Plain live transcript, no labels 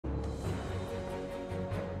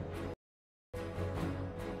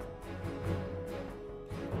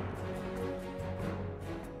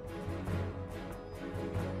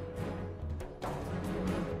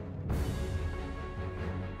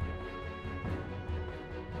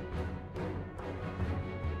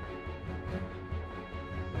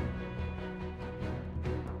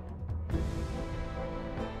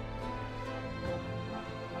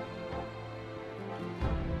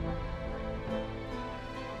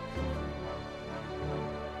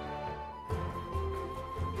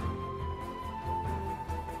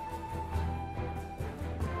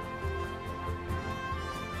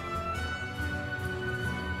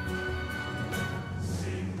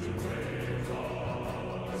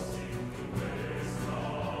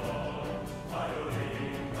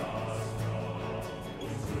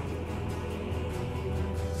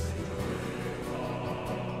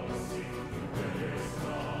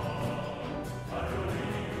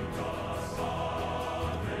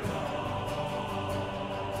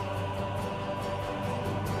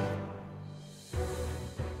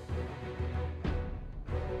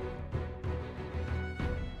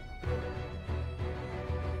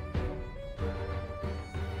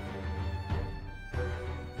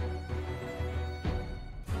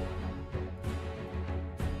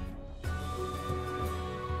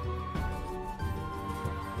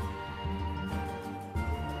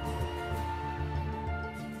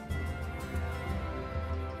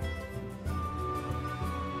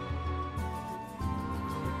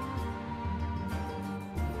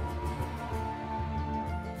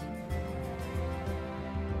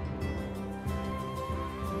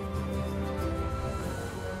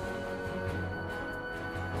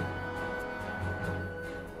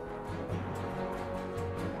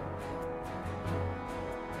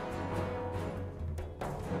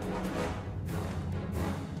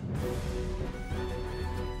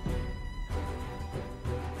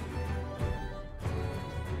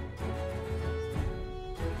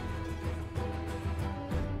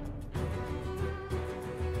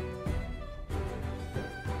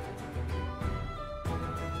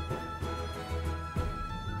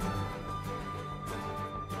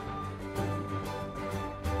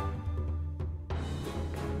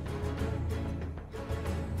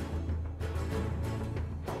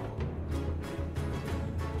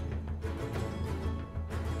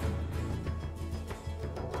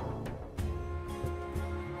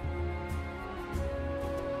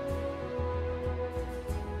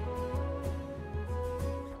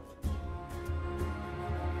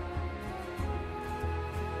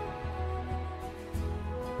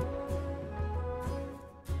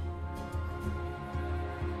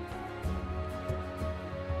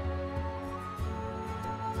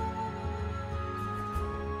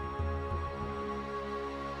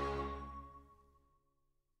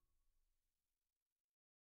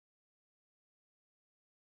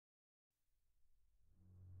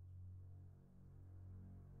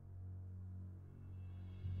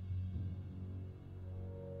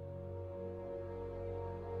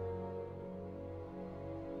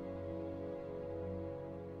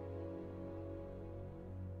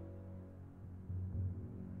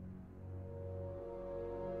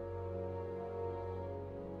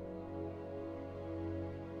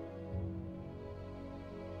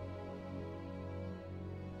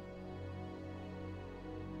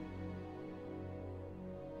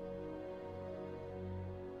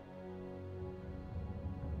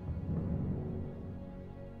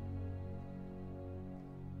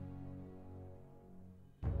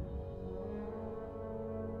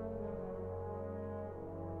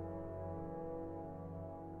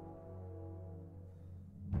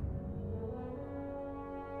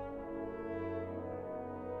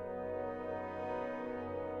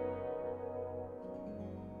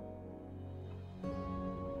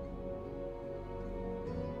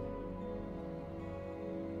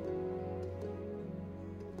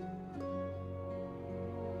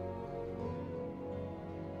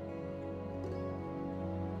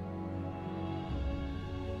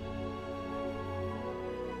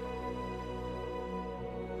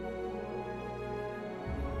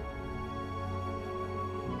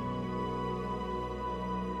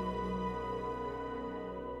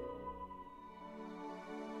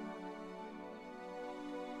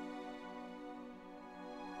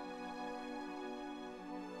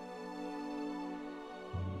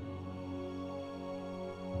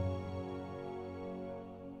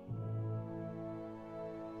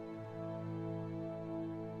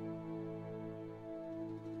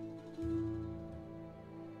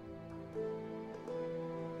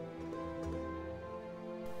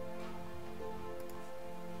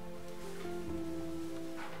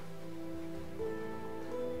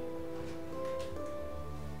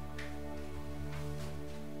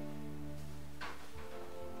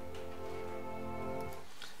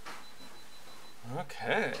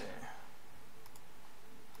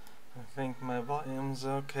think my volume's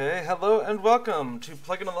okay. Hello and welcome to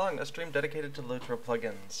Plugin Along, a stream dedicated to LOTRO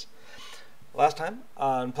plugins. Last time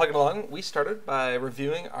on Plugin Along, we started by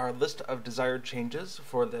reviewing our list of desired changes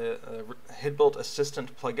for the Hytbold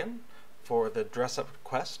Assistant plugin for the dress up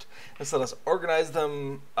quest, and so let's organize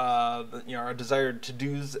them, our desired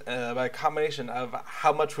to-dos by a combination of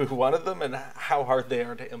how much we wanted them and how hard they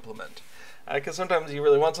are to implement. Because sometimes you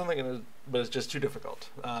really want something, but it's just too difficult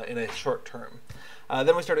in a short term.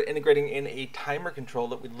 Then we started integrating in a timer control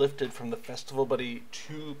that we lifted from the Festival Buddy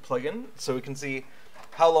 2 plugin, so we can see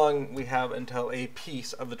how long we have until a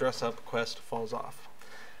piece of the dress up quest falls off.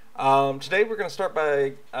 Today we're going to start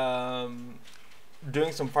by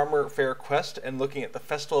doing some Farmers Faire quest and looking at the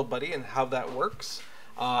Festival Buddy and how that works.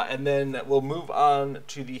 And then we'll move on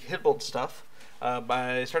to the Hytbold stuff.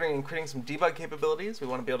 By starting and creating some debug capabilities. We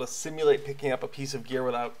want to be able to simulate picking up a piece of gear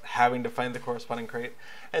without having to find the corresponding crate.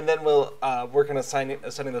 And then we'll work on assigning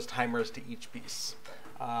those timers to each piece.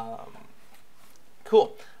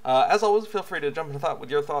 Cool. As always, feel free to jump into chat with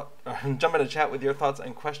your thoughts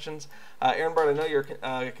and questions. Aaron Bard, I know you're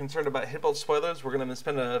concerned about Hytbold spoilers. We're going to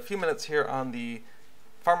spend a few minutes here on the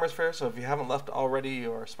Farmers Faire, so if you haven't left already,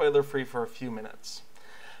 you're spoiler free for a few minutes.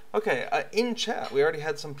 Okay, in chat, we already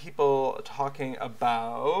had some people talking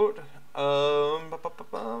about, Pamela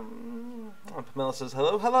says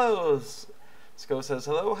hello, hello, Sko says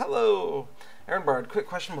hello, hello. Aaron Bard, quick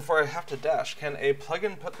question before I have to dash. Can a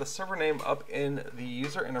plugin put the server name up in the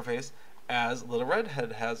user interface as Little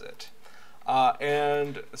Redhead has it?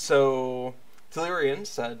 And so, Delirian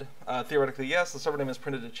said, theoretically yes, the server name is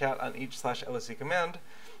printed to chat on each /lsc command.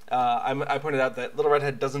 I pointed out that Little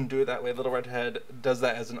Redhead doesn't do it that way. Little Redhead does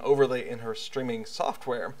that as an overlay in her streaming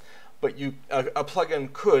software, but a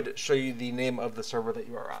plugin could show you the name of the server that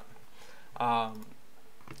you are on.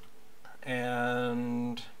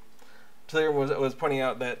 And Taylor was pointing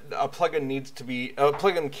out that a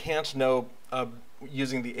plugin can't know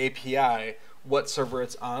using the API what server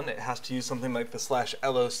it's on. It has to use something like the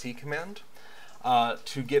 /loc command.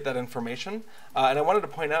 To get that information. And I wanted to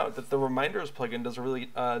point out that the Reminders plugin does a really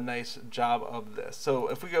nice job of this. So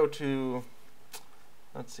if we go to,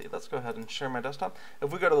 let's go ahead and share my desktop.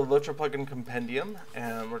 If we go to the LOTRO Plugin Compendium,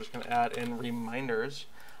 and we're just going to add in Reminders,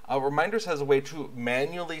 Reminders has a way to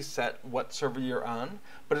manually set what server you're on,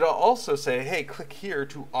 but it'll also say, hey, click here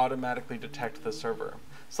to automatically detect the server.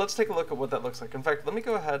 So let's take a look at what that looks like. In fact, let me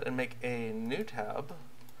go ahead and make a new tab.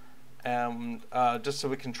 Just so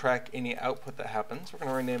we can track any output that happens. We're going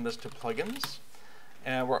to rename this to plugins,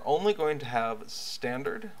 and we're only going to have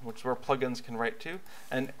standard, which is where plugins can write to,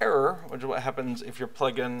 and error, which is what happens if your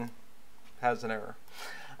plugin has an error.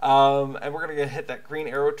 And we're going to hit that green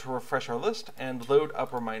arrow to refresh our list and load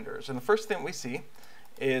up reminders. And the first thing we see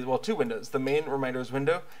is, well, two windows, the main reminders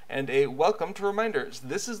window and a welcome to reminders.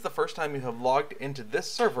 This is the first time you have logged into this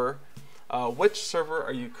server. Which server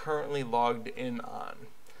are you currently logged in on?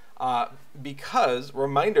 Because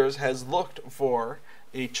Reminders has looked for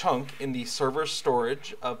a chunk in the server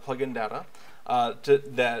storage of plugin data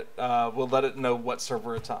that will let it know what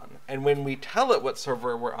server it's on. And when we tell it what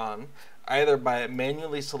server we're on, either by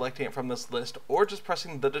manually selecting it from this list or just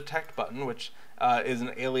pressing the detect button, which is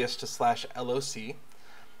an alias to /loc,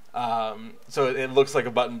 so it looks like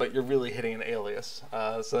a button, but you're really hitting an alias.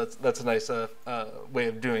 So that's a nice way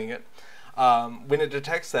of doing it. When it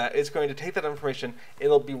detects that, it's going to take that information,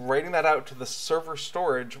 it'll be writing that out to the server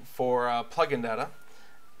storage for plugin data,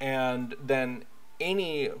 and then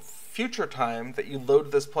any future time that you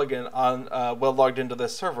load this plugin on well logged into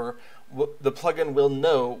this server, the plugin will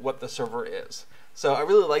know what the server is. So I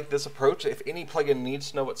really like this approach. If any plugin needs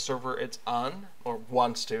to know what server it's on, or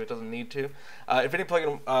wants to, it doesn't need to, if any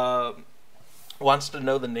plugin wants to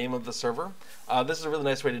know the name of the server, this is a really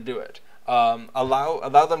nice way to do it.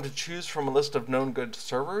 Allow them to choose from a list of known good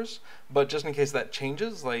servers, but just in case that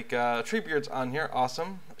changes, like Treebeard's on here,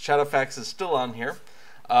 awesome. Shadowfax is still on here,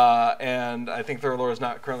 and I think Thurlore is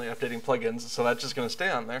not currently updating plugins, so that's just going to stay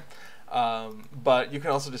on there. But you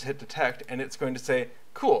can also just hit detect, and it's going to say,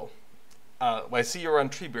 cool, I see you're on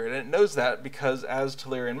Treebeard, and it knows that because, as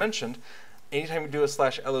Telerian mentioned, anytime you do a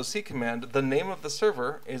 /loc command, the name of the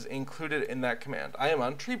server is included in that command. I am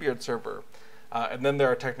on Treebeard server. And then there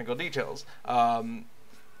are technical details.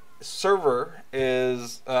 Server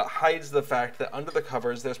hides the fact that under the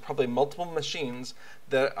covers there's probably multiple machines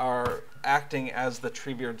that are acting as the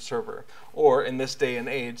Treebeard server, or in this day and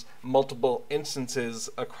age, multiple instances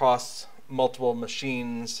across multiple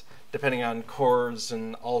machines, depending on cores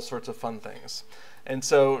and all sorts of fun things. And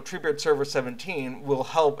so Treebeard Server 17 will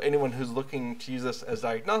help anyone who's looking to use this as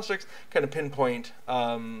diagnostics kind of pinpoint,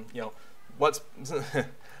 what's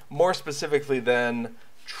more specifically than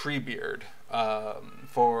Treebeard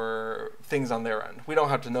for things on their end. We don't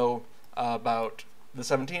have to know about the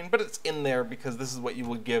 17, but it's in there because this is what you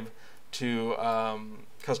will give to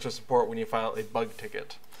customer support when you file a bug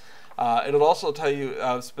ticket. It'll also tell you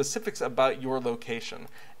specifics about your location.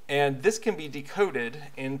 And this can be decoded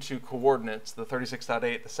into coordinates, the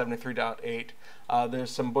 36.8, the 73.8.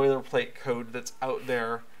 There's some boilerplate code that's out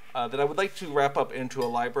there that I would like to wrap up into a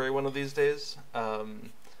library one of these days.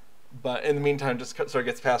 But in the meantime, just sort of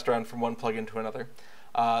gets passed around from one plugin to another.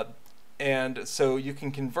 And so you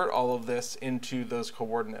can convert all of this into those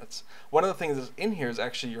coordinates. One of the things that's in here is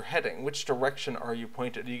actually your heading. Which direction are you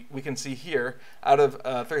pointed? We can see here, out of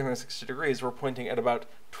 360 degrees, we're pointing at about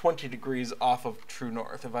 20 degrees off of true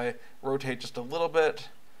north. If I rotate just a little bit,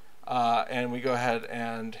 and we go ahead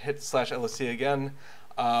and hit /LSC again,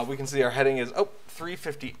 we can see our heading is,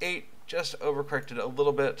 358, just overcorrected a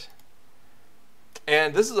little bit.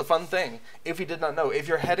 And this is a fun thing. If you did not know, if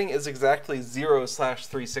your heading is exactly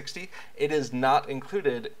 0/360, it is not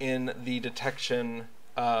included in the detection,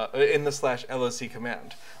 in the /LOC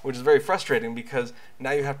command, which is very frustrating because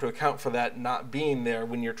now you have to account for that not being there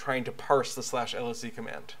when you're trying to parse the /LOC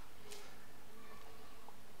command.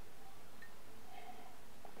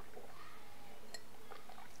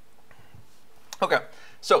 Okay,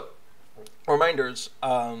 so reminders.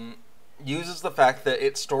 Uses the fact that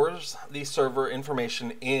it stores the server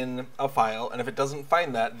information in a file, and if it doesn't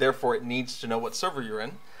find that, therefore it needs to know what server you're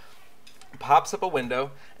in. Pops up a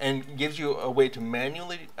window and gives you a way to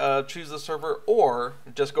manually choose the server, or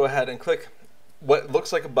just go ahead and click what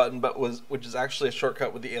looks like a button, but which is actually a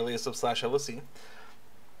shortcut with the alias of /LOC.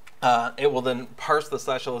 It will then parse the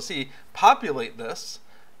 /LOC, populate this,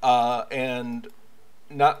 and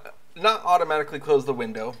not automatically close the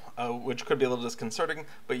window, which could be a little disconcerting,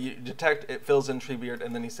 but you detect it fills in Treebeard,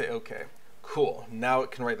 and then you say, okay, cool, now it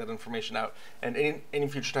can write that information out. And any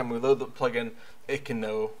future time we load the plugin, it can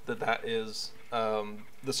know that that is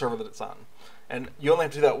the server that it's on. And you only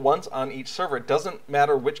have to do that once on each server. It doesn't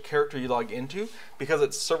matter which character you log into, because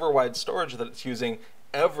it's server-wide storage that it's using.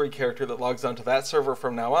 Every character that logs onto that server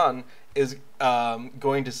from now on is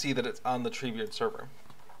going to see that it's on the Treebeard server.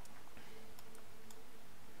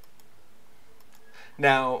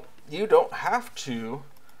 Now, you don't have to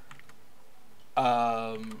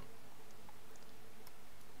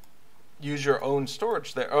use your own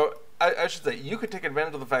storage there. Oh, I should say, you could take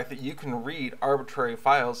advantage of the fact that you can read arbitrary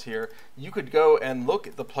files here. You could go and look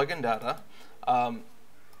at the plugin data,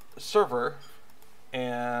 server,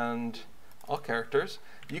 and all characters.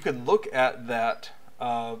 You could look at that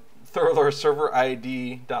ThoroLore server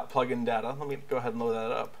ID.plugin data. Let me go ahead and load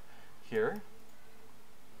that up here.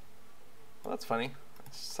 Well, that's funny.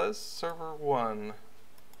 It says server 1.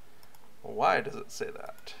 Why does it say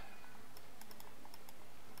that?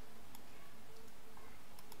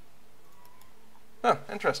 Huh,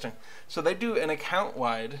 interesting. So they do an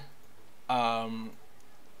account-wide file.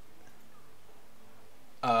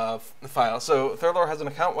 So ThoroLore has an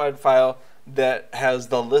account-wide file that has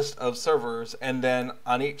the list of servers, and then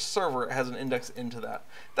on each server it has an index into that.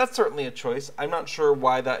 That's certainly a choice. I'm not sure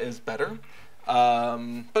why that is better,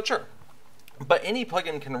 but sure. But any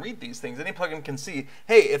plugin can read these things. Any plugin can see,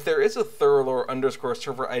 hey, if there is a ThoroLore _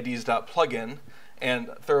 server IDs.plugin and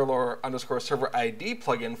ThoroLore _ server ID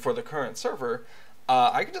plugin for the current server,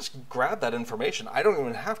 I can just grab that information. I don't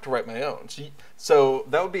even have to write my own. So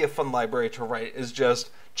that would be a fun library to write, is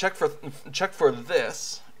just check for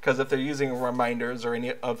this, because if they're using reminders or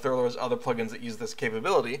any of ThoroLore's other plugins that use this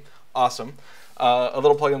capability, awesome. A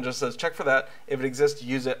little plugin just says check for that. If it exists,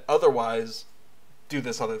 use it. Otherwise, do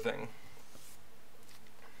this other thing.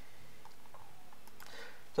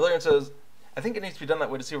 Tellurian says, I think it needs to be done that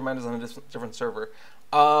way to see reminders on a different server.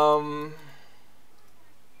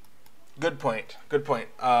 Good point. Good point.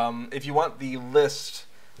 If you want the list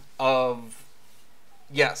of...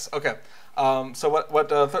 Yes, okay. So what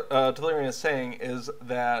Tellurian is saying is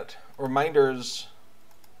that reminders...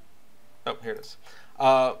 Oh, here it is.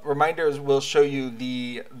 Reminders will show you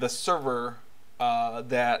the server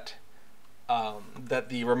that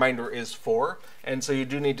the reminder is for, and so you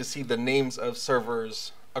do need to see the names of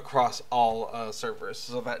servers across all servers.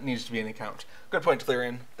 So that needs to be an account. Good point,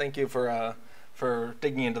 Tellurian. Thank you for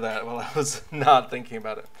digging into that while I was not thinking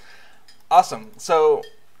about it. Awesome. So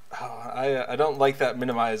I don't like that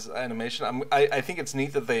minimize animation. I think it's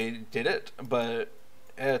neat that they did it, but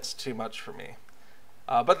it's too much for me.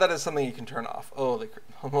 But that is something you can turn off. Holy,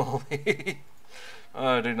 holy.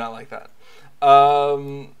 I do not like that.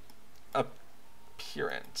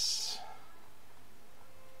 Appearance.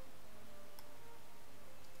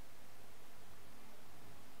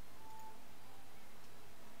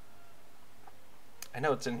 I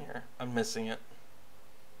know it's in here. I'm missing it.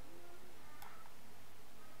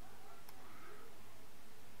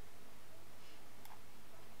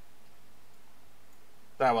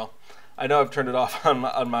 Ah, well. I know I've turned it off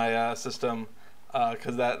on my system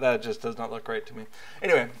because that just does not look right to me.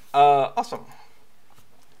 Anyway, awesome.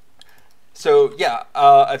 So yeah,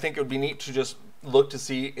 I think it would be neat to just look to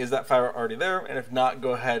see, is that file already there? And if not,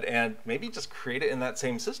 go ahead and maybe just create it in that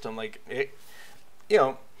same system. Like, you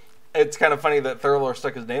know, it's kind of funny that Thurlor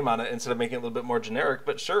stuck his name on it instead of making it a little bit more generic,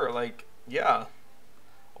 but sure, like, yeah.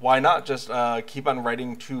 Why not just keep on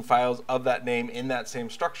writing 2 files of that name in that same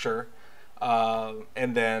structure,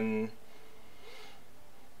 and then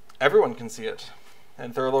everyone can see it,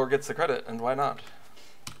 and Thurlor gets the credit, and why not?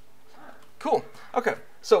 Cool. Okay,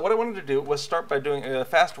 so what I wanted to do was start by doing a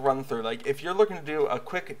fast run through. Like, if you're looking to do a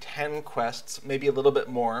quick 10 quests, maybe a little bit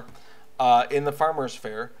more, in the Farmers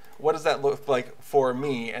Faire, what does that look like for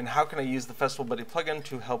me, and how can I use the Festival Buddy plugin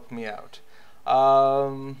to help me out?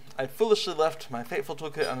 I foolishly left my Fateful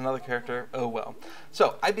Toolkit on another character. Oh well.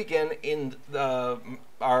 So I begin in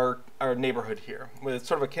our neighborhood here. It's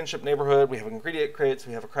sort of a kinship neighborhood. We have ingredient crates.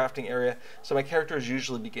 We have a crafting area. So my characters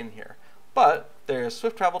usually begin here. But there's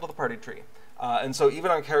swift travel to the party tree. And so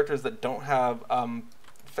even on characters that don't have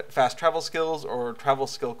fast travel skills or travel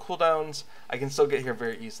skill cooldowns, I can still get here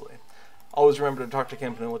very easily. Always remember to talk to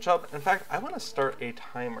Campanula Chubb. In fact, I want to start a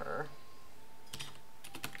timer,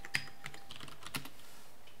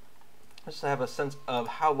 just to have a sense of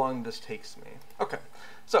how long this takes me. Okay,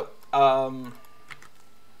 so I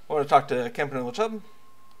want to talk to Campanula Chubb,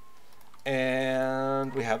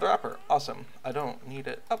 and we have the wrapper. Awesome. I don't need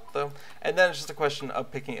it up though. And then it's just a question of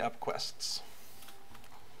picking up quests.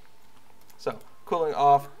 So cooling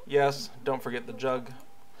off, yes. Don't forget the jug.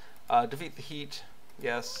 Defeat the heat,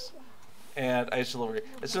 yes. And ice delivery.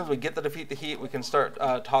 As soon as we get the defeat the heat, we can start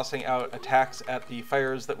tossing out attacks at the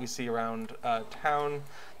fires that we see around town.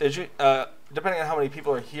 There's, depending on how many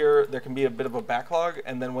people are here, there can be a bit of a backlog,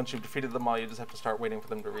 and then once you've defeated them all, you just have to start waiting for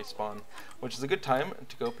them to respawn, which is a good time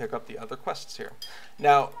to go pick up the other quests here.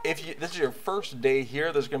 Now, if this is your first day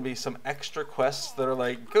here, there's going to be some extra quests that are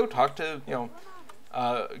like, go talk to, you know,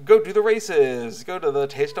 go do the races, go to the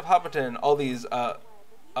Taste of Hobbiton, all these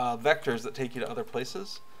vectors that take you to other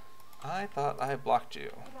places. I thought I blocked you.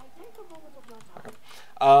 Okay.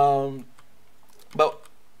 But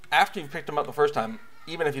after you've picked them up the first time,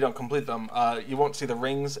 even if you don't complete them, you won't see the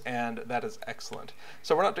rings, and that is excellent.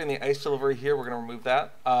 So we're not doing the ice delivery here. We're going to remove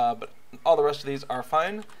that. But all the rest of these are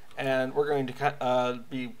fine, and we're going to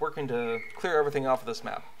be working to clear everything off of this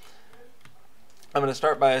map. I'm going to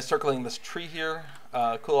start by circling this tree here,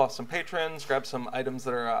 cool off some patrons, grab some items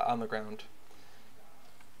that are on the ground.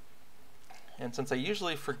 And since I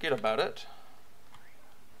usually forget about it,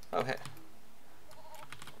 oh hey,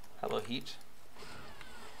 hello heat.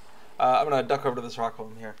 I'm gonna duck over to this rock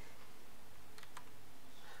column here.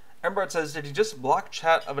 Embert says, did you just block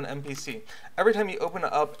chat of an NPC? Every time you open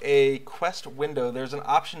up a quest window, there's an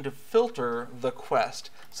option to filter the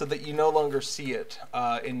quest so that you no longer see it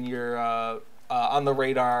in your on the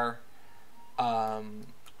radar,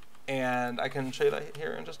 and I can show you that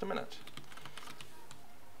here in just a minute.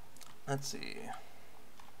 Let's see.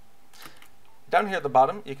 Down here at the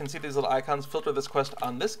bottom, you can see these little icons. Filter this quest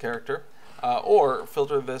on this character, or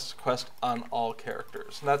filter this quest on all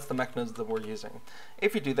characters. And that's the mechanism that we're using.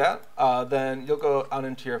 If you do that, then you'll go on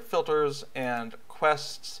into your filters and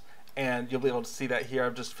quests, and you'll be able to see that here.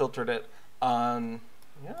 I've just filtered it on,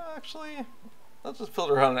 yeah, actually, let's just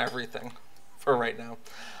filter on everything for right now.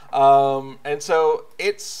 And so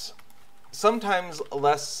it's sometimes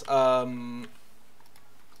less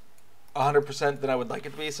 100% than I would like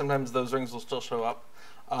it to be. Sometimes those rings will still show up,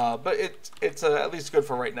 but it's at least good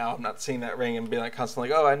for right now. I'm not seeing that ring and being like constantly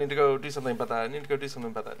like, oh, I need to go do something about that. I need to go do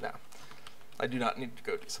something about that. No, I do not need to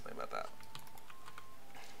go do something about that.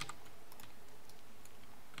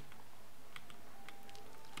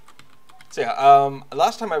 So yeah,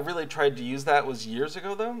 last time I really tried to use that was years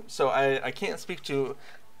ago though, so I can't speak to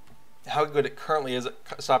how good it currently is at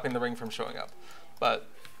stopping the ring from showing up. But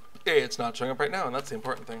hey, it's not showing up right now, and that's the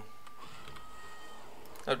important thing.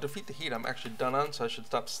 Now, defeat the heat I'm actually done on, so I should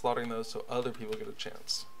stop slaughtering those so other people get a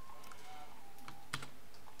chance.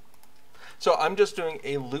 So I'm just doing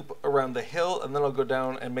a loop around the hill, and then I'll go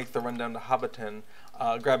down and make the run down to Hobbiton,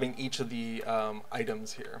 grabbing each of the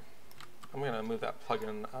items here. I'm going to move that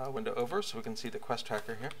plugin window over so we can see the quest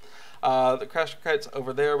tracker here. The crash kite's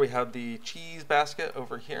over there. We have the cheese basket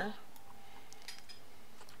over here.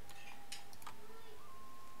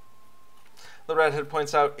 The redhead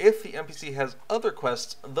points out, if the NPC has other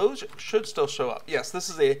quests, those should still show up. Yes, this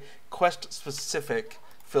is a quest-specific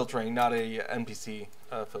filtering, not a NPC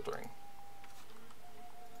filtering.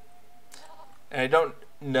 And I don't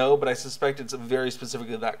know, but I suspect it's very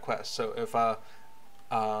specifically that quest. So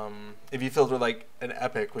if you filter like an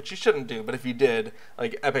epic, which you shouldn't do, but if you did,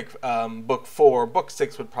 like epic book 4, book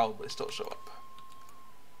 6 would probably still show up.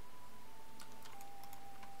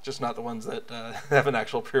 Just not the ones that have an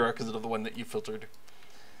actual prerequisite of the one that you filtered.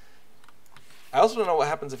 I also don't know what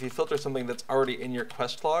happens if you filter something that's already in your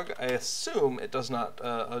quest log. I assume it does not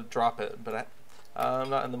drop it, but I'm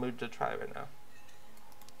not in the mood to try right now.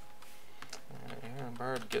 And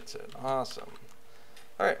Bard gets it. Awesome.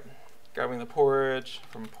 Alright. Grabbing the porridge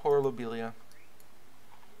from poor Lobelia.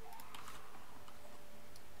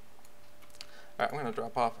 Alright, I'm going to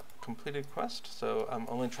drop off completed quest, so I'm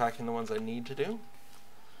only tracking the ones I need to do.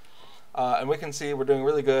 And we can see we're doing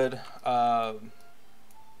really good.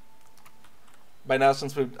 By now,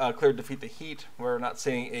 since we've cleared Defeat the Heat, we're not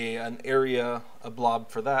seeing an area, a blob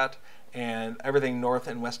for that, and everything north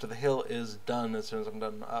and west of the hill is done as soon as I'm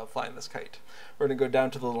done flying this kite. We're going to go down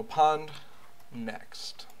to the little pond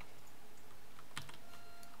next.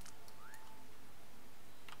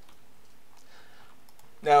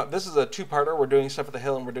 Now, this is a two-parter. We're doing stuff at the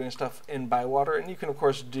hill and we're doing stuff in Bywater, and you can, of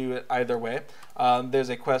course, do it either way. There's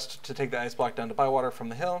a quest to take the ice block down to Bywater from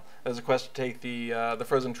the hill. There's a quest to take the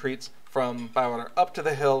frozen treats from Bywater up to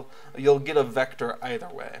the hill. You'll get a vector either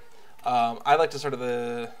way. I like to start at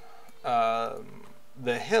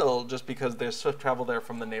the hill just because there's swift travel there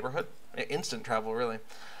from the neighborhood. Instant travel, really.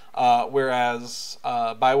 Whereas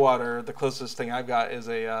Bywater, the closest thing I've got is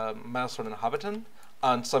a milestone in Hobbiton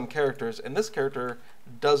on some characters, and this character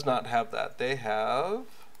does not have that. They have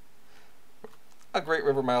a Great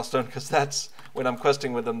River milestone, because that's when I'm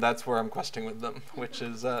questing with them, that's where I'm questing with them, which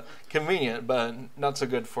is convenient, but not so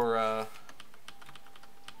good for...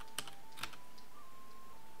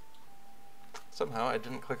 Somehow I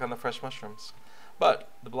didn't click on the fresh mushrooms, but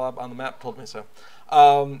the blob on the map told me so.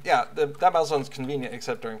 Yeah, that milestone is convenient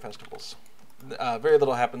except during festivals. Very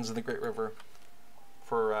little happens in the Great River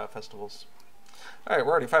for festivals. Alright,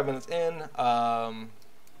 we're already 5 minutes in,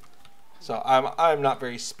 so I'm not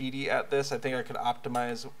very speedy at this. I think I could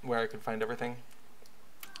optimize where I could find everything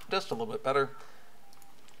just a little bit better,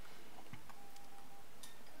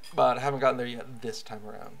 but I haven't gotten there yet this time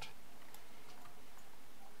around.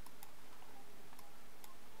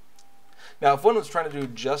 Now, if one was trying to do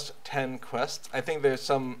just 10 quests, I think there's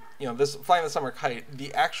some, this flying the summer kite,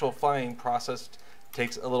 the actual flying process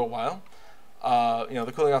takes a little while.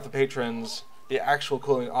 The cooling off the patrons, the actual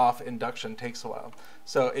cooling off induction takes a while.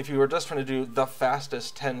 So if you were just trying to do the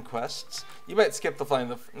fastest 10 quests, you might skip the flying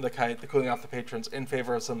the kite, the cooling off the patrons, in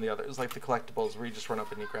favor of some of the others, like the collectibles, where you just run up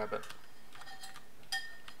and you grab it.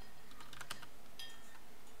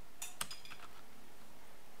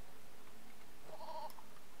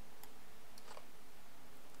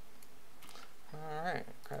 Alright,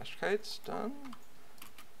 Crash Kites, done.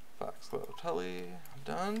 Foxglove Tully,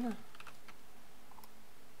 done.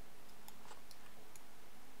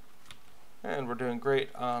 And we're doing great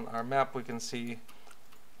on our map. We can see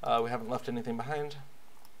we haven't left anything behind.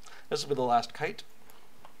 This will be the last kite.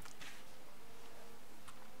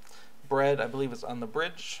 Bread, I believe, is on the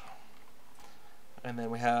bridge. And then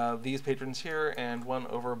we have these patrons here and one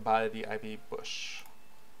over by the ivy bush.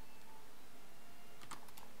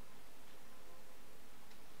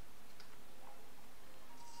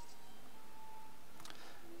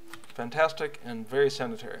 Fantastic and very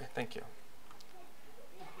sanitary. Thank you.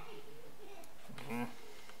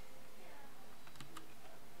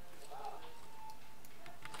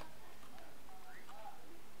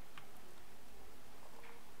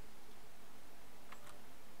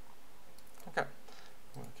 Okay,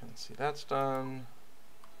 we can see that's done.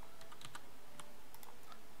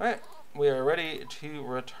 Alright, we are ready to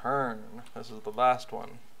return. This is the last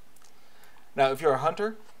one. Now, if you're a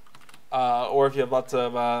hunter, or if you have lots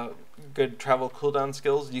of good travel cooldown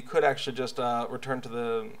skills, you could actually just return to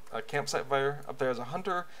the campsite fire up there as a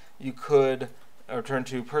hunter. You could return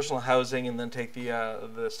to personal housing and then take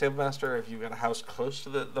the stable master if you've got a house close to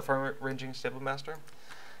the farm ranging stable master.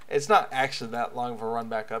 It's not actually that long of a run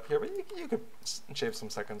back up here, but you could shave some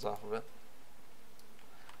seconds off of it.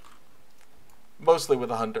 Mostly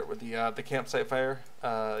with a hunter. With the campsite fire,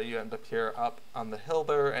 you end up here up on the hill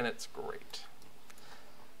there, and it's great.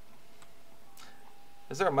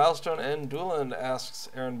 Is there a milestone in Dueland, asks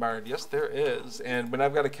Aaron Bard. Yes, there is. And when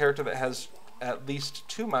I've got a character that has at least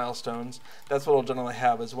 2 milestones, that's what I'll generally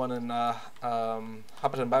have, is one in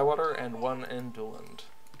Hobbiton Bywater and one in Dueland.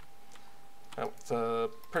 It's a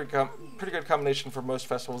pretty good combination for most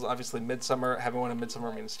festivals. Obviously, Midsummer, having one in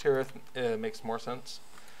Midsummer means Tirith, makes more sense.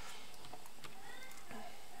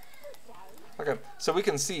 Okay, so we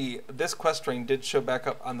can see this quest string did show back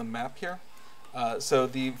up on the map here. So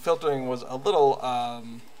the filtering was a little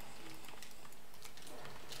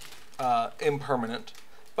impermanent,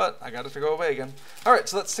 but I got it to go away again. All right,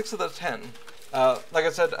 so that's 6 of the 10. Like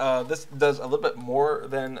I said, this does a little bit more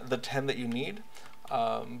than the 10 that you need,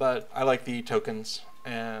 but I like the tokens,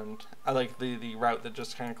 and I like the route that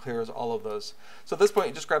just kind of clears all of those. So at this point,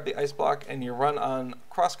 you just grab the ice block and you run on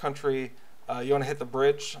cross country. You want to hit the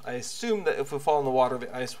bridge. I assume that if we fall in the water,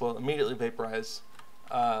 the ice will immediately vaporize.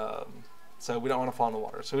 So we don't want to fall in the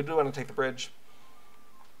water. So we do want to take the bridge.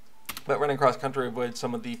 But running cross country avoids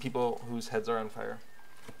some of the people whose heads are on fire.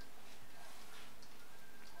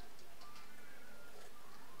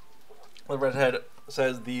 The redhead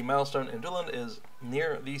says the milestone in Duland is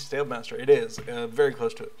near the Stabemaster. It is, very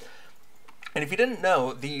close to it. And if you didn't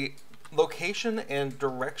know, the location and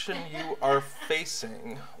direction you are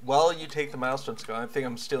facing while you take the milestone skill, I think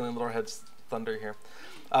I'm stealing Little Redhead's thunder here.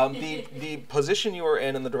 The position you are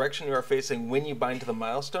in and the direction you are facing when you bind to the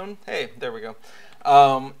milestone, hey, there we go,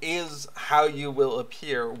 is how you will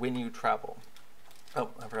appear when you travel. Oh,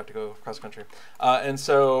 I forgot to go cross country. And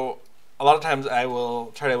so a lot of times I will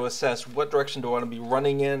try to assess what direction do I want to be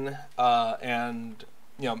running in, and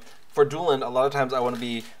you know, for Dueland, a lot of times I want to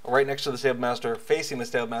be right next to the Stabemaster, facing the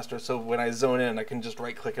Stabemaster, so when I zone in, I can just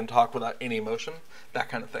right-click and talk without any motion, that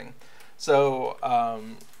kind of thing. So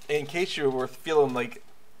in case you were feeling like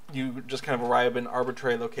you just kind of arrive in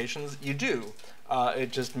arbitrary locations, you do.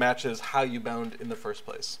 It just matches how you bound in the first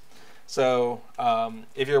place. So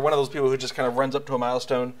if you're one of those people who just kind of runs up to a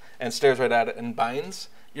milestone and stares right at it and binds,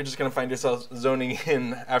 you're just going to find yourself zoning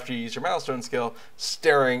in after you use your milestone skill,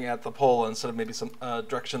 staring at the pole instead of maybe some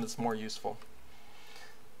direction that's more useful.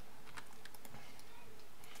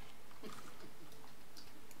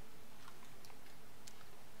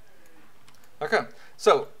 Okay,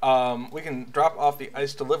 so we can drop off the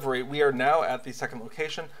ice delivery. We are now at the second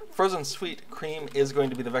location. Frozen sweet cream is going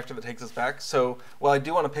to be the vector that takes us back. So while I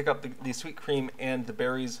do want to pick up the sweet cream and the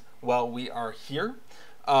berries while we are here,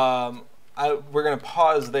 we're going to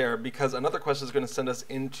pause there because another quest is going to send us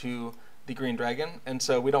into the Green Dragon, and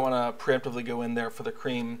so we don't want to preemptively go in there for the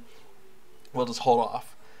cream. We'll just hold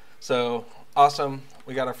off. So awesome,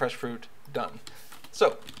 we got our fresh fruit done.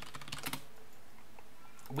 So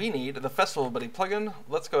we need the Festival Buddy plugin.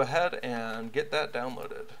 Let's go ahead and get that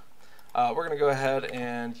downloaded. We're going to go ahead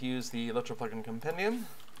and use the LOTRO Plugin Compendium,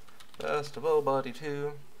 Festival Buddy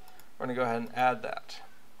 2. We're going to go ahead and add that.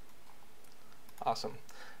 Awesome.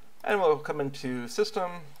 And we'll come into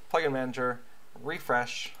System, Plugin Manager,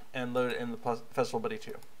 refresh, and load it in the Festival Buddy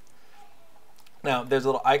 2. Now, there's a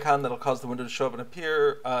little icon that'll cause the window to show up and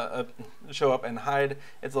appear, show up and hide.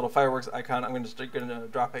 It's a little fireworks icon. I'm going to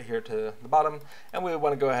drop it here to the bottom, and we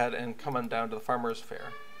want to go ahead and come on down to the Farmers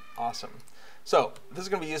Faire. Awesome. So this is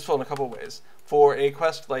going to be useful in a couple of ways. For a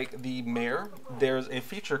quest like the Mayor, there's a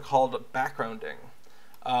feature called backgrounding,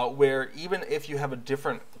 where even if you have a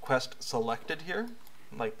different quest selected here,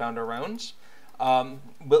 like Bound Arounds,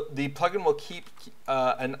 the plugin will keep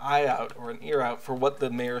an eye out or an ear out for what the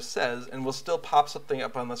Mayor says, and will still pop something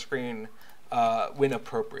up on the screen when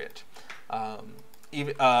appropriate.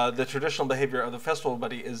 The traditional behavior of the Festival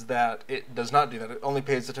Buddy is that it does not do that. It only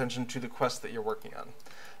pays attention to the quest that you're working on.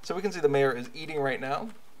 So we can see the Mayor is eating right now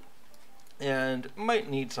and might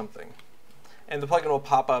need something. And the plugin will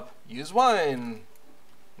pop up, use wine.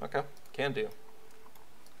 Okay, can do.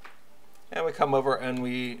 And we come over and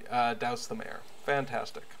we douse the Mayor.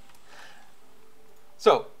 Fantastic.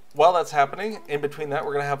 So while that's happening, in between that,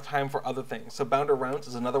 we're going to have time for other things. So Bound Arounds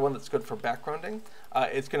is another one that's good for backgrounding.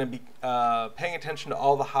 It's going to be paying attention to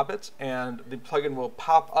all the hobbits, and the plugin will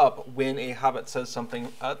pop up when a hobbit says something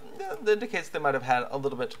that indicates they might have had a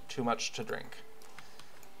little bit too much to drink.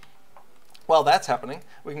 While that's happening,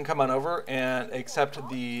 we can come on over and accept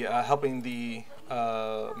the helping the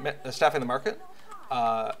staffing the market.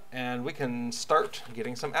 And we can start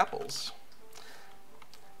getting some apples.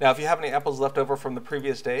 Now, if you have any apples left over from the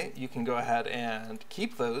previous day, you can go ahead and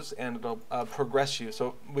keep those, and it'll progress you.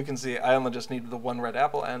 So we can see I only just need the one red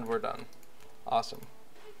apple, and we're done. Awesome.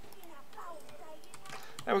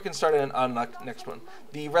 Now we can start in on the next one.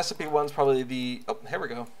 The recipe one's probably the, oh, here we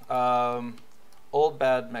go. Old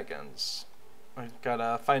Bad Megan's. We've got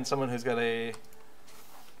to find someone who's got a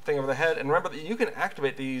thing over the head, and remember that you can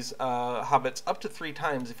activate these hobbits up to 3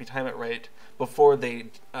 times if you time it right before they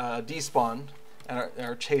despawn and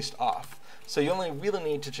are chased off. So you only really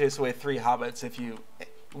need to chase away 3 hobbits if you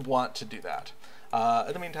want to do that.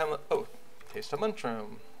 In the meantime, oh, taste a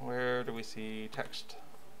lunchroom. Where do we see text?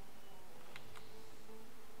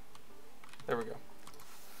 There we go.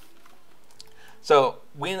 So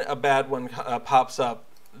when a bad one pops up,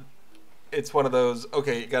 it's one of those,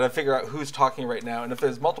 okay, you got to figure out who's talking right now. And if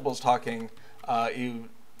there's multiples talking, then,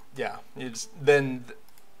 here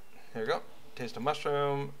we go. Taste of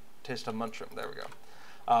mushroom, taste of mushroom. There we go.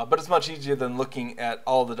 But it's much easier than looking at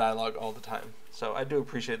all the dialogue all the time. So I do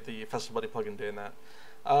appreciate the Festival Buddy plugin doing that.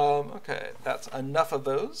 Okay, that's enough of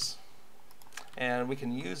those. And we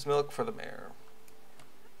can use milk for the mare.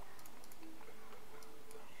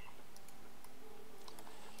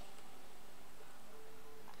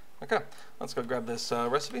 Okay, let's go grab this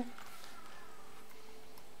recipe.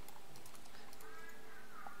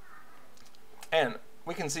 And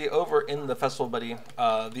we can see over in the Festival Buddy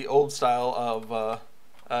the old style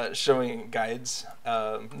of showing guides.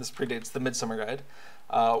 This predates the Midsummer Guide.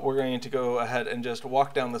 We're going to go ahead and just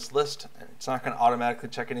walk down this list. It's not going to automatically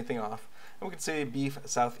check anything off. And we can see beef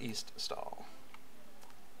southeast stall.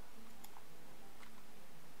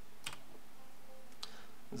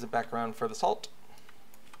 Zip back around for the salt,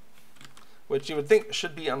 which you would think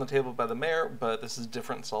should be on the table by the mare, but this is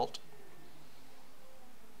different salt.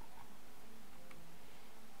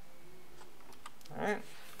 All right,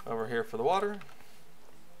 over here for the water.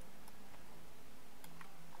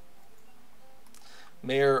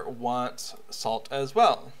 Mare wants salt as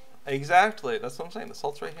well. Exactly, that's what I'm saying, the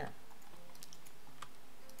salt's right here.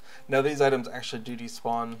 Now these items actually do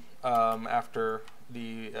despawn after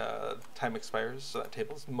the time expires, so that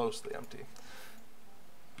table is mostly empty.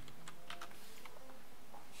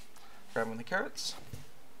 Grabbing the carrots.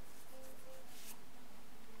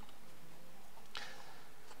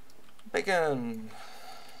 Bacon.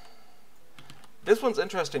 This one's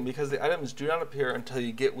interesting because the items do not appear until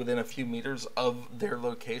you get within a few meters of their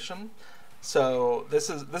location. So this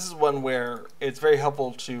is one where it's very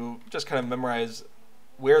helpful to just kind of memorize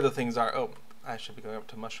where the things are. Oh, I should be going up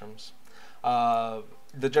to mushrooms.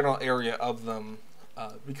 The general area of them,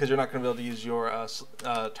 because you're not going to be able to use your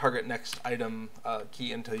target next item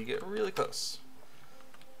key until you get really close.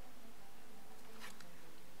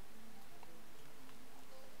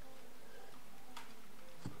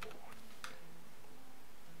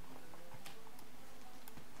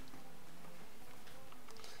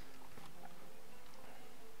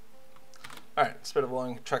 Alright, it's a bit of a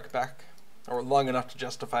long trek back, or long enough to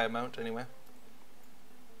justify a mount anyway.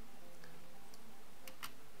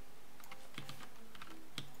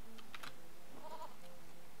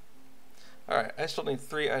 Alright, I still need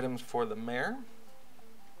 3 items for the mare,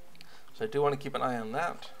 so I do want to keep an eye on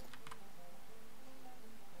that.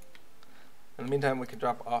 In the meantime, we can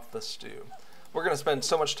drop off the stew. We're going to spend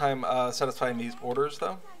so much time satisfying these orders,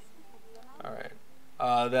 though. Alright.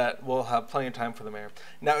 That we'll have plenty of time for the mare.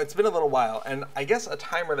 Now, it's been a little while, and I guess a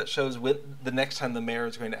timer that shows when the next time the mare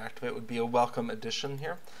is going to activate would be a welcome addition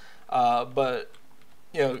here. But,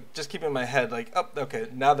 you know, just keeping in my head, like, oh, okay,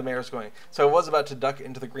 now the mare is going. So I was about to duck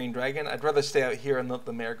into the green dragon. I'd rather stay out here and let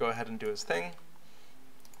the mare go ahead and do his thing.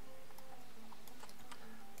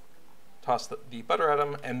 Toss the butter at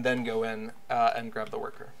him, and then go in and grab the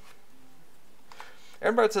worker.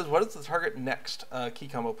 Aaron Bard says, what is the target next key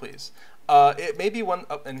combo, please? It may be one,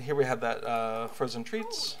 oh, and here we have that frozen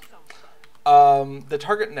treats. The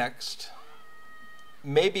target next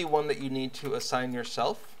may be one that you need to assign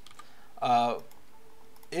yourself.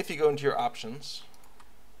 If you go into your options,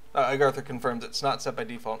 Agartha confirms it's not set by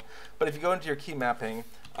default, but if you go into your key mapping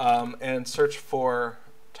and search for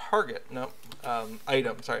target,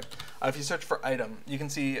 item, sorry. If you search for item, you can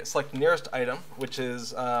see select nearest item, which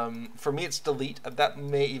is, for me it's delete, that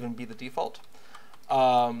may even be the default.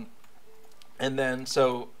 And then,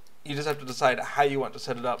 so you just have to decide how you want to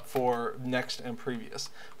set it up for next and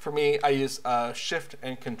previous. For me, I use Shift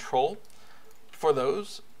and Control for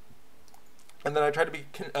those. And then I try to be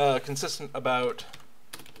consistent about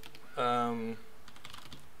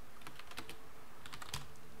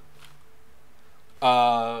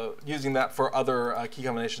using that for other key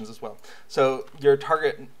combinations as well. So your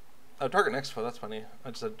target next fo, that's funny.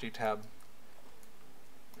 I just had to do tab.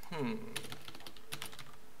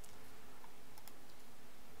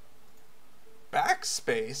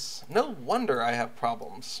 Backspace? No wonder I have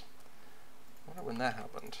problems. I wonder when that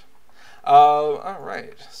happened.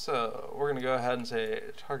 Alright, so we're going to go ahead and say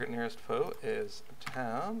target nearest foe is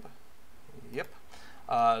tab. Yep.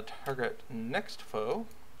 Target next foe.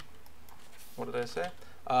 What did I say?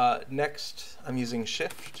 Next, I'm using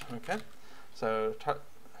shift. Okay. So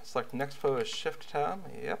select next foe is shift tab.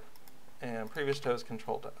 Yep. And previous toe is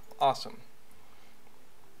control tab. Awesome.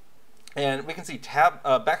 And we can see tab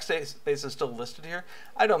backspace is still listed here.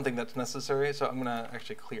 I don't think that's necessary, so I'm going to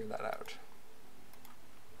actually clear that out.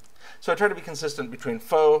 So I try to be consistent between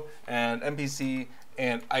faux and NPC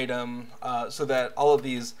and item, so that all of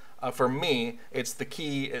these, for me, it's the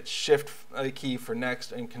key, it's shift key for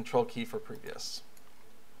next and control key for previous.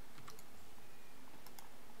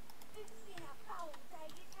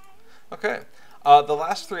 Okay, the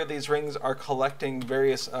last three of these rings are collecting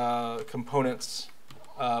various components,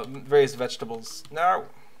 various vegetables. Now,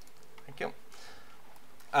 thank you.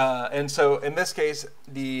 And so in this case,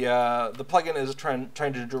 the plugin is trying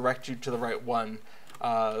to direct you to the right one.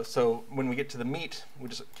 So when we get to the meat, we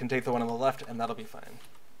just can take the one on the left, and that'll be fine.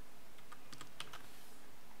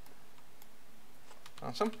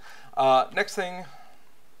 Awesome. Next thing,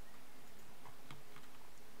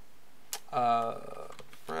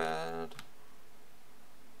 bread.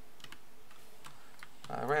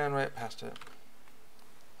 I ran right past it.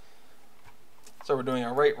 So we're doing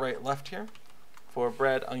a right, right, left here for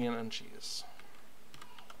bread, onion, and cheese.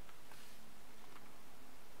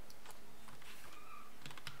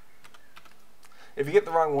 If you get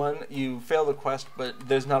the wrong one, you fail the quest, but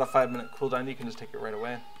there's not a 5-minute cooldown. You can just take it right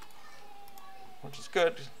away, which is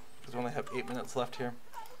good because we only have 8 minutes left here.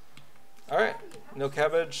 All right, no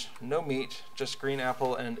cabbage, no meat, just green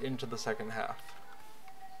apple and into the second half.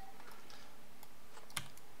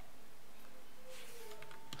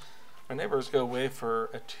 My neighbors go away for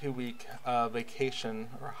a 2-week vacation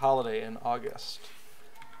or holiday in August,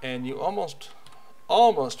 and you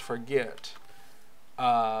almost forget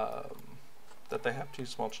that they have 2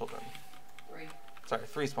 small children. 3. Sorry,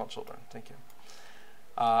 3 small children. Thank you.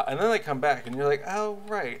 And then they come back, and you're like, oh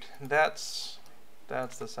right, that's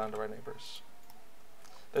the sound of our neighbors.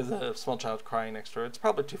 There's a small child crying next door. It's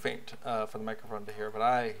probably too faint for the microphone to hear, but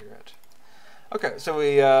I hear it. Okay, so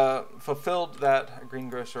we fulfilled that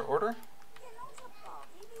greengrocer order.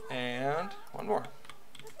 And one more.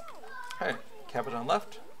 Okay, cabbage on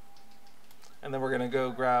left. And then we're going to go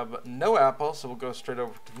grab no apple, so we'll go straight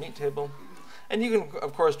over to the meat table. And you can,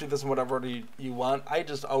 of course, do this in whatever order you want. I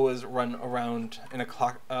just always run around in a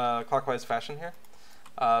clockwise fashion here.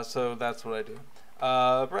 So that's what I do.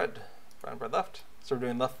 Bread. Brown bread left. So we're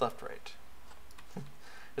doing left, left, right.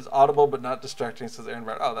 It's audible but not distracting, says Aaron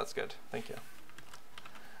Brad. Oh, that's good. Thank you.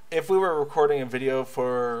 If we were recording a video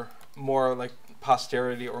for more like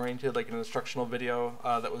posterity oriented, like an instructional video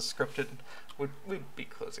that was scripted, we'd be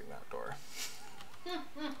closing that door.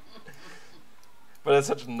 But it's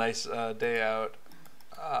such a nice day out.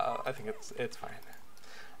 I think it's fine.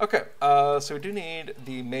 Okay, so we do need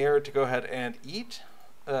the mayor to go ahead and eat.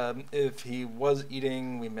 If he was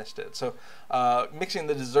eating, we missed it. So mixing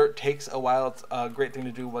the dessert takes a while. It's a great thing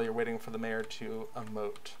to do while you're waiting for the mayor to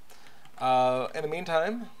emote. In the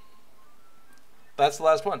meantime, that's the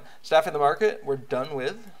last one. Staffing the market, we're done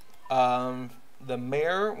with. The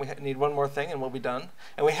mayor, we need one more thing and we'll be done.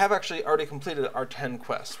 And we have actually already completed our 10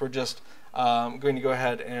 quests. We're just going to go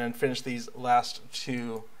ahead and finish these last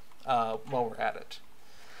 2 while we're at it.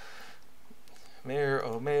 Mayor,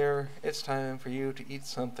 oh mayor, it's time for you to eat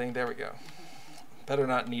something. There we go. Better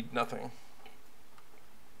not need nothing.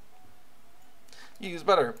 Use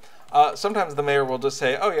butter. Sometimes the mayor will just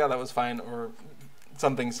say, oh yeah, that was fine, or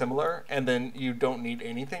something similar, and then you don't need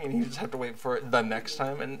anything, and you just have to wait for it the next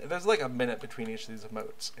time. And there's like a minute between each of these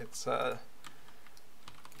emotes. It's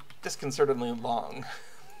disconcertingly long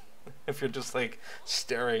if you're just like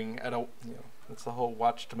staring at a, it's the whole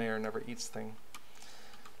watch the mayor never eats thing.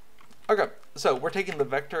 Okay, so we're taking the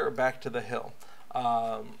vector back to the hill.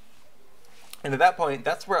 And at that point,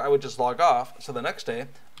 that's where I would just log off. So the next day,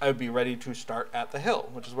 I would be ready to start at the hill,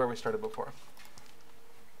 which is where we started before.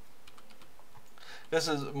 This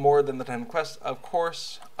is more than the 10 quests, of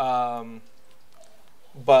course. But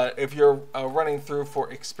if you're running through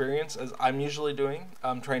for experience, as I'm usually doing,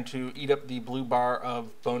 I'm trying to eat up the blue bar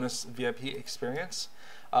of bonus VIP experience.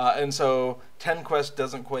 And so 10 quests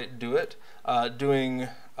doesn't quite do it. Doing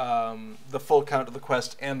the full count of the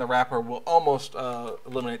quest and the wrapper will almost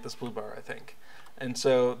eliminate this blue bar, I think. And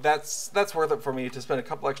so that's worth it for me to spend a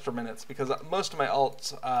couple extra minutes, because most of my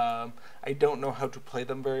alts, I don't know how to play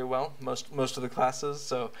them very well, most of the classes.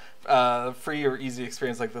 So free or easy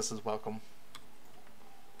experience like this is welcome.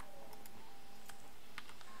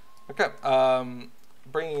 Okay,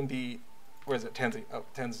 bringing the, where is it, Tansy? Oh,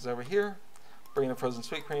 Tansy's over here. Bring the frozen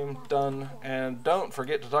sweet cream, done. And don't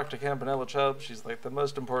forget to talk to Campanella Chubb. She's like the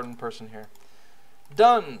most important person here.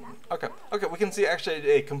 Done. Okay, we can see actually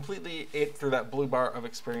it completely ate through that blue bar of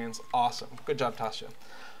experience. Awesome. Good job, Tasha.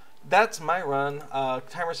 That's my run.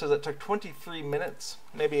 Timer says it took 23 minutes.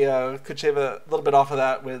 Maybe could shave a little bit off of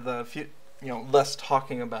that with a few, less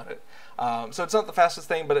talking about it. So it's not the fastest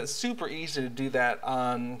thing, but it's super easy to do that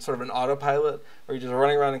on sort of an autopilot, where you're just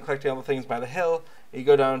running around and collecting all the things by the hill, You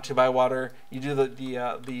go down to buy water, you do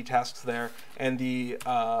the tasks there, and the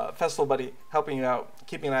festival buddy helping you out,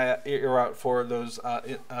 keeping an ear out for those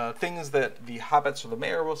things that the hobbits or the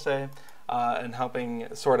mayor will say, and helping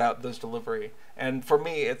sort out those delivery. And for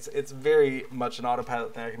me, it's very much an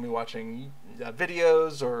autopilot thing. I can be watching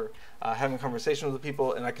videos or having conversations with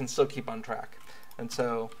people, and I can still keep on track. And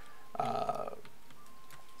so, I'm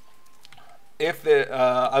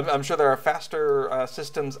sure there are faster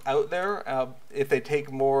systems out there. If they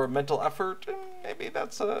take more mental effort, maybe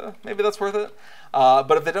that's worth it.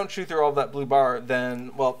 But if they don't chew through all of that blue bar,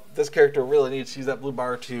 then well, this character really needs to use that blue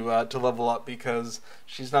bar to level up, because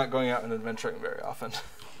she's not going out and adventuring very often.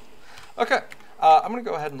 Okay. I'm going to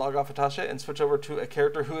go ahead and log off Atasha and switch over to a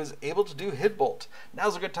character who is able to do Hytbold.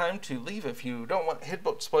 Now's a good time to leave if you don't want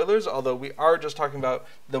Hytbold spoilers, although we are just talking about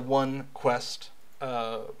the one quest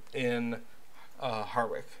in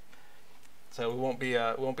Harwick. So we won't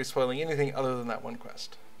be spoiling anything other than that one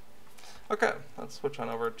quest. Okay, let's switch on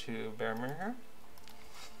over to Bearmere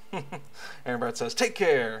here. Aaron Brett says, "Take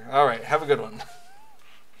care." All right, have a good one.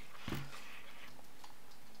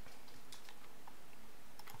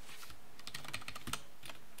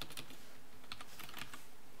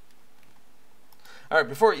 All right,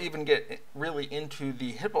 before we even get really into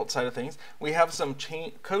the Hytbold side of things, we have some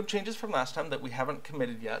code changes from last time that we haven't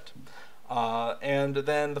committed yet. And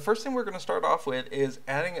then the first thing we're going to start off with is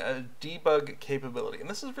adding a debug capability. And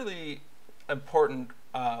this is really important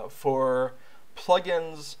for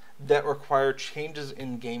plugins that require changes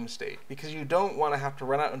in game state, because you don't want to have to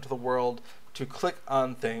run out into the world to click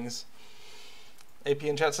on things. AP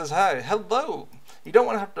in chat says, "Hi, hello." You don't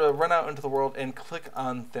want to have to run out into the world and click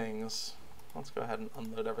on things. Let's go ahead and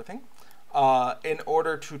unload everything. In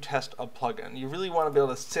order to test a plugin, you really want to be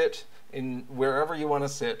able to sit in wherever you want to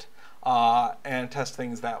sit and test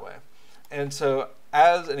things that way. And so,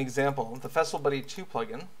 as an example, the Festival Buddy 2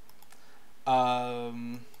 plugin,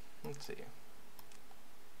 let's see,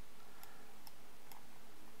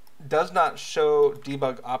 does not show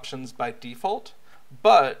debug options by default.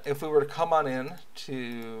 But if we were to come on in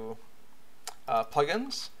to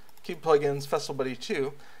plugins, Cube Plugins, Festival Buddy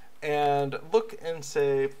 2, and look and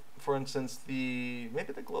say, for instance,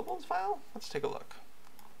 maybe the globals file? Let's take a look.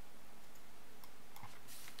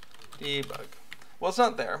 Debug. Well, it's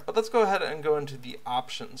not there, but let's go ahead and go into the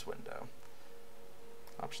options window.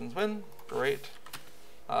 Options win, great.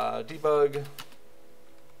 Debug.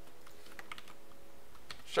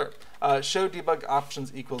 Sure. Show debug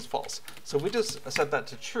options equals false. So we just set that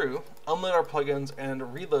to true, unload our plugins,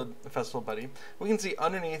 and reload the Festival Buddy. We can see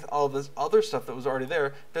underneath all of this other stuff that was already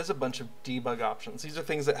there, there's a bunch of debug options. These are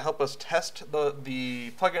things that help us test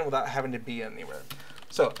the plugin without having to be anywhere.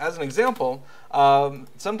 So as an example,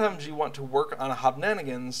 sometimes you want to work on a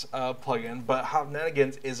Hobnanigans plugin, but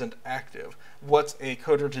Hobnanigans isn't active. What's a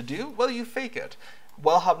coder to do? Well, you fake it.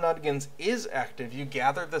 While Hobnanigans is active, you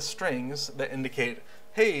gather the strings that indicate,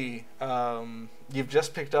 hey, you've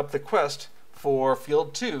just picked up the quest for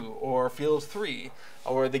field 2 or field 3,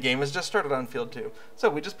 or the game has just started on field 2. So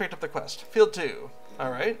we just picked up the quest, field 2. All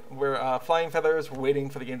right, we're flying feathers, we're waiting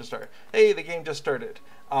for the game to start. Hey, the game just started.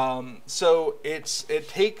 So it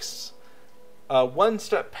takes one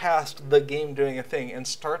step past the game doing a thing and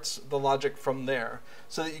starts the logic from there,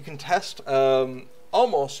 so that you can test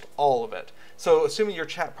almost all of it. So assuming your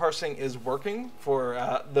chat parsing is working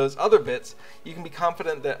for those other bits, you can be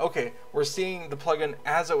confident that, okay, we're seeing the plugin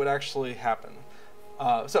as it would actually happen.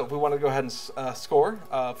 So if we want to go ahead and score,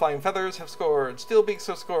 Flying Feathers have scored, Steel Beaks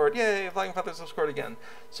have scored, yay, Flying Feathers have scored again.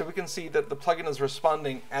 So we can see that the plugin is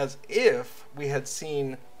responding as if we had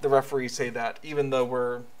seen the referee say that, even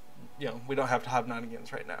though we don't have to have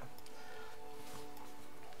Hobnanigans right now.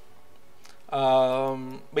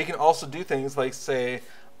 We can also do things like, say,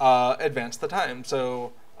 advance the time.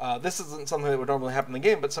 So this isn't something that would normally happen in the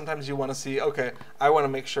game, but sometimes you want to see, okay, I want to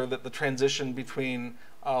make sure that the transition between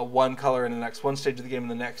one color and the next, one stage of the game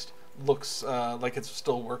and the next, looks like it's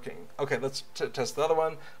still working. Okay, let's test the other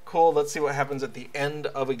one. Cool, let's see what happens at the end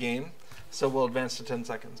of a game. So we'll advance to 10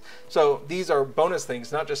 seconds. So these are bonus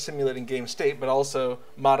things, not just simulating game state, but also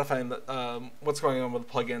modifying what's going on with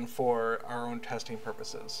the plugin for our own testing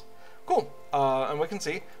purposes. Cool, and we can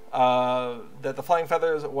see that the Flying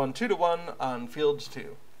Feathers won 2-1 on field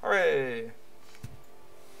 2. Hooray!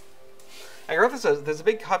 Agartha says, there's a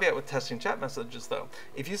big caveat with testing chat messages though.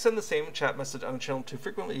 If you send the same chat message on a channel too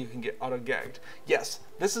frequently, you can get auto-gagged. Yes,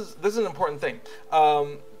 this is an important thing.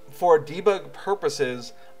 For debug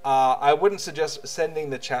purposes, I wouldn't suggest sending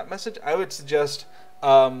the chat message. I would suggest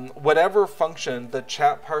whatever function the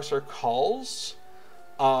chat parser calls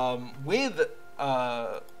with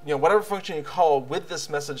whatever function you call with this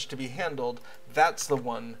message to be handled, that's the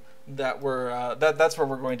one that that's where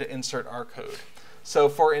we're going to insert our code. So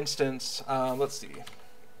for instance, let's see,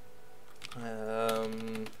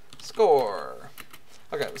 score.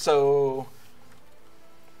 Okay, so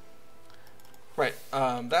right,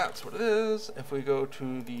 that's what it is. If we go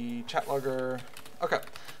to the chat logger, okay,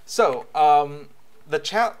 so the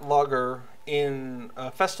chat logger in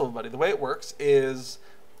Festival Buddy, the way it works is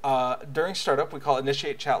during startup we call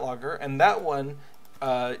initiate chat logger, and that one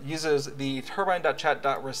uses the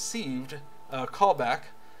turbine.chat.received callback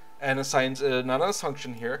and assigns an anonymous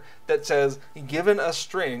function here that says, given a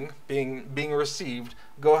string being received,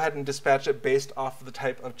 go ahead and dispatch it based off of the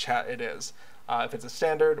type of chat it is. If it's a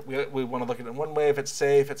standard, we want to look at it in one way. If it's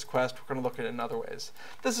say, if it's quest, we're going to look at it in other ways.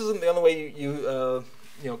 This isn't the only way you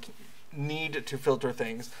need to filter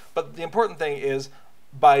things, but the important thing is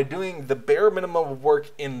by doing the bare minimum of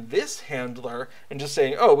work in this handler and just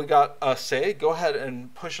saying, oh, we got a say, go ahead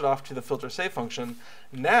and push it off to the filter say function.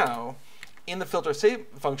 Now, in the filter say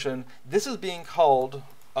function, this is being called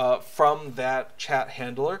from that chat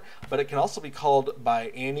handler, but it can also be called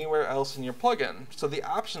by anywhere else in your plugin. So the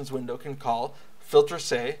options window can call filter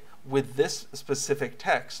say with this specific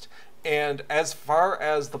text, and as far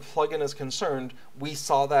as the plugin is concerned, we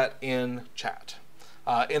saw that in chat,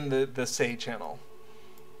 in the say channel.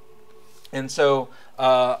 And so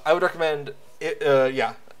I would recommend,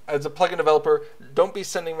 as a plugin developer, don't be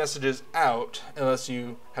sending messages out unless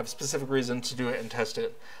you have specific reason to do it and test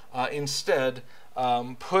it. Instead,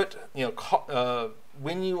 put,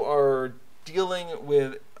 when you are dealing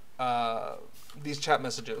with these chat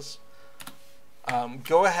messages,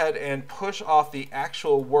 go ahead and push off the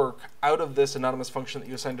actual work out of this anonymous function that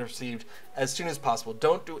you assigned to received as soon as possible.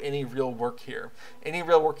 Don't do any real work here. Any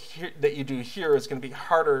real work here that you do here is going to be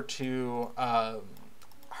harder to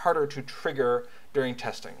trigger during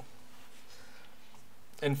testing.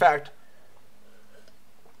 In fact,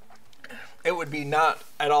 it would be not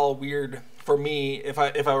at all weird for me if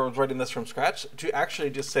I was writing this from scratch to actually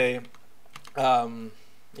just say,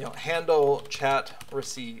 handle chat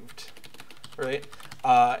received, right?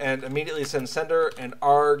 And immediately send sender and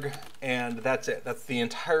arg, and that's it. That's the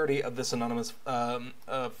entirety of this anonymous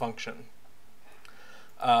function.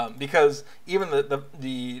 Because even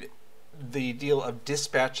the deal of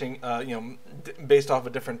dispatching, based off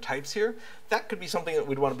of different types here, that could be something that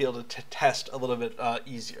we'd want to be able to test a little bit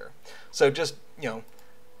easier. So just, you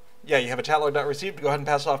have a chat log.received, go ahead and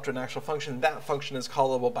pass it off to an actual function. That function is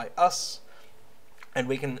callable by us, and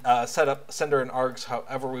we can set up sender and args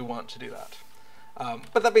however we want to do that.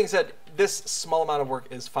 But that being said, this small amount of work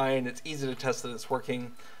is fine. It's easy to test that it's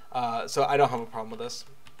working, so I don't have a problem with this.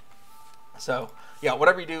 So yeah,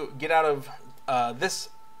 whatever you do, get out of this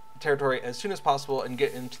territory as soon as possible and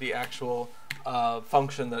get into the actual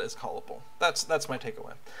function that is callable. That's my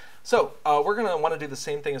takeaway. So we're going to want to do the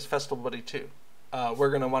same thing as Festival Buddy 2. We're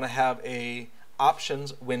going to want to have a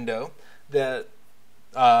options window that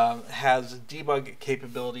has debug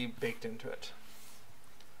capability baked into it.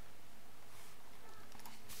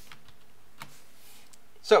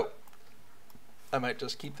 So I might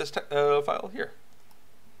just keep this file here.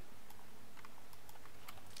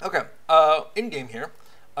 Okay, in-game here,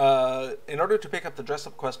 in order to pick up the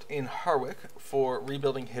dress-up quest in Harwick for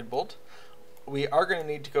Rebuilding Hytbold, we are going to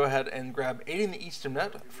need to go ahead and grab Aiding the Eastern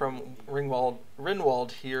Net from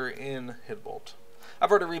Rinwald here in Hytbold.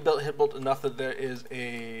 I've already rebuilt Hytbold enough that there is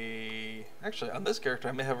a... Actually, on this character,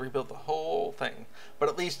 I may have rebuilt the whole thing, but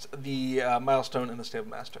at least the milestone and the Stable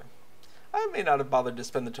Master. I may not have bothered to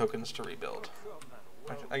spend the tokens to rebuild.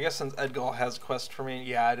 I guess since Edgal has quest for me,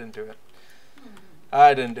 yeah, I didn't do it.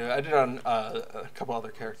 I didn't do it. I did it on a couple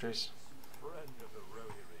other characters.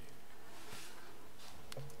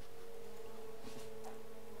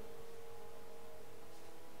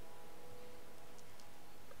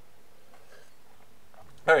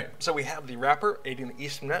 Alright, so we have the wrapper, Aiding the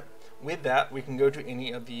Eastern Net. With that, we can go to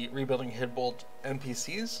any of the Rebuilding Hytbold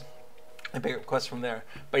NPCs and pick up quests from there.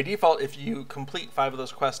 By default, if you complete 5 of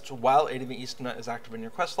those quests while Aiding the Eastern Net is active in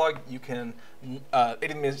your quest log, you can,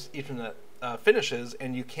 Aiding the Eastern Net finishes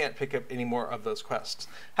and you can't pick up any more of those quests.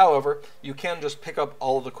 However, you can just pick up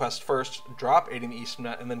all of the quests first, drop Aiding the Eastern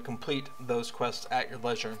Net, and then complete those quests at your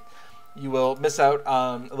leisure. You will miss out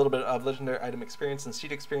on a little bit of legendary item experience and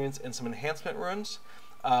seed experience and some enhancement runes,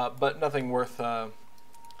 but nothing worth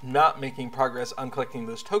not making progress on collecting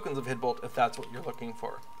those tokens of Hytbold if that's what you're looking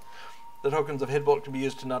for. The tokens of Hytbold can be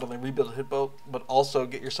used to not only rebuild Hytbold, but also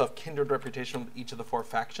get yourself kindred reputation with each of the 4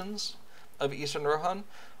 factions of Eastern Rohan,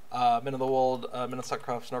 Men of the Wold, Men of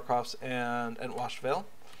Suckcrofts, Norcrofts, and Entwash Vale.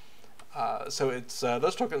 So it's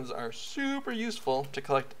those tokens are super useful to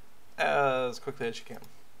collect as quickly as you can.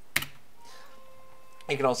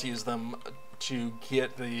 You can also use them to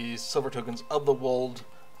get the silver tokens of the wold,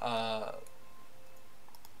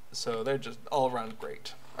 so they're just all around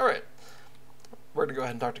great. All right, we're gonna go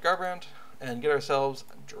ahead and talk to Garbrand and get ourselves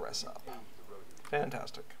dress up.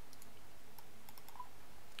 Fantastic.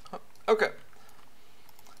 Okay,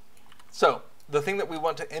 so the thing that we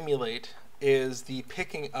want to emulate is the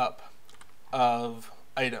picking up of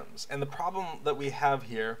items. And the problem that we have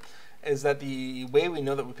here is that the way we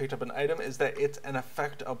know that we picked up an item is that it's an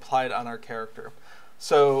effect applied on our character.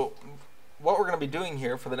 So what we're going to be doing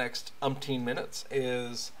here for the next umpteen minutes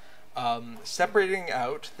is separating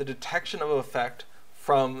out the detection of effect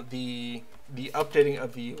from the updating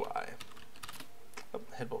of the UI. Oh,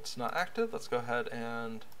 Hytbold's not active. Let's go ahead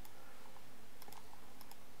and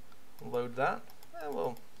load that. And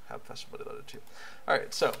we'll have Festival loaded too. All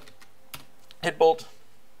right, so Hytbold.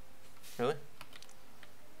 Really?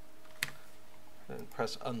 I didn't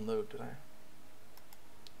press unload, did I?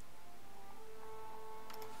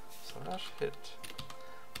 / hit.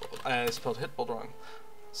 I spelled Hytbold wrong.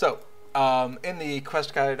 So in the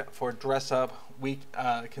quest guide for dress up, we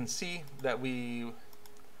can see that we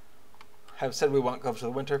have said we want gloves for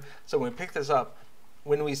the winter. So when we pick this up,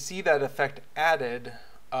 when we see that effect added,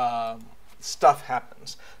 stuff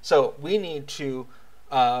happens. So we need to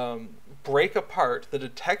break apart the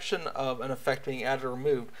detection of an effect being added or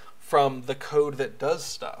removed from the code that does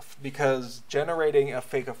stuff, because generating a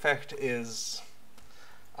fake effect is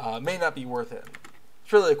may not be worth it.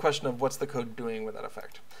 It's really a question of what's the code doing with that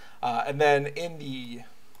effect. And then in the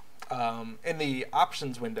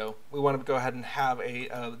options window, we want to go ahead and have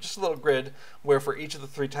just a little grid where for each of the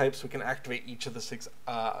 3 types we can activate each of the 6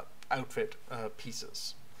 outfit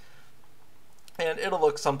pieces. And it'll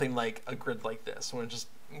look something like a grid like this. When it's just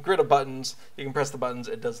a grid of buttons, you can press the buttons,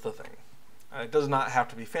 it does the thing. It does not have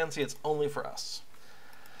to be fancy, it's only for us.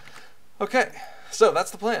 Okay, so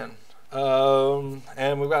that's the plan.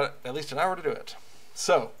 And we've got at least an hour to do it.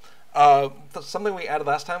 So, something we added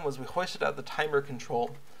last time was we hoisted out the timer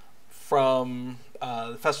control from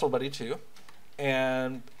Festival Buddy 2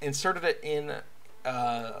 and inserted it in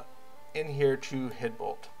here to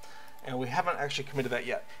Hytbold. And we haven't actually committed that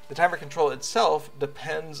yet. The timer control itself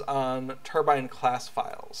depends on turbine class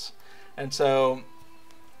files. And so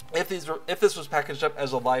if this was packaged up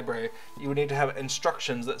as a library, you would need to have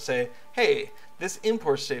instructions that say, hey, this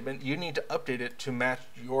import statement, you need to update it to match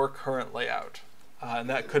your current layout. And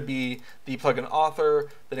that could be the plugin author,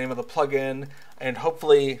 the name of the plugin, and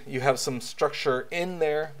hopefully you have some structure in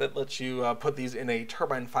there that lets you put these in a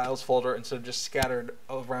turbine files folder instead of just scattered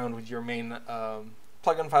around with your main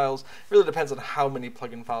plugin files. It really depends on how many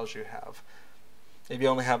plugin files you have. If you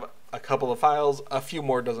only have a couple of files, a few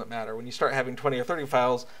more doesn't matter. When you start having 20 or 30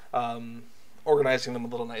 files, organizing them a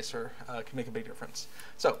little nicer can make a big difference.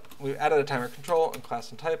 So we've added a timer control and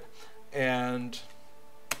class and type, and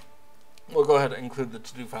we'll go ahead and include the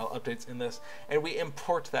to-do file updates in this, and we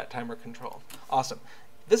import that timer control. Awesome.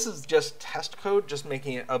 This is just test code, just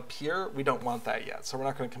making it appear. We don't want that yet, so we're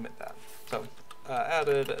not going to commit that. So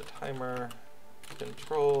added a timer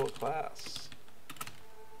control class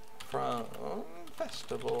from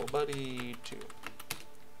Festival Buddy 2.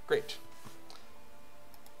 Great.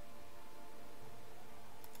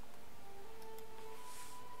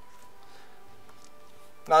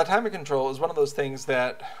 Now, the timer control is one of those things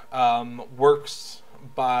that works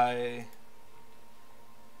by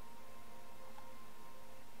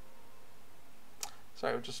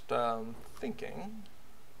sorry, I was just thinking.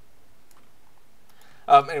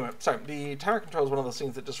 Anyway, sorry, the timer control is one of those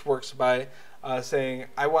things that just works by saying,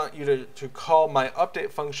 I want you to call my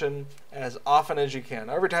update function as often as you can.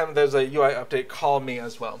 Every time there's a UI update, call me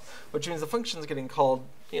as well, which means the function is getting called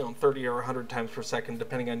 30 or 100 times per second,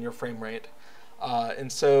 depending on your frame rate.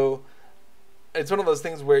 And so it's one of those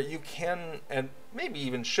things where you can, and maybe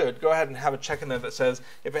even should, go ahead and have a check in there that says,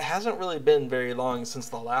 if it hasn't really been very long since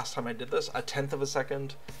the last time I did this, a 10th of a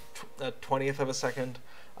second, a 20th of a second,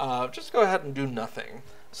 just go ahead and do nothing,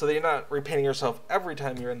 so that you're not repeating yourself every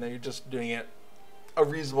time you're in there. You're just doing it a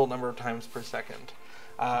reasonable number of times per second.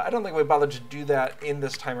 I don't think we bothered to do that in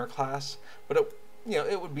this timer class, but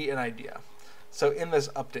it would be an idea. So in this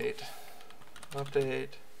update.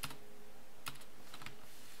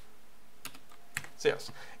 So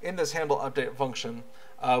yes, in this handle update function,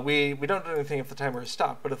 we don't do anything if the timer is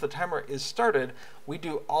stopped, but if the timer is started, we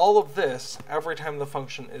do all of this every time the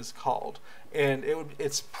function is called. And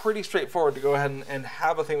it's pretty straightforward to go ahead and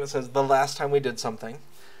have a thing that says the last time we did something,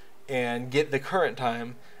 and get the current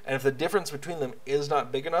time, and if the difference between them is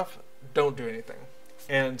not big enough, don't do anything.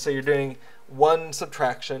 And so you're doing one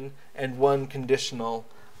subtraction and one conditional,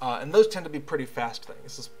 and those tend to be pretty fast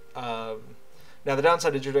things. Now the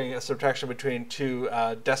downside is you're doing a subtraction between two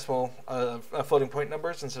decimal floating point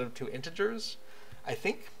numbers instead of two integers, I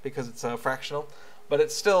think, because it's fractional. But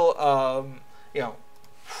it's still, you know,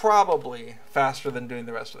 probably faster than doing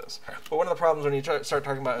the rest of this. But one of the problems when you start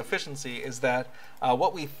talking about efficiency is that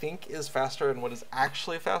what we think is faster and what is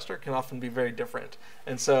actually faster can often be very different.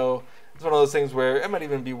 And so it's one of those things where it might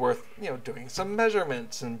even be worth, you know, doing some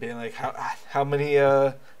measurements and being like, how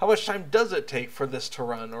much time does it take for this to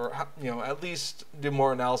run, or you know, at least do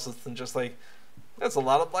more analysis than just like, that's a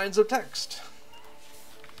lot of lines of text.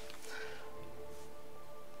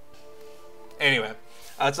 Anyway.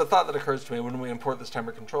 It's a thought that occurs to me when we import this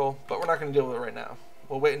timer control, but we're not going to deal with it right now.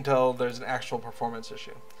 We'll wait until there's an actual performance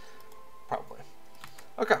issue, probably.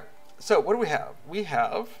 Okay, so what do we have? We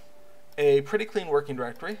have a pretty clean working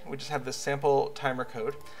directory. We just have this sample timer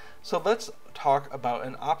code. So let's talk about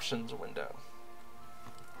an options window.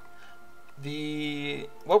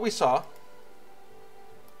 What we saw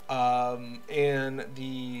in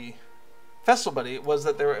the Festival Buddy was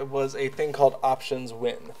that there was a thing called options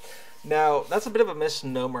win. Now, that's a bit of a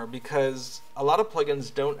misnomer because a lot of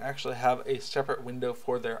plugins don't actually have a separate window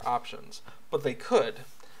for their options, but they could.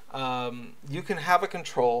 You can have a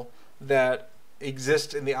control that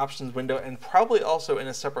exists in the options window and probably also in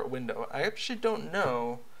a separate window. I actually don't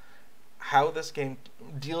know how this game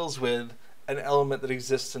deals with an element that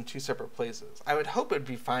exists in two separate places. I would hope it would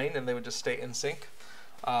be fine and they would just stay in sync,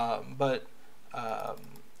 but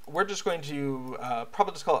we're just going to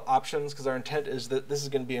probably just call it options because our intent is that this is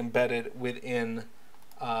going to be embedded within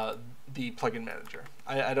the plugin manager.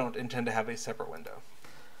 I don't intend to have a separate window.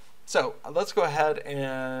 So let's go ahead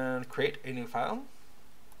and create a new file.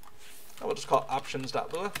 We'll just call it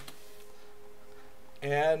options.lua.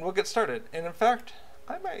 And we'll get started. And in fact,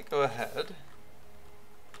 I might go ahead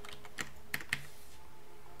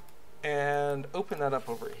and open that up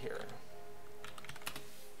over here.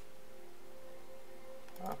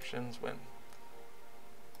 Options win.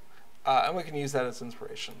 And we can use that as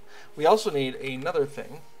inspiration. We also need another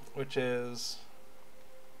thing, which is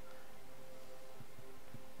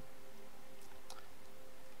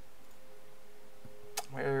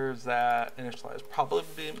where's that initialize? Probably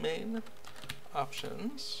be main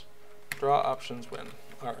options. Draw options win.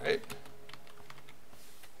 All right.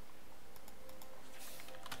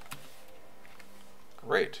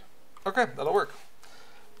 Great. Okay, that'll work.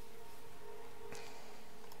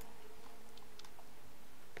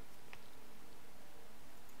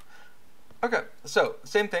 Okay, so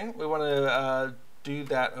same thing. We want to do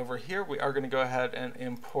that over here. We are going to go ahead and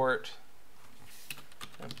import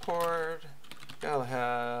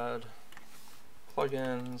Galahad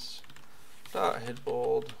plugins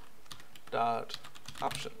 .hytbold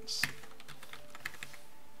 .options.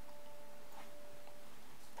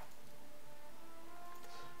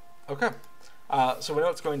 Okay, so we know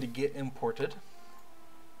it's going to get imported.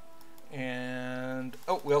 And,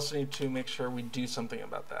 oh, we also need to make sure we do something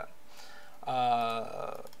about that.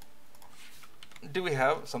 Do we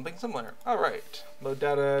have something similar? All right, load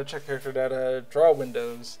data, check character data, draw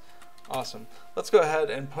windows. Awesome. Let's go ahead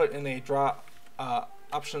and put in a draw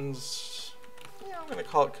options. Yeah, I'm going to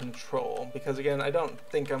call it control because again, I don't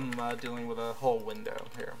think I'm dealing with a whole window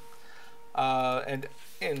here. And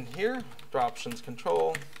in here, draw options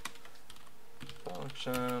control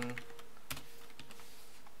function.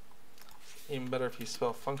 Even better if you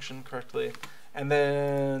spell function correctly. And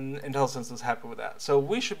then IntelliSense is happy with that. So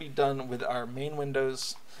we should be done with our main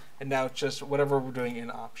windows, and now it's just whatever we're doing in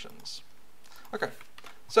options. Okay,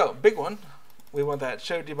 so big one, we want that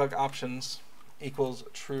show debug options equals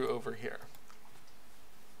true over here.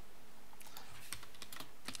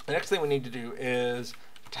 The next thing we need to do is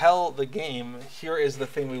tell the game, here is the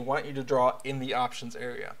thing we want you to draw in the options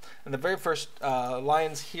area. And the very first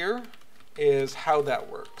lines here is how that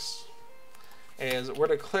works. Is we're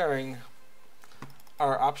declaring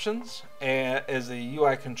our options as a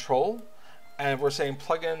UI control, and we're saying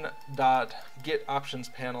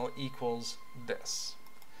plugin.getOptionsPanel equals this.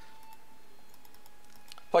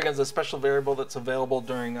 Plugin is a special variable that's available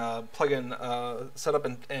during plugin setup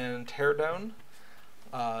and teardown,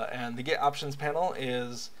 and the getOptionsPanel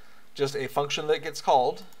is just a function that gets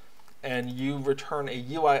called, and you return a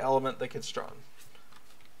UI element that gets drawn.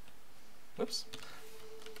 Oops.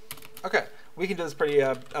 Okay, we can do this pretty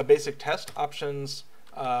a basic test. Options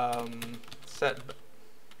set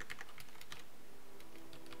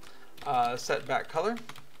back color,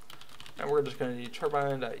 and we're just going to do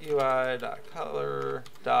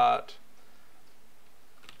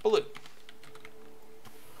turbine.ui.color.blue.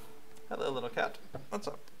 Hello, little cat. What's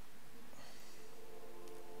up?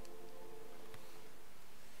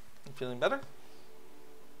 You feeling better?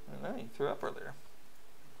 I know, you threw up earlier.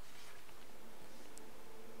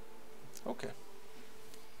 Okay.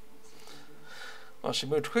 Well, she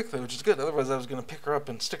moved quickly, which is good. Otherwise, I was going to pick her up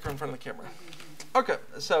and stick her in front of the camera. Okay,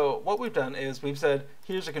 so what we've done is we've said,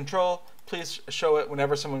 here's a control. Please show it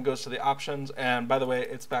whenever someone goes to the options. And by the way,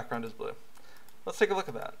 its background is blue. Let's take a look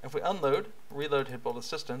at that. If we unload, reload Hytbold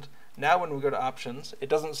Assistant, now when we go to options, it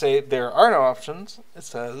doesn't say there are no options. It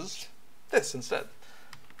says this instead.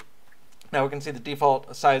 Now we can see the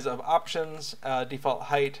default size of options, default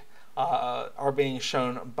height are being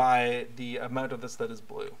shown by the amount of this that is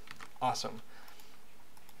blue. Awesome.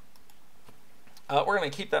 We're going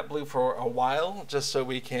to keep that blue for a while, just so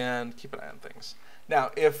we can keep an eye on things. Now,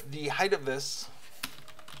 if the height of this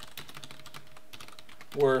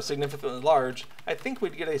were significantly large, I think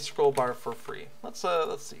we'd get a scroll bar for free. Let's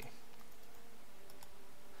see.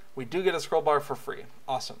 We do get a scroll bar for free.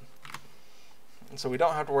 Awesome. And so we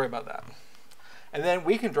don't have to worry about that. And then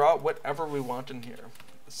we can draw whatever we want in here.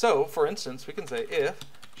 So, for instance, we can say if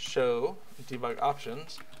show debug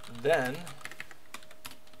options, then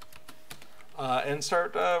and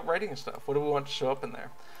start writing stuff. What do we want to show up in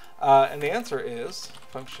there? And the answer is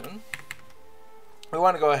function. We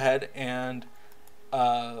want to go ahead and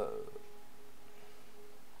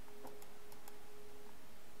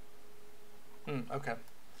okay.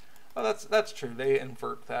 Well, that's true. They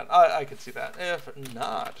invert that. I could see that. If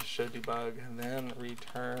not, show debug, and then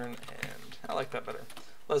return end. I like that better.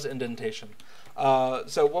 Less indentation.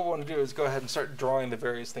 So what we want to do is go ahead and start drawing the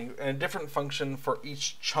various things. And a different function for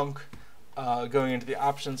each chunk going into the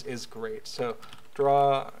options is great. So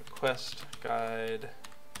draw quest guide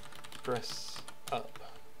dress up.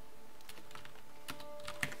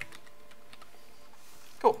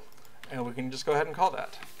 Cool. And we can just go ahead and call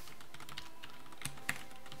that.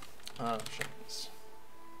 Options.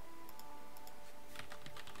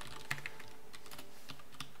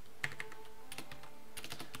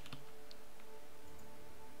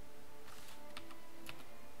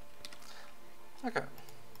 Okay.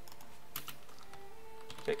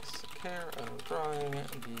 Takes care of drawing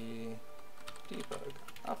the debug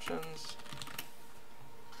options.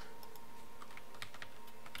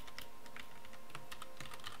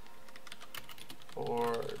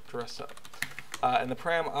 Or dress up. And the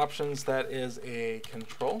param options, that is a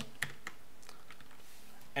control.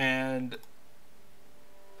 And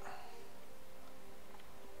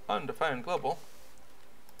undefined global.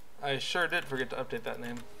 I sure did forget to update that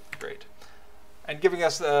name. Great. And giving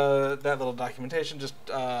us that little documentation just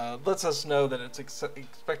lets us know that it's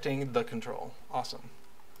expecting the control. Awesome.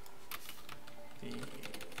 The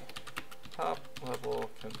top level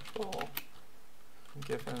control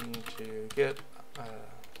given to get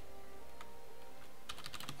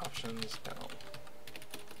options panel.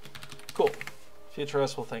 Cool.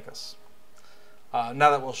 Futurist will thank us. Now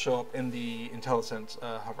that will show up in the IntelliSense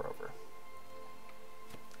hover over.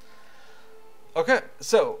 Okay,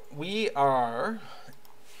 so we are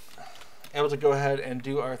able to go ahead and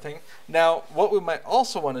do our thing. Now, what we might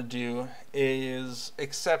also want to do is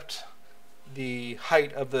accept the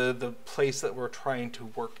height of the place that we're trying to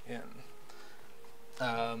work in.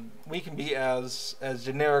 We can be as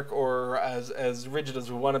generic or as rigid as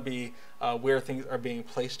we want to be where things are being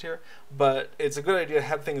placed here, but it's a good idea to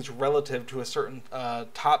have things relative to a certain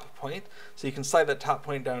top point, so you can slide that top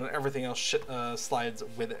point down and everything else slides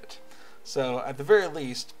with it. So at the very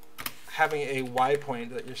least, having a Y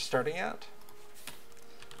point that you're starting at.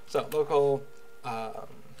 So local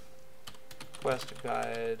quest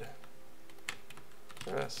guide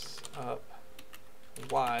dress up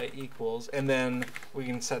Y equals, and then we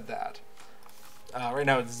can set that. Right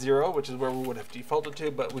now it's 0, which is where we would have defaulted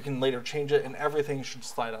to, but we can later change it and everything should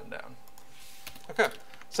slide on down. Okay,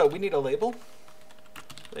 so we need a label.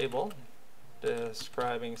 Label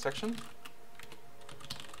describing section.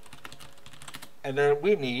 And then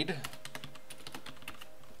we need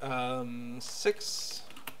 6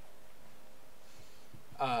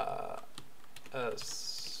 what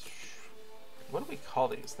do we call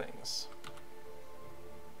these things?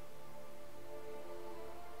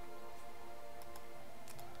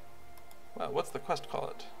 Well, what's the quest call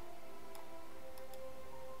it?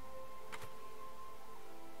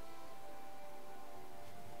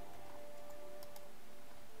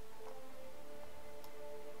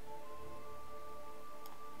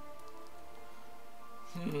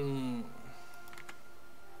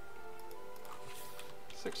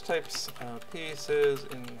 Six types of pieces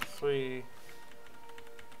in 3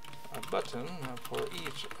 a button for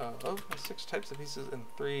each of 6 types of pieces in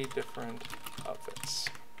 3 different outfits.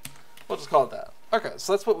 We'll just call it that. Okay,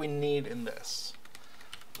 so that's what we need in this.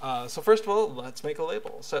 So first of all, let's make a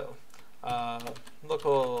label. So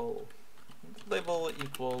local label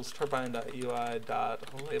equals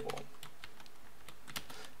turbine.ui.label.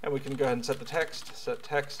 And we can go ahead and set the text, set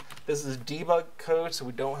text. This is debug code, so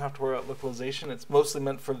we don't have to worry about localization. It's mostly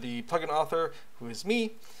meant for the plugin author, who is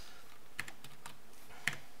me.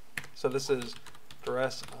 So this is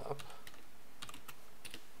dress up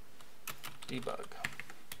debug.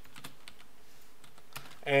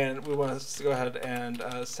 And we want to go ahead and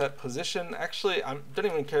set position. Actually, I don't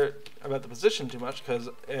even care about the position too much because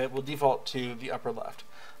it will default to the upper left.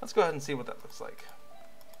 Let's go ahead and see what that looks like.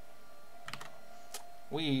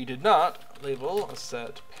 We did not label a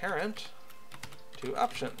set parent to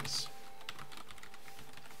options.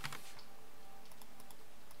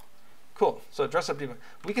 Cool, so dress up debug.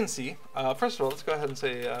 We can see, first of all, let's go ahead and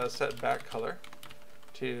say set back color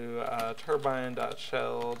to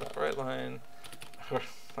turbine.shell.writeLine.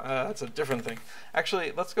 That's a different thing.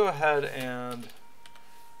 Actually, let's go ahead and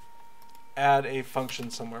add a function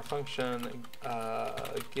somewhere. Function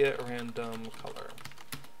get random color.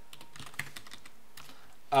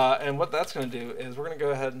 And what that's going to do is we're going to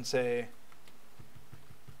go ahead and say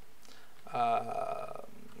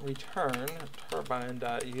return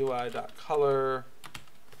turbine.ui.color,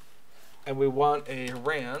 and we want a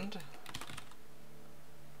rand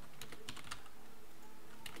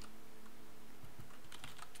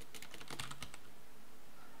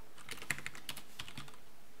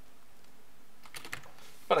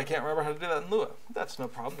but I can't remember how to do that in Lua. That's no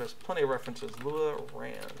problem. There's plenty of references. Lua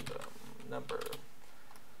random number.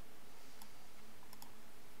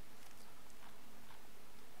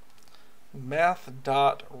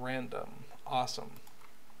 Math.random. Awesome.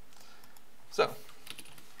 So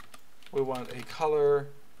we want a color,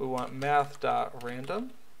 we want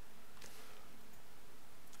math.random,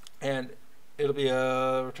 and it'll be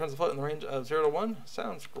returns a float in the range of 0 to 1.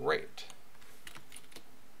 Sounds great.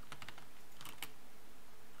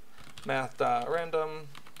 Math.random,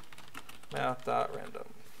 math.random.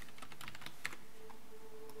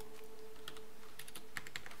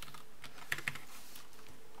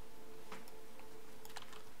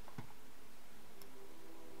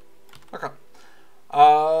 Okay.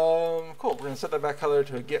 Cool. We're going to set that back color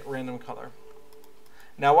to a get random color.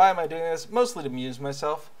 Now, why am I doing this? Mostly to amuse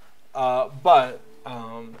myself. But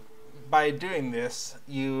by doing this,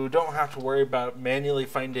 you don't have to worry about manually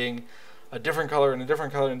finding a different color and a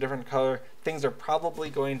different color and a different color. Things are probably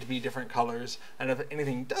going to be different colors. And if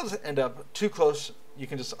anything does end up too close, you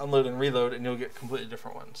can just unload and reload and you'll get completely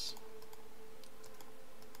different ones.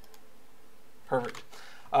 Perfect.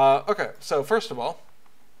 Okay, so first of all,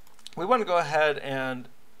 we want to go ahead and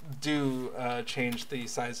change the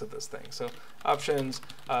size of this thing. So options,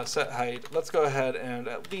 set height. Let's go ahead and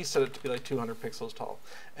at least set it to be like 200 pixels tall.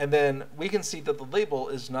 And then we can see that the label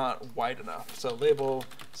is not wide enough. So label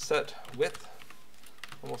set width.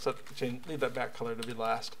 And we'll leave that back color to be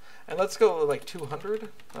last. And let's go like 200.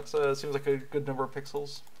 That seems like a good number of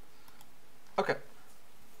pixels. Okay.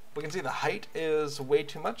 We can see the height is way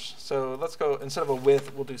too much. So let's go, instead of a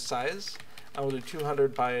width, we'll do size. And we'll do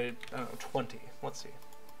 200 by, I don't know, 20. Let's see.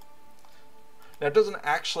 Now, it doesn't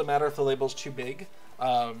actually matter if the label's too big.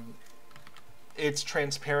 It's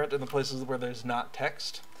transparent in the places where there's not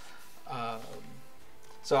text.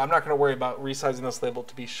 So I'm not going to worry about resizing this label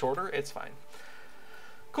to be shorter. It's fine.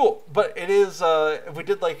 Cool. But it is, if we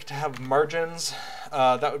did like to have margins,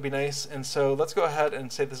 that would be nice. And so let's go ahead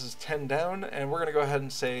and say this is 10 down. And we're going to go ahead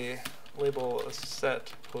and say label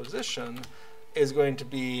set position is going to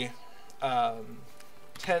be 10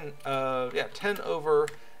 over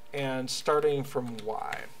and starting from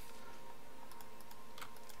Y.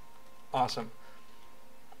 Awesome.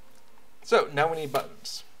 So now we need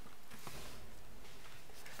buttons.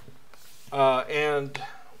 And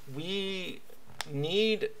we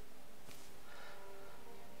need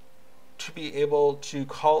to be able to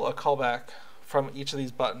call a callback from each of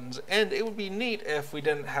these buttons. And it would be neat if we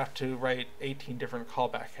didn't have to write 18 different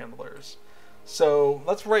callback handlers. So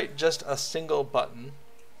let's write just a single button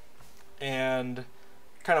and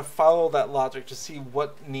kind of follow that logic to see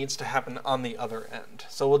what needs to happen on the other end.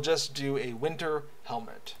 So we'll just do a winter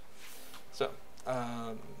helmet. So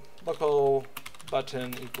local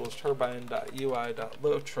button equals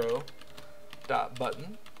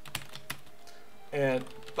turbine.ui.lotro.button. And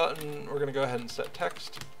button, we're going to go ahead and set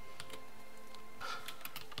text.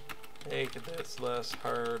 Make this less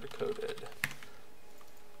hard-coded.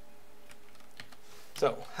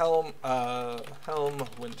 So helm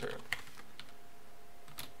winter.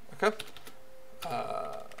 Okay.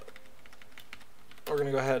 we're going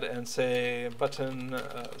to go ahead and say button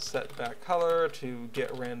set back color to get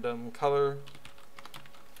random color.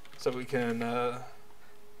 So we can,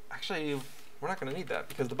 actually, we're not going to need that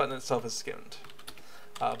because the button itself is skimmed.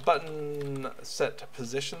 Button set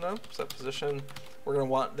position though, set position. We're going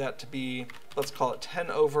to want that to be, let's call it 10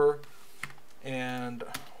 over, and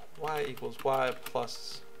y equals y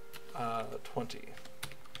plus 20.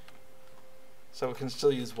 So we can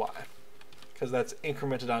still use y, because that's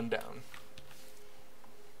incremented on down.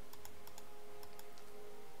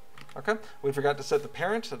 Okay, we forgot to set the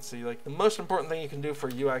parent. Let's see, like the most important thing you can do for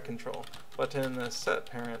UI control. Button set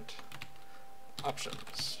parent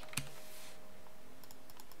options.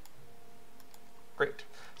 Great.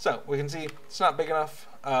 So we can see it's not big enough,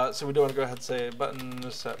 so we do want to go ahead and say button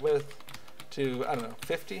set width to, I don't know,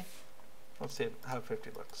 50. Let's see how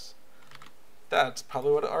 50 looks. That's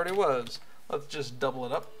probably what it already was. Let's just double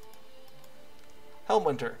it up. Helm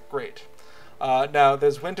Winter, great. Now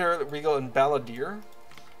there's Winter, Regal, and Balladeer.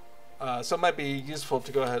 So it might be useful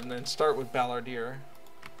to go ahead and start with Balladeer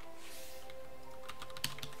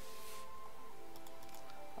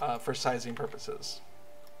for sizing purposes.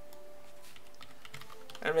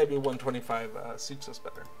 And maybe 125 suits us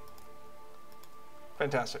better.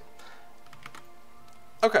 Fantastic.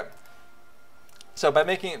 Okay. So by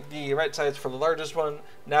making it the right size for the largest one,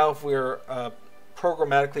 now if we're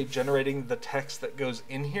programmatically generating the text that goes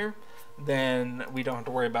in here, then we don't have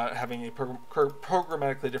to worry about having a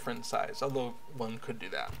programmatically different size, although one could do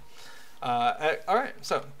that. All right,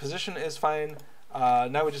 so position is fine.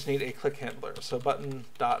 Now we just need a click handler. So button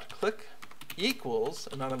dot click equals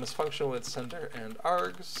anonymous function with sender and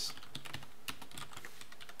args.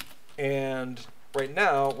 And right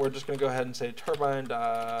now we're just going to go ahead and say turbine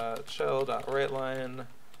dot shell dot writeline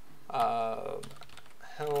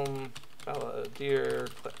helm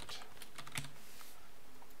balladeer clicked.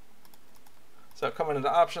 So coming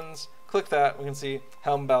into options, click that, we can see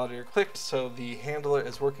helm balladeer clicked, so the handler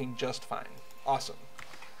is working just fine. Awesome.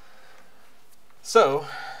 So,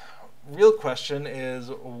 real question is,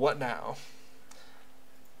 what now?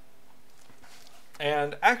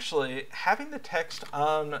 And actually, having the text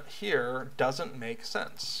on here doesn't make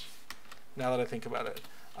sense, now that I think about it.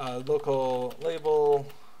 Local label,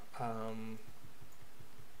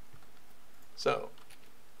 so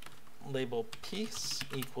label piece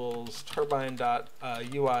equals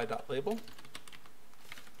turbine.ui.label.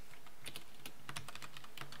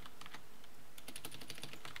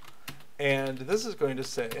 And this is going to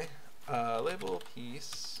say label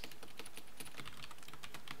piece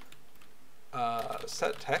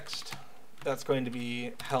set text. That's going to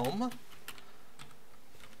be helm.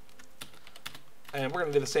 And we're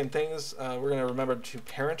going to do the same things. We're going to remember to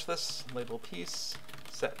parent this. Label piece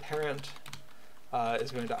set parent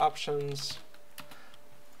is going to options.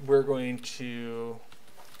 We're going to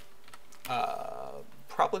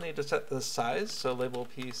probably need to set the size. So label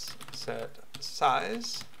piece set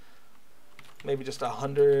size. Maybe just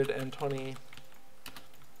 120.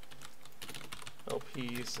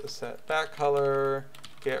 Piece set back color,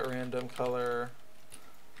 get random color,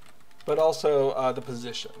 but also the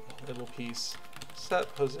position. Label piece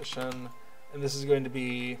set position, and this is going to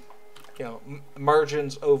be, you know,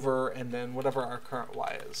 margins over and then whatever our current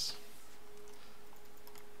Y is.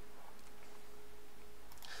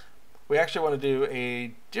 We actually want to do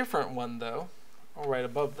a different one though, right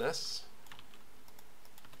above this.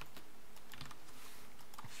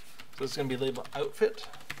 So it's going to be label outfit.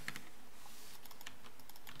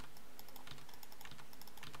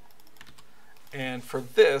 And for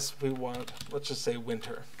this, we want, let's just say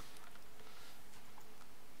winter.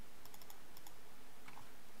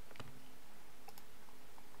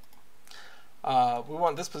 We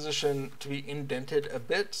want this position to be indented a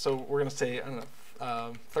bit, so we're going to say, I don't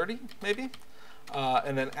know, 30 maybe.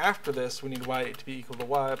 And then after this, we need y to be equal to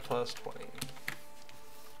y plus 20.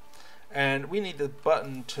 And we need the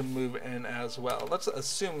button to move in as well. Let's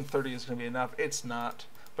assume 30 is going to be enough. It's not,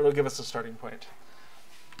 but it'll give us a starting point.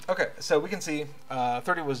 Okay, so we can see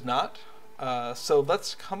 30 was not. So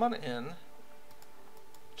let's come on in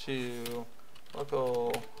to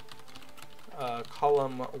local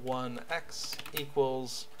column 1x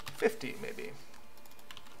equals 50 maybe.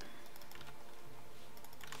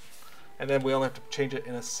 And then we only have to change it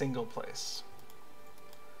in a single place.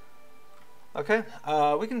 Okay,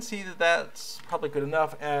 we can see that that's probably good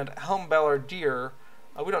enough. And helm balladeer,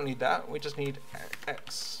 we don't need that. We just need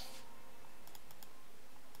x.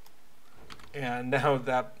 And now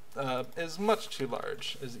that is much too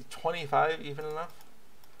large. Is 25 even enough?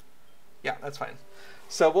 Yeah, that's fine.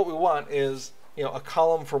 So what we want is, you know, a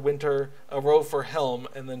column for winter, a row for helm,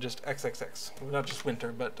 and then just XXX. Well, not just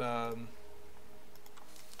winter, but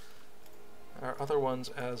our other ones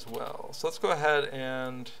as well. So let's go ahead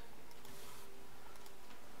and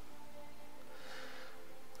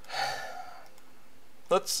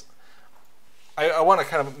I want to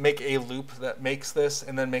kind of make a loop that makes this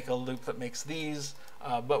and then make a loop that makes these,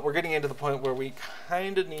 but we're getting into the point where we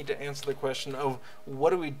kind of need to answer the question of what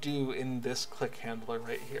do we do in this click handler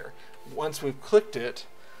right here. Once we've clicked it,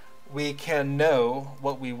 we can know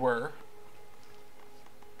what we were.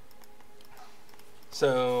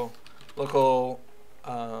 So local,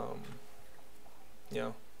 what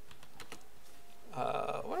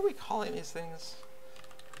are we calling these things?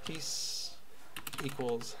 Piece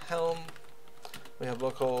equals helm. We have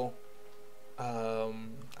local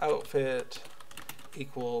outfit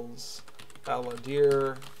equals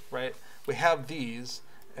balladeer, right? We have these,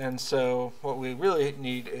 and so what we really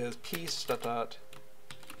need is piece dot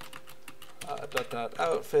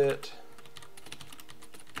outfit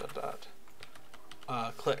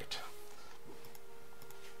clicked.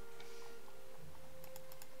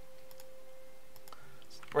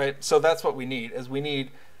 Right, so that's what we need, is we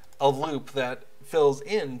need a loop that fills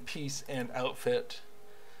in piece and outfit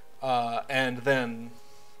and then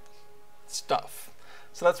stuff.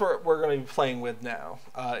 So that's what we're going to be playing with now,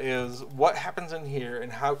 is what happens in here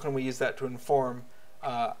and how can we use that to inform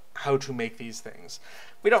how to make these things.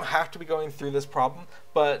 We don't have to be going through this problem,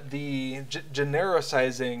 but the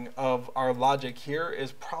genericizing of our logic here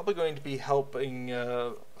is probably going to be helping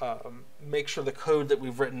make sure the code that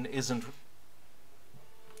we've written isn't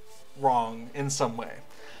wrong in some way.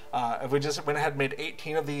 If we just went ahead and made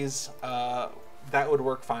 18 of these, that would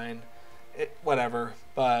work fine. Whatever,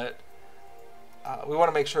 but we want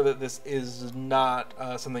to make sure that this is not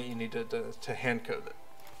something you need to hand code it.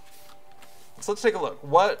 So let's take a look.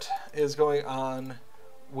 What is going on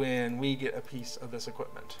when we get a piece of this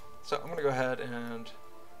equipment? So I'm going to go ahead and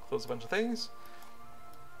close a bunch of things.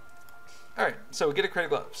 All right, so we get a crate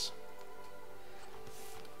of gloves.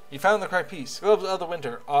 You found the correct piece. Gloves of the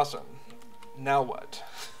winter. Awesome. Now what?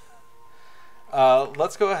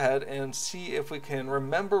 Let's go ahead and see if we can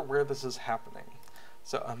remember where this is happening.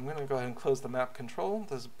 So I'm going to go ahead and close the map control.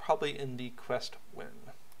 This is probably in the quest win.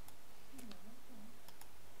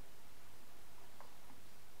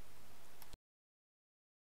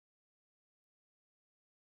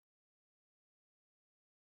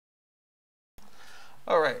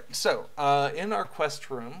 All right, so in our quest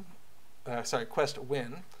room, quest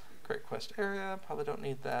win, create quest area, probably don't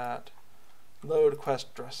need that. Load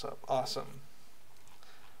quest dress up, awesome.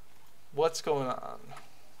 What's going on?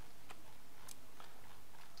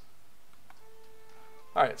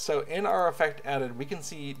 All right, so in our effect added, we can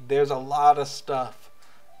see there's a lot of stuff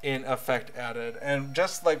in effect added. And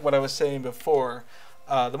just like what I was saying before,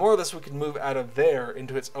 the more of this we can move out of there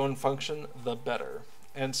into its own function, the better.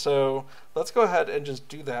 And so let's go ahead and just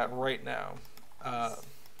do that right now.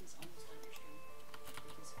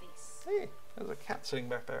 Hey, there's a cat sitting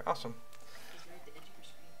back there. Awesome.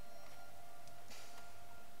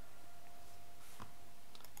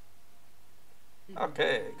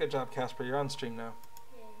 Okay, good job, Casper. You're on stream now.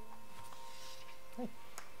 Hey.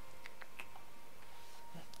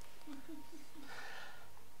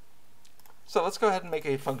 So let's go ahead and make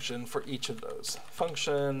a function for each of those.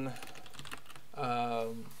 Function, now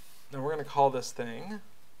we're going to call this thing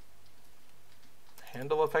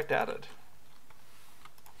handle effect added.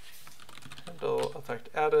 Handle effect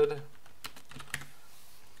added.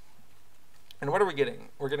 And what are we getting?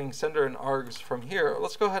 We're getting sender and args from here.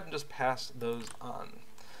 Let's go ahead and just pass those on.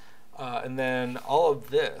 And then all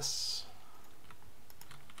of this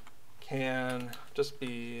can just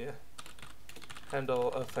be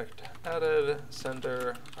handle effect added,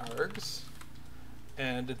 sender args.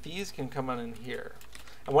 And these can come on in here.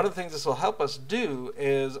 And one of the things this will help us do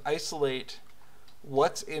is isolate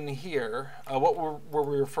what's in here, what were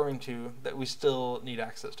we referring to that we still need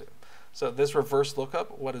access to. So this reverse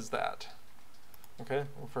lookup, what is that? Okay,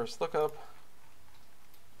 reverse lookup.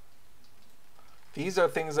 These are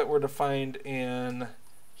things that were defined in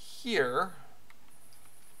here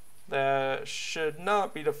that should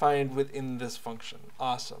not be defined within this function.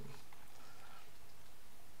 Awesome.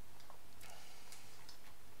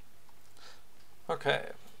 Okay,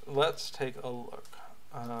 let's take a look.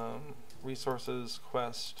 Resources,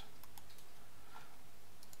 quest.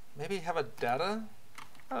 Maybe have a data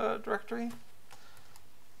directory?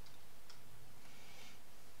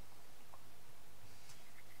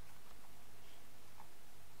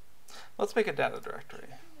 Let's make a data directory.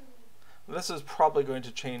 This is probably going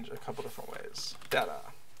to change a couple different ways. Data.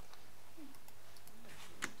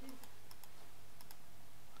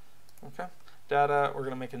 Okay. Data, we're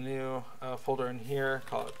going to make a new folder in here,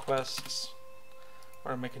 call it quests.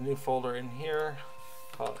 We're gonna make a new folder in here,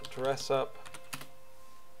 call it dress up.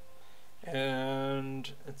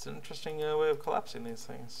 And it's an interesting way of collapsing these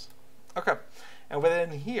things. Okay, and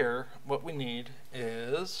within here, what we need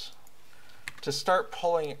is to start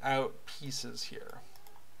pulling out pieces here.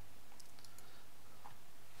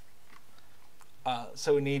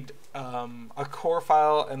 So we need a core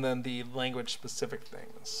file and then the language specific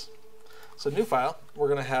things. So new file, we're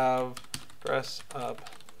gonna have dress up.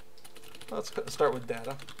 Let's start with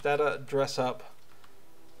data dress up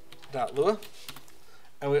 .lua.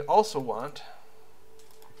 And we also want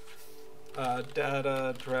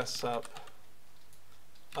data dress up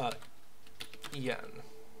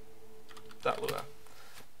en.lua.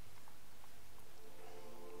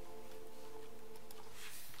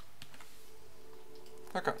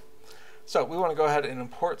 Okay, so we want to go ahead and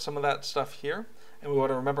import some of that stuff here, and we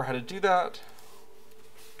want to remember how to do that.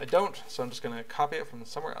 I don't, so I'm just going to copy it from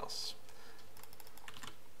somewhere else.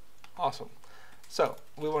 Awesome. So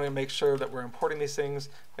we want to make sure that we're importing these things.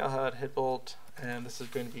 Hytbold, and this is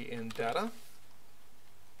going to be in data.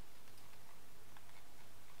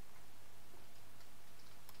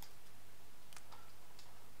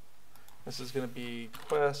 This is going to be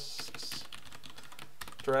quests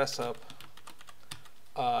dress up,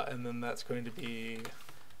 and then that's going to be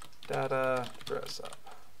data dress up.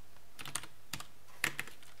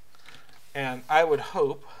 And I would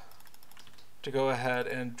hope to go ahead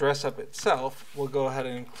and dress up itself, we'll go ahead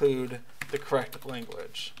and include the correct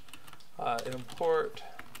language. Import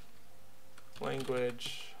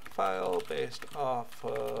language file based off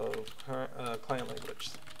of client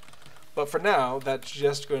language. But for now, that's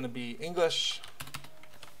just going to be English,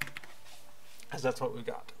 as that's what we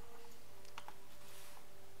got.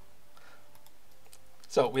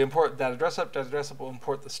 So we import data dress up will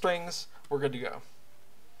import the strings, we're good to go.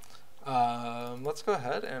 Let's go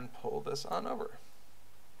ahead and pull this on over.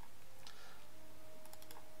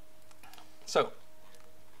 So,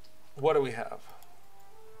 what do we have?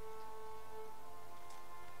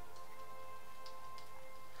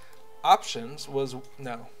 Options was,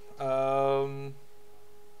 no.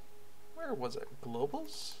 Where was it?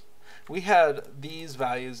 Globals? We had these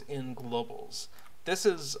values in globals. This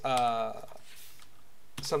is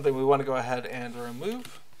something we want to go ahead and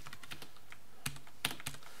remove.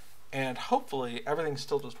 And hopefully everything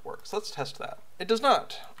still just works. Let's test that. It does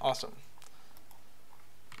not. Awesome.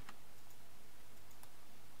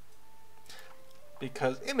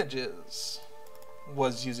 Because images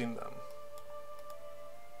was using them.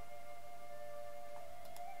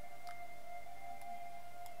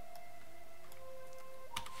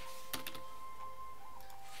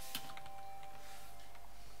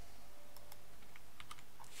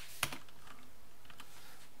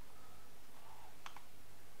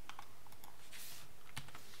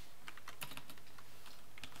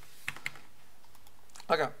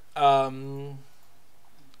 Okay.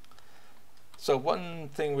 So one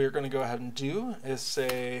thing we're going to go ahead and do is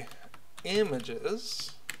say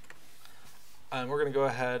images, and we're going to go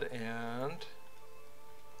ahead and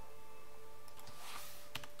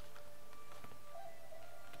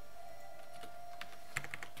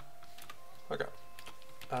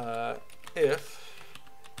if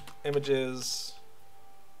images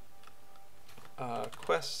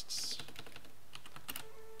quests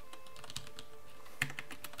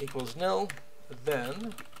equals nil,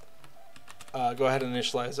 then go ahead and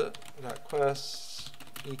initialize it. Quests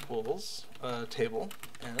equals table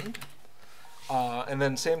end, and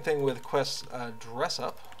then same thing with quests dress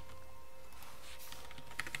up.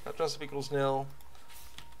 Dress up equals nil.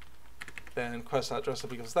 Then quest dress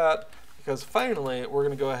up equals that, because finally we're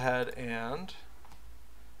going to go ahead and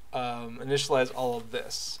initialize all of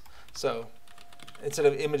this. So instead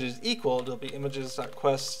of images equal, it'll be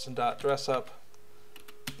images.quests.dressup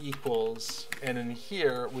equals, and in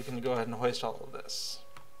here we can go ahead and hoist all of this.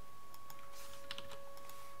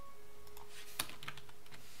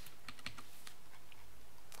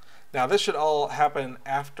 Now this should all happen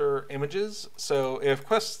after images, so if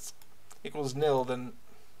quests equals nil, then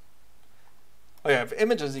if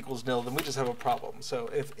images equals nil, then we just have a problem. So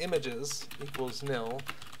if images equals nil,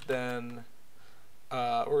 then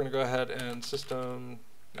we're going to go ahead and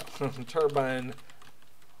turbine,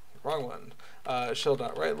 wrong one,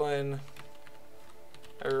 shell.writeLine,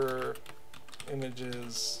 error,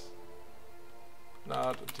 images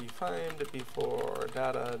not defined before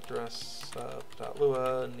data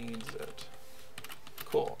dress.lua needs it.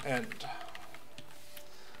 Cool, end.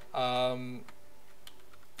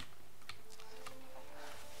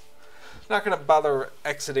 Not going to bother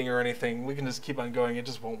exiting or anything. We can just keep on going. It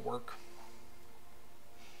just won't work.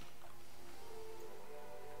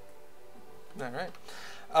 All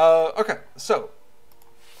right. Okay, so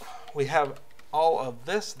we have all of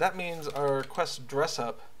this. That means our quest dress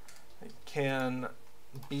up can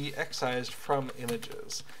be excised from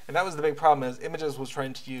images. And that was the big problem, is images was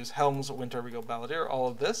trying to use Helms, Winter, Regal, Balladeer, all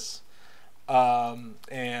of this.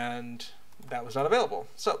 And that was not available.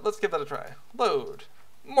 So let's give that a try. Load.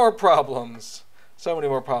 More problems. So many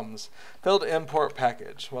more problems. Failed to import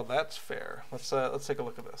package. Well, that's fair. Let's take a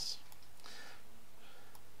look at this.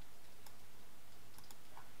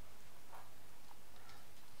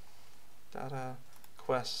 Data,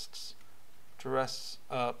 quests, dress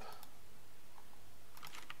up.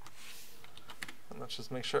 And let's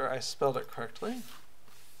just make sure I spelled it correctly.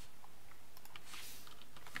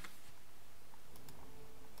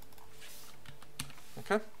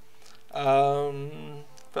 Okay.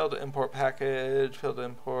 Failed to import package, failed to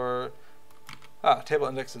import. Table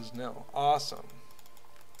index is nil. Awesome.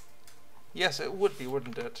 Yes, it would be,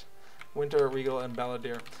 wouldn't it? Winter, Regal, and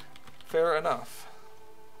Balladeer. Fair enough.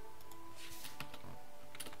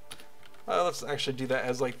 Let's actually do that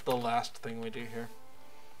as like the last thing we do here.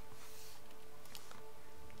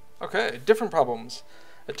 Okay, different problems.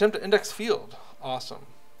 Attempt to index field. Awesome.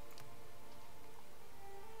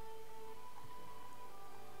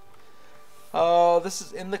 This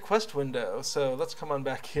is in the quest window, so let's come on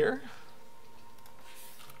back here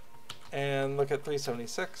and look at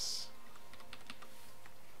 376.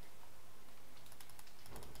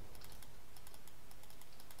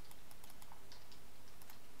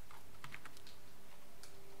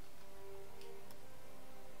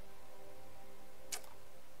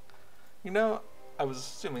 You know, I was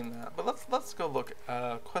assuming that, but let's go look.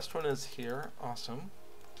 Quest one is here. Awesome.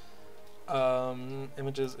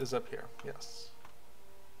 Images is up here. Yes.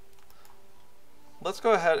 Let's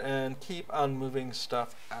go ahead and keep on moving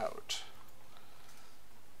stuff out.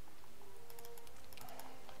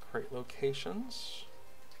 Create locations.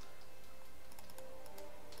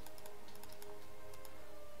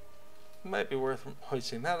 Might be worth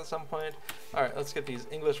hoisting that at some point. All right, let's get these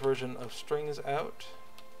English version of strings out.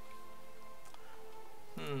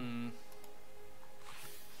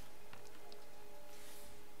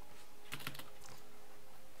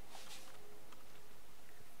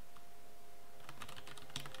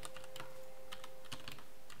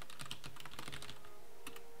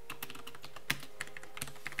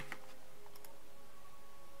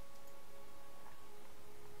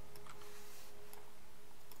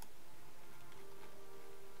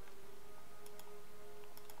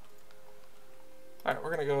 Alright,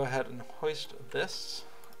 we're going to go ahead and hoist this.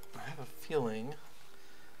 I have a feeling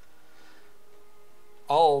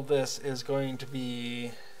all this is going to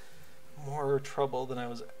be more trouble than I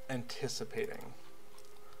was anticipating.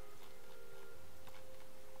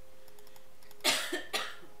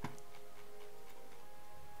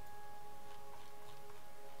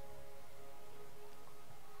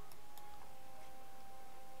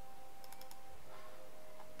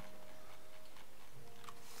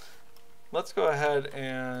 Let's go ahead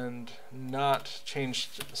and not change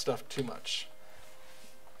stuff too much.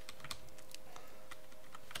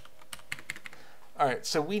 Alright,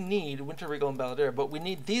 so we need Winter, Regal, and Balladeer, but we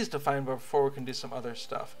need these defined before we can do some other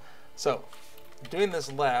stuff. So, doing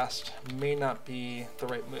this last may not be the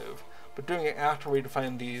right move, but doing it after we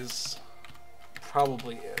define these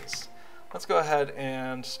probably is. Let's go ahead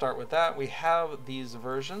and start with that. We have these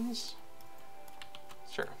versions.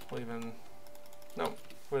 Sure, we'll even... No.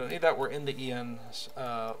 We don't need that, we're in the EN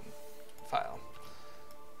file.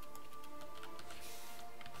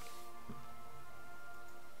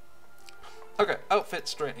 Okay, outfit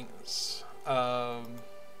strings. Where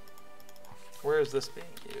is this being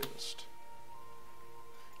used?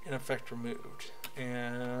 In effect removed.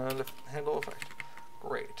 And handle effect.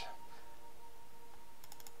 Great.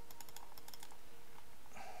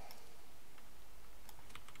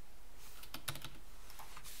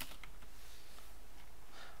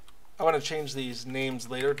 I want to change these names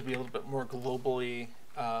later to be a little bit more globally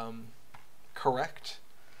correct.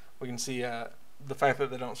 We can see the fact that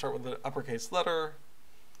they don't start with an uppercase letter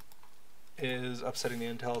is upsetting the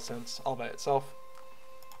IntelliSense all by itself.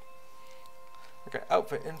 Okay,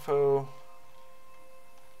 outfit info.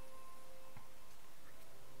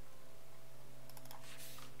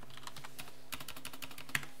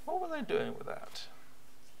 What was I doing with that?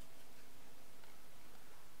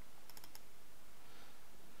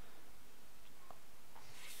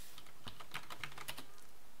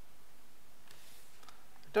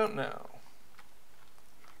 Don't know,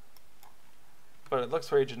 but it looks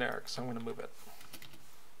very generic, so I'm going to move it.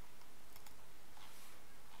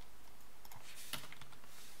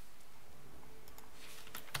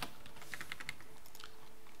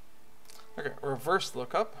 Okay, reverse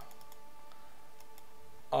lookup.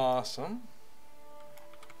 Awesome.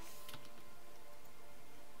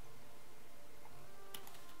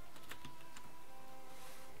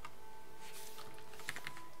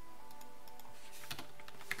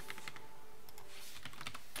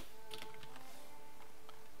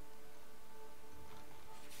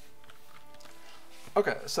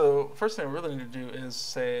 Okay, so first thing I really need to do is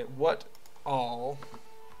say what all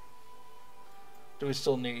do we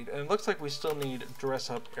still need? And it looks like we still need dress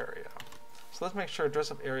up area. So let's make sure dress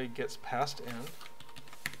up area gets passed in.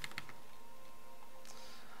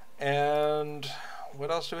 And what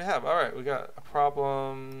else do we have? All right, we got a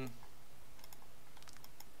problem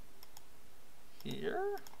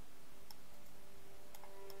here.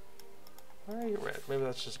 Why are you red? Maybe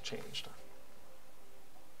that's just changed.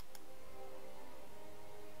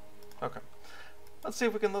 Okay, let's see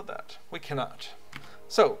if we can load that. We cannot.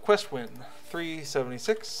 So, quest win,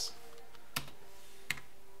 376.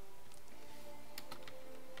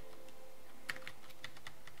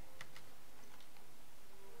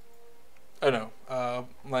 Oh no,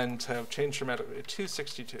 lines have changed dramatically to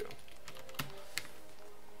 262.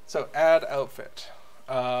 So, add outfit.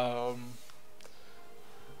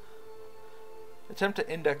 Attempt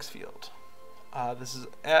to index field. This is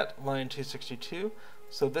at line 262.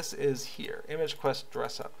 So this is here, image quest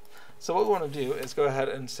dress up. So what we want to do is go ahead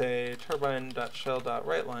and say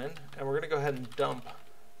turbine.shell.writeLine, and we're going to go ahead and dump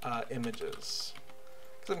images,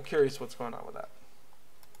 because I'm curious what's going on with that.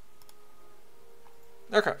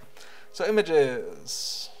 Okay, so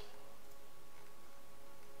images.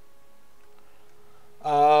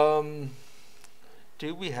 Do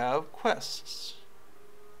we have quests?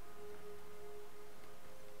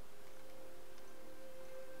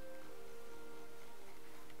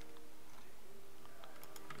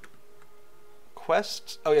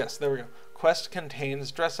 Quest, oh yes, there we go. Quest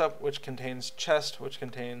contains dress up, which contains chest, which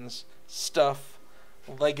contains stuff,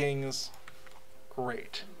 leggings.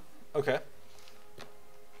 Great. Okay.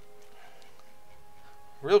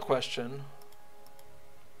 Real question.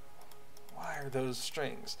 Why are those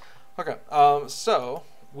strings? Okay, so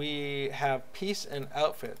we have piece and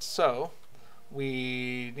outfit, so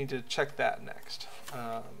we need to check that next.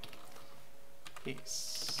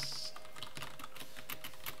 Piece.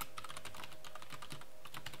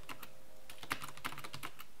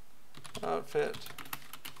 Outfit.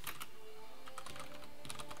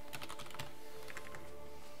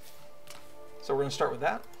 So we're going to start with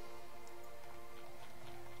that.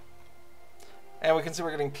 And we can see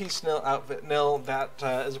we're getting piece nil, outfit nil. That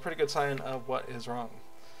is a pretty good sign of what is wrong.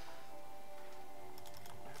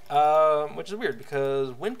 Which is weird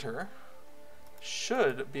because winter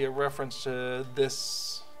should be a reference to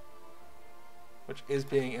this, which is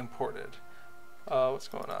being imported. What's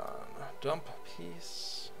going on? Dump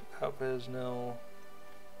piece. Outfit is nil.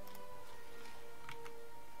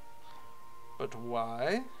 But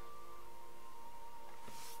why?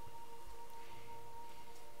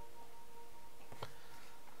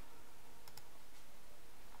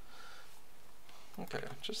 Okay,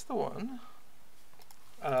 just the one.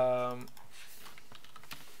 Okay,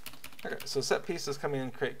 so set piece is coming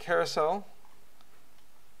in create carousel.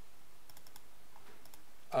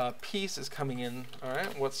 Piece is coming in. All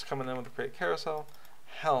right, what's coming in with the create carousel?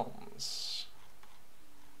 Helms.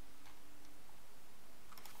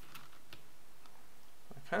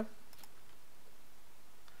 Okay.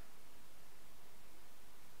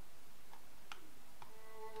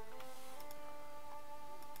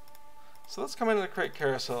 So let's come into the create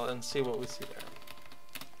carousel and see what we see there.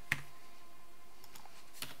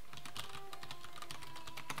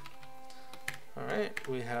 All right,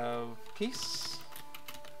 we have piece.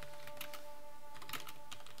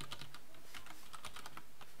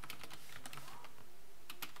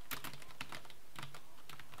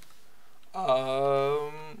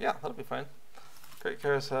 Yeah, that'll be fine. Create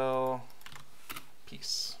carousel,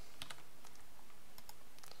 piece.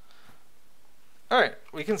 All right,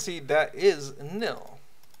 we can see that is nil.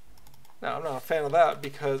 Now, I'm not a fan of that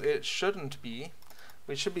because it shouldn't be.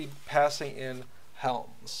 We should be passing in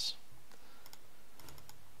helms.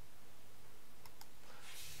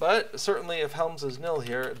 But certainly if helms is nil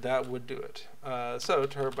here, that would do it. So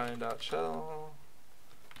turbine.shell.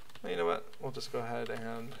 Well, you know what? We'll just go ahead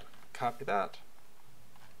and copy that.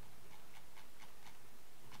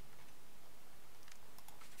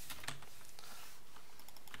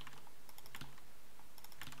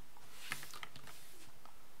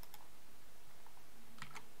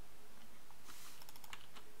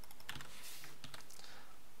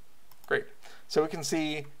 Great. So we can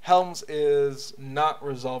see Helms is not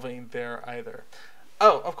resolving there either.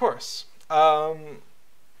 Oh, of course.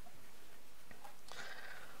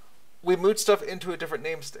 we moved stuff into a different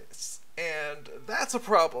namespace, and that's a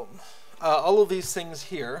problem. All of these things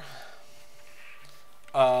here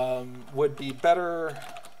would be better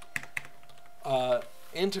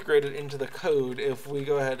integrated into the code if we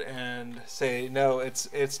go ahead and say, no,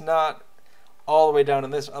 it's not all the way down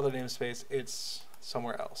in this other namespace, it's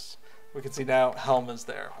somewhere else. We can see now Helm is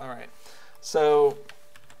there. All right, so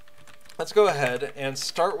let's go ahead and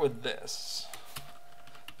start with this.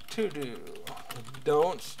 To do,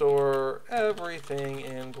 don't store everything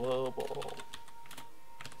in global.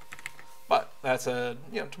 But that's a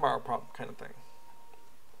tomorrow problem kind of thing.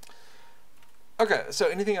 Okay, so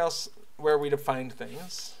anything else where we defined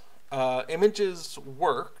things? Images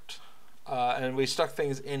worked, and we stuck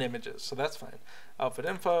things in images, so that's fine. Outfit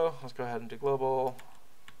info, let's go ahead and do global.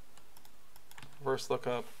 Reverse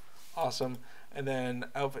lookup, awesome. And then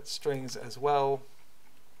outfit strings as well.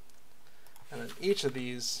 And then each of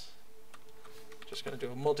these, just going to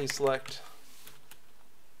do a multi-select.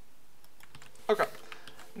 Okay,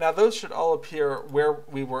 now those should all appear where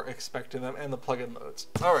we were expecting them, and the plugin loads.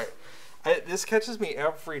 All right. This catches me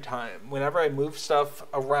every time. Whenever I move stuff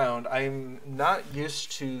around, I'm not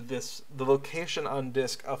used to the location on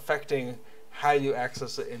disk affecting how you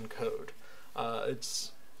access it in code.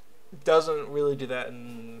 It doesn't really do that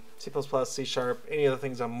in C++, C#, any of the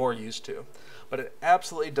things I'm more used to. But it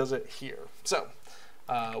absolutely does it here. So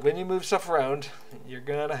when you move stuff around, you're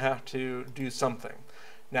going to have to do something.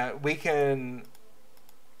 Now, we can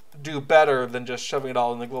do better than just shoving it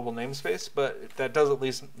all in the global namespace, but that does at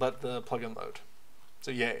least let the plugin load.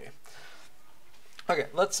 So yay. Okay,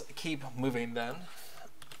 let's keep moving then.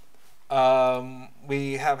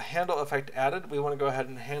 We have handle effect added. We want to go ahead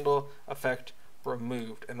and handle effect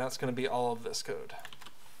removed, and that's going to be all of this code.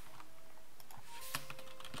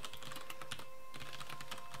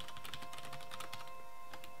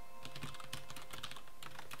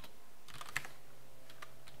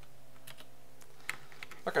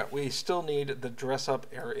 Okay, we still need the dress up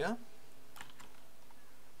area.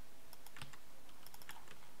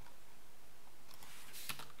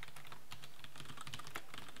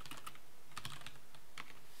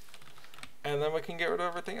 And then we can get rid of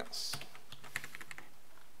everything else.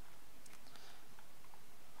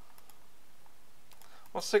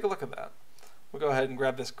 Let's take a look at that. We'll go ahead and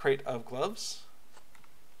grab this crate of gloves.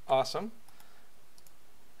 Awesome.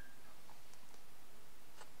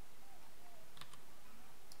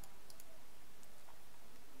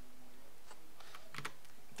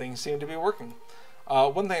 Things seem to be working.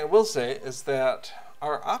 One thing I will say is that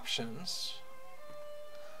our options,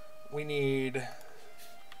 we need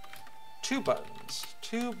two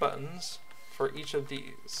buttons for each of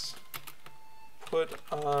these. Put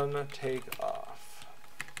on, take off.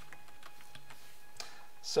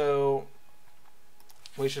 So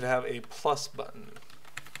we should have a plus button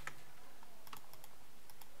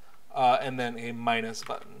and then a minus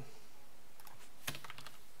button.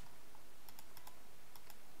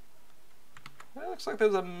 It looks like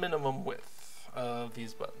there's a minimum width of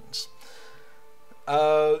these buttons.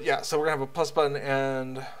 Yeah, so we're gonna have a plus button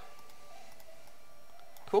and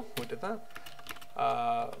cool, we did that.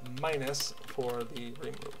 Minus for the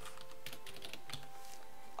remove.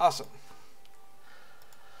 Awesome.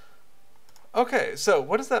 Okay, so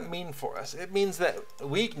what does that mean for us? It means that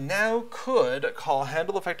we now could call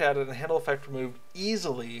handle effect added and handle effect removed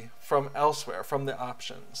easily from elsewhere, from the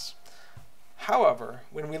options. However,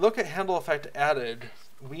 when we look at handle effect added,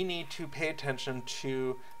 we need to pay attention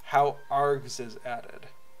to how args is added,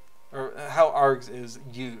 or how args is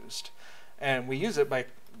used. And we use it by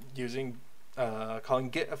using calling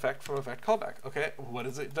get effect from effect callback. Okay, what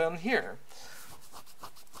is it done here?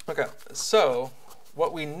 Okay, so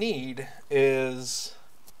what we need is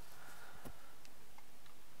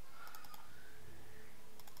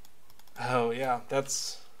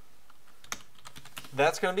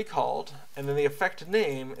that's going to be called, and then the effect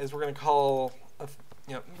name is we're going to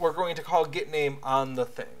call get name on the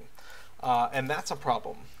thing, and that's a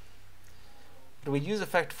problem. Do we use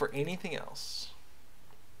effect for anything else?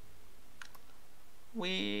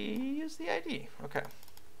 We use the ID. Okay.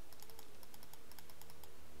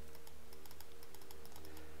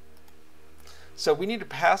 So we need to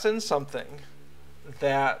pass in something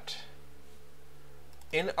that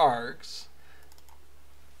in args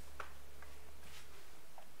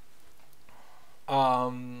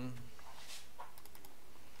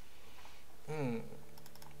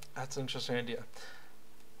that's an interesting idea.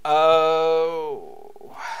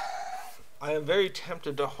 Oh, I am very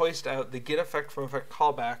tempted to hoist out the get effect from effect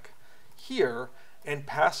callback here and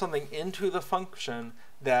pass something into the function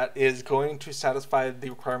that is going to satisfy the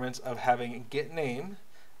requirements of having get name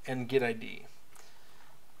and get ID.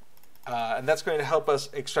 And that's going to help us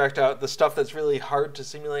extract out the stuff that's really hard to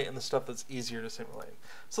simulate and the stuff that's easier to simulate.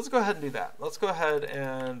 So let's go ahead and do that. Let's go ahead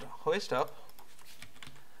and hoist up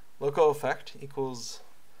local effect equals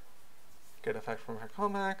get effect from our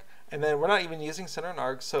callback. And then we're not even using center and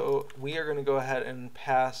arg, so we are going to go ahead and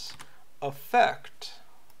pass effect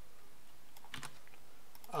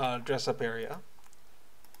dress up area.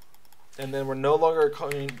 And then we're no longer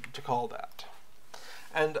going to call that.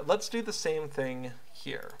 And let's do the same thing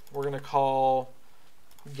here. We're going to call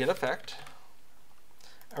get effect,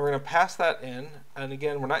 and we're going to pass that in. And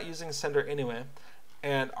again, we're not using sender anyway.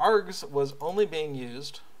 And args was only being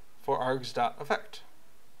used for args.effect.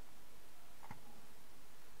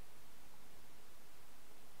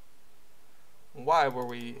 Why were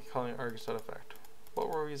we calling args.effect? What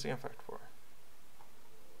were we using effect for?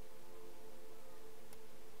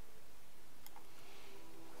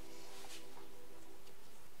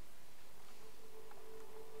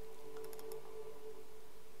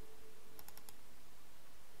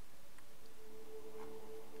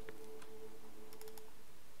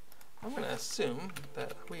 I'm going to assume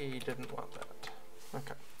that we didn't want that.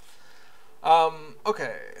 Okay.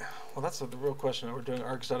 Okay. Well, that's the real question. We're doing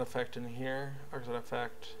args.effect in here.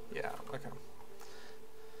 Args.effect. Yeah. Okay.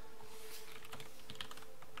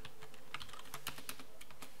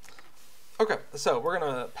 Okay. So we're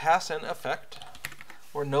going to pass in effect.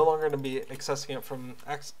 We're no longer going to be accessing it from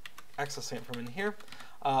in here.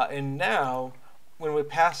 And now, when we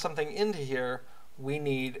pass something into here, we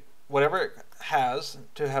need whatever it has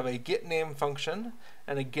to have a getName function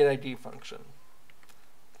and a getID function.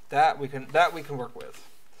 That we can work with.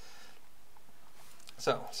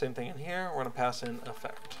 So same thing in here. We're going to pass in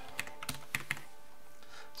effect.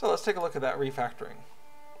 So let's take a look at that refactoring.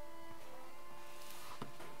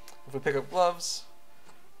 If we pick up gloves,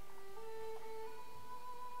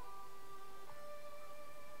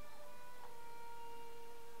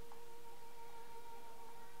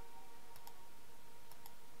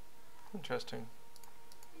 interesting.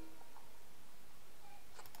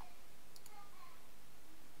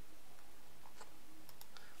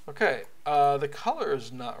 Okay, the color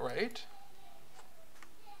is not right.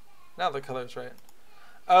 Now the color is right.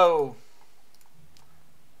 Oh.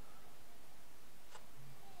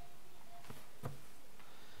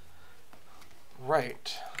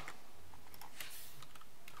 Right.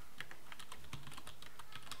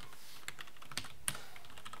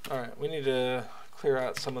 All right, we need to clear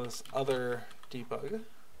out some of this other debug.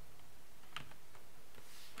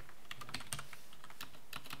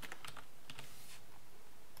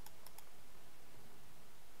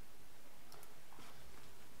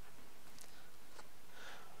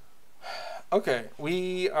 Okay,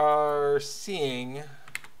 we are seeing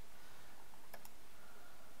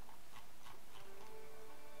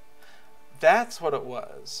that's what it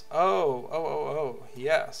was. Oh,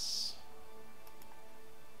 yes.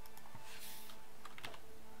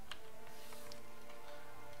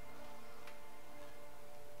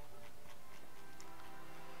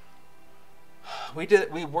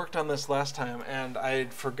 We worked on this last time, and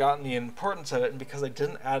I'd forgotten the importance of it, and because I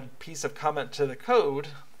didn't add a piece of comment to the code,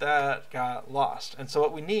 that got lost. And so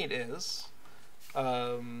what we need is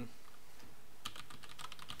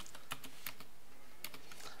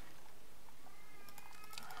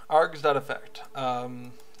args.effect.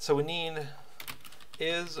 So we need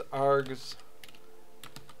is args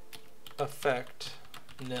effect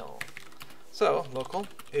nil. So local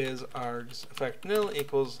is args effect nil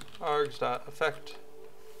equals args.effect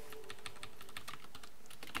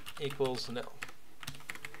equals nil.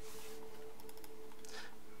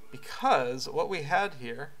 Because what we had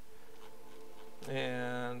here,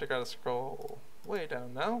 and I gotta scroll way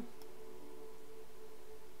down now.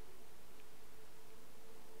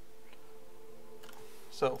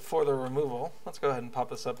 So for the removal, let's go ahead and pop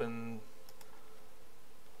this up in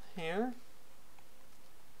here.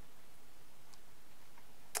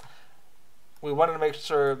 We wanted to make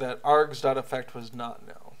sure that args.effect was not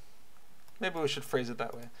nil. Maybe we should phrase it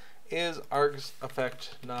that way. Is args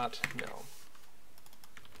effect not nil?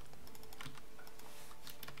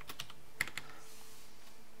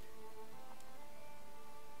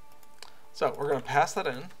 So we're going to pass that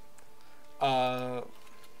in.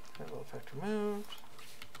 Effect removed.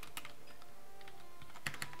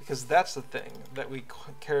 Because that's the thing that we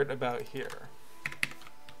cared about here.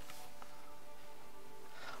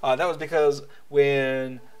 That was because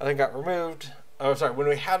when I think got removed, oh sorry, when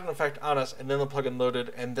we had an effect on us and then the plugin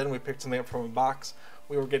loaded and then we picked something up from a box,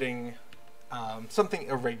 we were getting something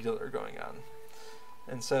irregular going on.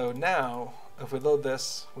 And so now, if we load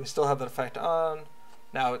this, we still have that effect on,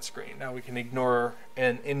 Now it's green. Now we can ignore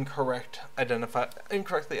an incorrectly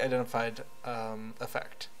identified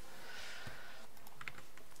effect.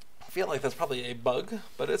 I feel like that's probably a bug,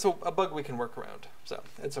 but it's a bug we can work around, so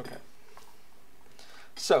it's okay.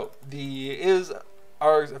 So the is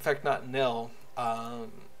our effect not nil,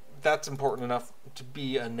 that's important enough to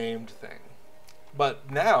be a named thing.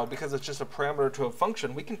 But now, because it's just a parameter to a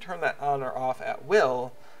function, we can turn that on or off at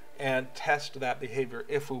will and test that behavior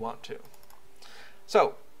if we want to.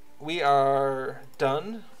 So we are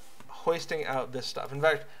done hoisting out this stuff. In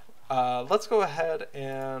fact, let's go ahead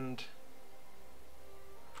and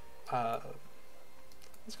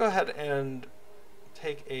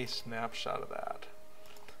take a snapshot of that.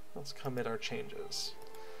 Let's commit our changes.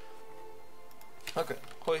 Okay,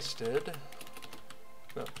 hoisted,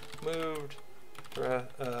 no, moved,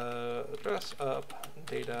 address up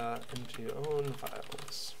data into own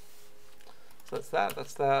files. So that's that,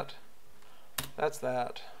 that's that, that's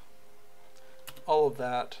that, all of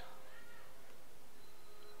that.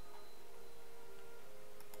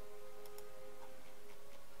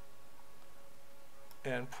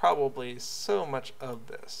 And probably so much of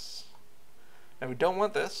this. Now we don't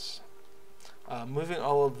want this. Moving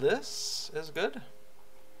all of this is good.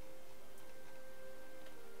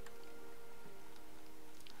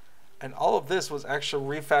 And all of this was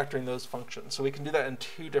actually refactoring those functions. So we can do that in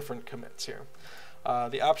two different commits here.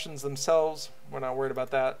 The options themselves, we're not worried about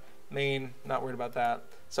that. Main, not worried about that.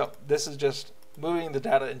 So this is just moving the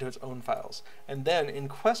data into its own files. And then in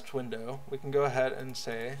quest window, we can go ahead and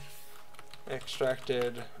say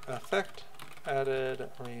extracted effect, added,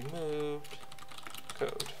 removed,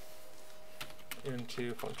 code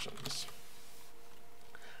into functions.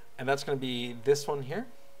 And that's going to be this one here.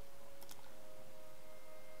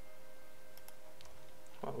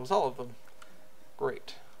 Well, it was all of them.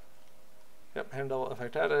 Great. Yep, handle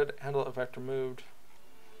effect added, handle effect removed.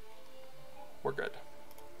 We're good.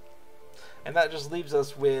 And that just leaves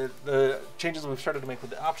us with the changes we've started to make with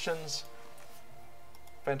the options.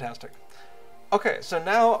 Fantastic. Okay, so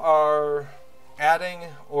now our adding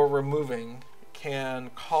or removing can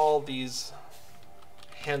call these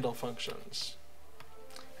handle functions.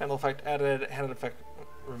 Handle effect added, handle effect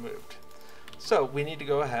removed. So we need to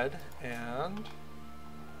go ahead and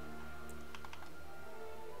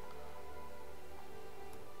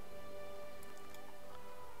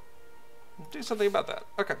do something about that.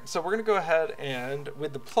 Okay, so we're going to go ahead and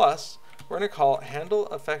with the plus, we're going to call handle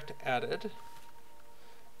effect added.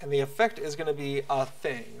 And the effect is going to be a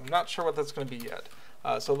thing. I'm not sure what that's going to be yet.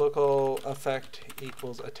 So local effect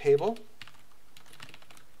equals a table.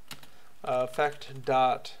 Effect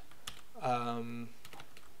dot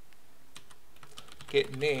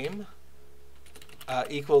get name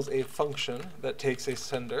equals a function that takes a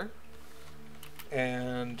sender.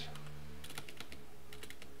 And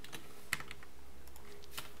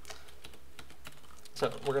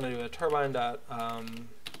so we're going to do a turbine dot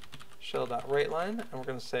shell dot writeline, and we're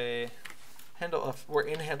going to say handle. We're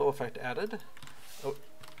in handle effect added. Oh,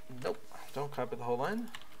 nope! Don't copy the whole line.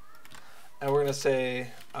 And we're going to say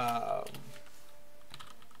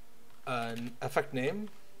an effect name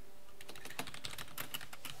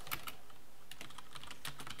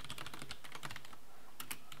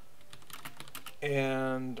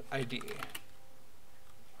and ID.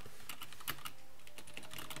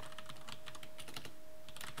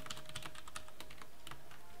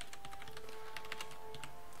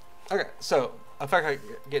 Okay, so effect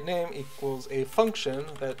get name equals a function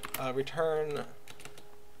that return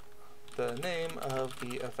the name of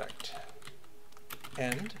the effect.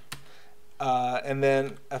 End. And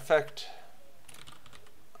then effect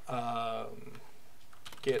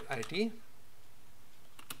get ID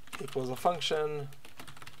equals a function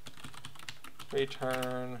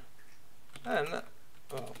return and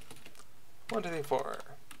 1, 2, 3, 4.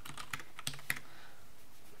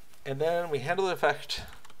 And then we handle the effect.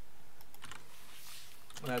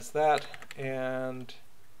 That's that. And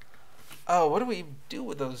oh, what do we do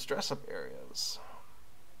with those dress up areas?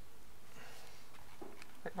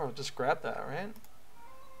 I can probably just grab that, right?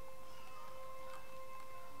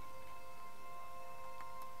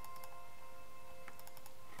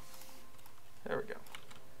 There we go.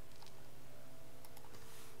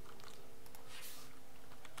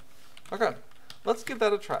 Okay, let's give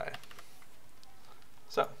that a try.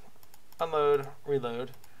 So, unload,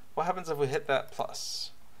 reload. What happens if we hit that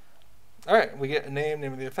plus? All right, we get a name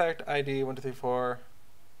of the effect, ID, 1, 2, 3, 4.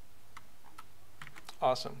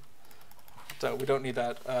 Awesome. So we don't need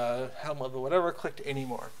that helm level whatever clicked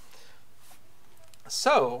anymore.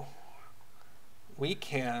 So we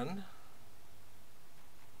can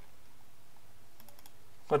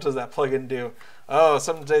What does that plugin do? Oh,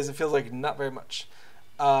 some days it feels like not very much.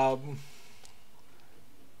 Let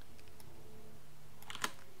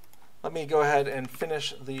me go ahead and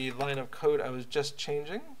finish the line of code I was just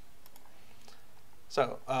changing.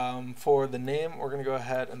 So for the name, we're going to go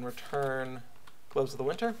ahead and return Gloves of the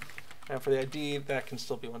Winter. And for the ID, that can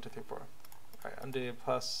still be 1, 2, 3, 4. All right, undo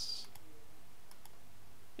plus.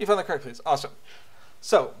 You found that correct, please. Awesome.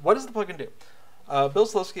 So what does the plugin do? Bill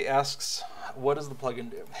Slowski asks, what does the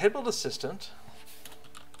plugin do? Hytbold Assistant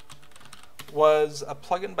was a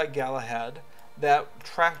plugin by Galahad that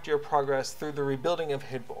tracked your progress through the rebuilding of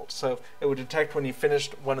Hytbold. So it would detect when you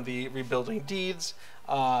finished one of the rebuilding deeds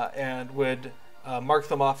and would mark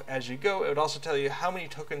them off as you go. It would also tell you how many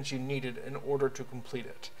tokens you needed in order to complete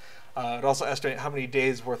it. It would also estimate how many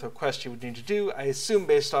days worth of quests you would need to do, I assume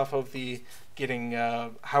based off of the getting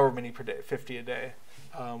however many per day, 50 a day,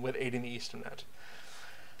 with 8 in the Eastern Net.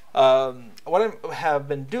 What I have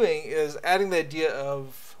been doing is adding the idea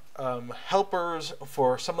of helpers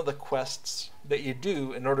for some of the quests that you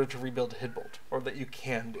do in order to rebuild Hytbold, or that you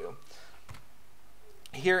can do.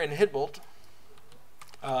 Here in Hytbold,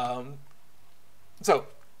 so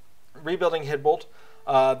rebuilding Hytbold,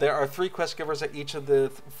 there are 3 quest givers at each of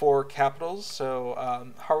the 4 capitals. So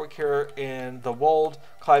Harwick here in the Wold,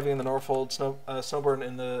 Clivey in the Norfold, Snowburn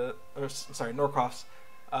in the, Norcrofts,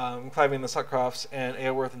 Clivey in the Sutcrofts, and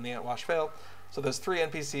Aylworth in the Antwash Vale. So there's 3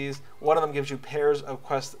 NPCs. One of them gives you pairs of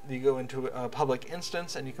quests that you go into a public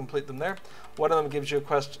instance and you complete them there. One of them gives you a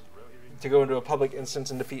quest to go into a public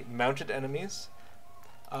instance and defeat mounted enemies.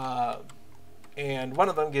 And one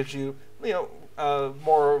of them gives you,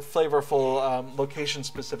 more flavorful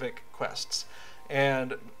location-specific quests.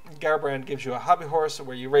 And Garbrand gives you a hobby horse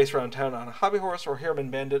where you race around town on a hobby horse, or Harriman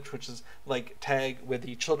Bandit, which is like tag with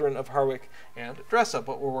the children of Harwick, and Dress Up,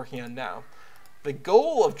 what we're working on now. The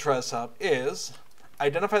goal of Dress Up is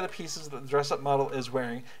identify the pieces that the Dress Up model is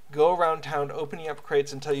wearing, go around town opening up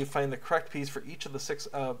crates until you find the correct piece for each of the 6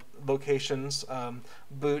 locations,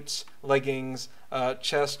 boots, leggings,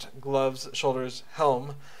 chest, gloves, shoulders,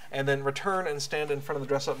 helm, and then return and stand in front of the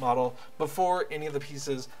Dress Up model before any of the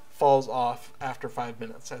pieces falls off after 5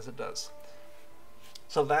 minutes, as it does.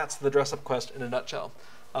 So that's the Dress Up quest in a nutshell.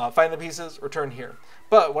 Find the pieces, return here.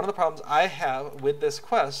 But one of the problems I have with this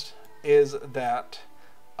quest is that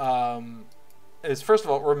first of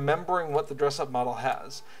all, remembering what the Dress Up model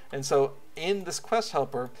has. And so in this quest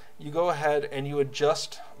helper, you go ahead and you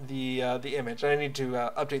adjust the image. I need to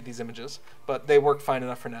update these images, but they work fine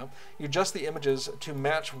enough for now. You adjust the images to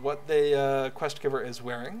match what the quest giver is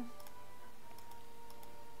wearing.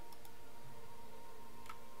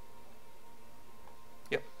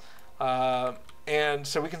 Yep. And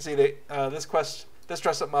so we can see that this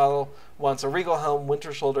Dress Up model wants a regal helm,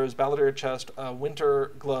 winter shoulders, balladeer chest,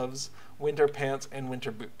 winter gloves, winter pants, and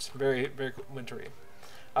winter boots. Very, very wintry.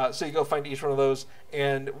 So you go find each one of those,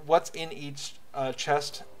 and what's in each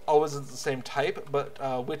chest always is the same type,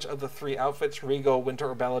 but which of the 3 outfits, regal, winter,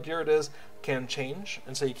 or balladeer it is, can change.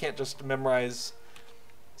 And so you can't just memorize,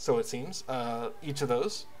 so it seems, each of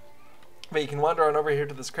those. But you can wander on over here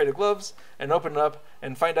to this crate of gloves and open it up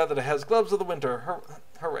and find out that it has Gloves of the Winter.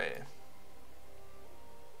 Hooray.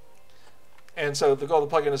 And so the goal of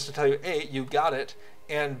the plugin is to tell you, A, you got it,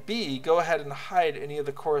 and B, go ahead and hide any of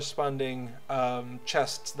the corresponding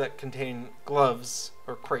chests that contain gloves,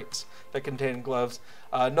 or crates that contain gloves.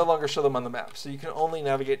 No longer show them on the map, so you can only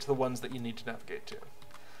navigate to the ones that you need to navigate to.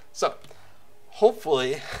 So,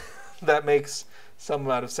 hopefully, that makes some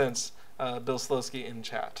amount of sense, Bill Slowski in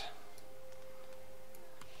chat.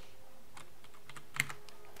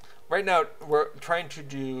 Right now, we're trying to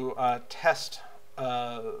do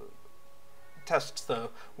tests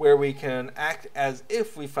though, where we can act as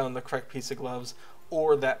if we found the correct piece of gloves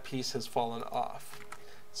or that piece has fallen off.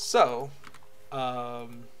 So,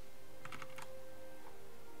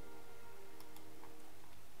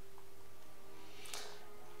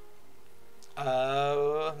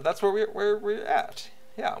 that's where we're at.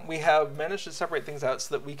 Yeah, we have managed to separate things out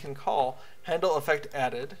so that we can call handle effect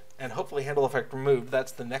added and hopefully handle effect removed.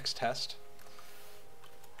 That's the next test.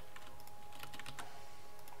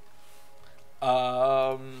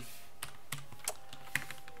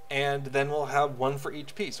 And then we'll have 1 for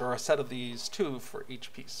each piece, or a set of these 2 for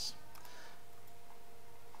each piece.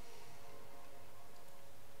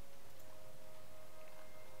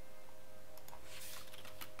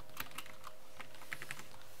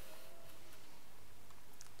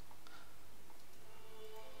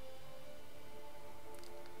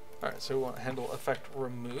 All right, so we want handle effect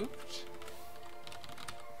removed.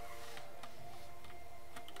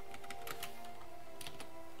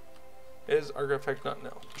 Is Argo effect not?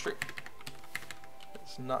 No. True.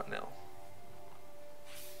 It's not nil.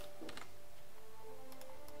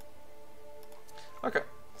 Okay.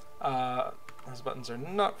 Those buttons are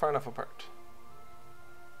not far enough apart.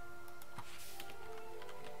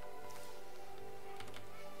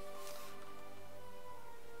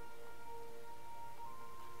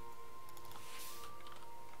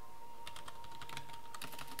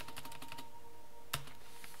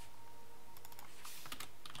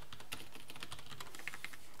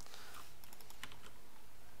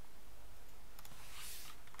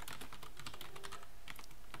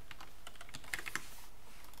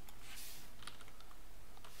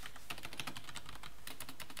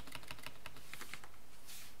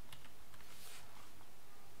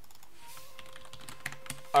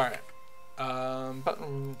 All right,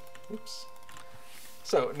 button, oops.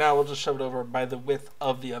 So now we'll just shove it over by the width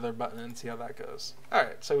of the other button and see how that goes. All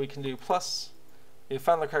right, so we can do plus, we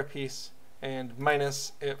found the correct piece, and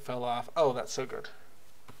minus, it fell off. Oh, that's so good.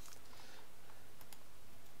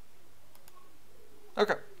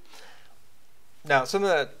 Okay. Now, something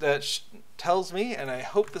that tells me, and I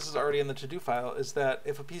hope this is already in the to-do file, is that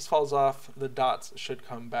if a piece falls off, the dots should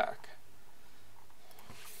come back.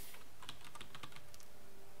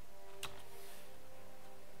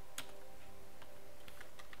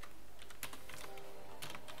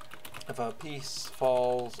 If a piece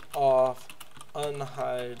falls off,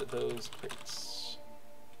 unhide those crates.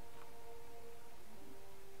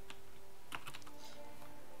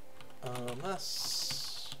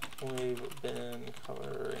 Unless we've been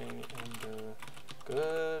coloring in the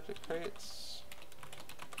good crates.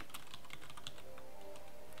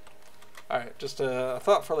 Alright, just a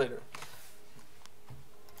thought for later.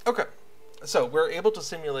 Okay, so we're able to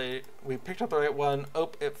simulate, we picked up the right one,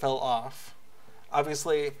 oh, it fell off.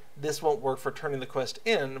 Obviously, this won't work for turning the quest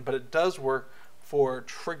in, but it does work for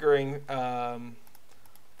triggering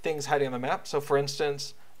things hiding on the map. So for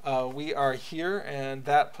instance, we are here, and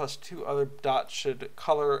that plus two other dots should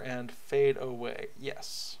color and fade away.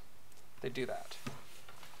 Yes, they do that.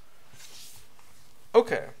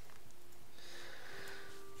 Okay.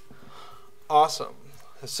 Awesome.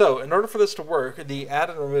 So in order for this to work, the add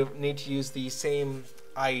and remove need to use the same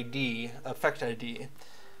ID, effect ID.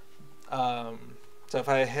 So if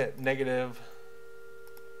I hit negative,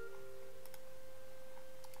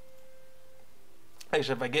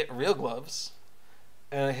 actually if I get real gloves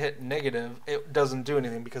and I hit negative, it doesn't do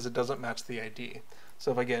anything because it doesn't match the ID. So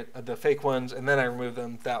if I get the fake ones and then I remove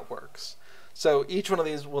them, that works. So each one of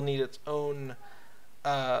these will need its own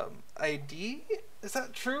ID. Is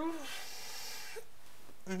that true?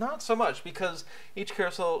 Not so much, because each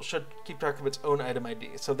carousel should keep track of its own item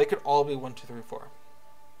ID. So they could all be 1, 2, 3, 4.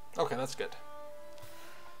 Okay, that's good.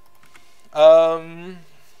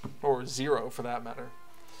 Or 0 for that matter.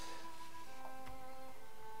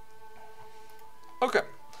 Okay,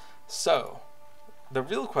 so the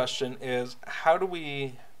real question is, how do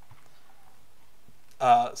we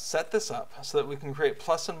set this up so that we can create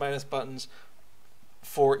plus and minus buttons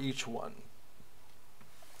for each one?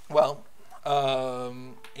 Well,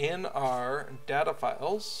 in our data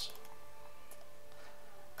files,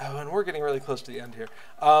 oh, and we're getting really close to the end here,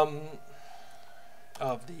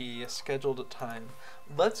 of the scheduled time.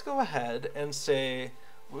 Let's go ahead and say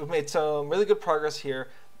we've made some really good progress here,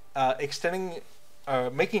 extending,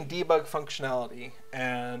 making debug functionality,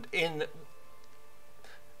 and in,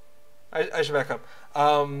 I should back up.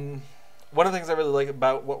 One of the things I really like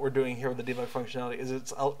about what we're doing here with the debug functionality is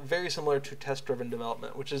it's very similar to test-driven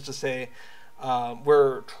development, which is to say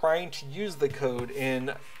we're trying to use the code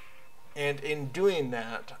and in doing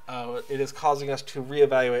that, it is causing us to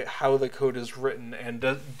reevaluate how the code is written, and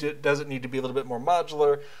does it need to be a little bit more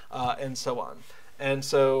modular, and so on. And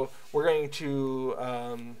so we're going to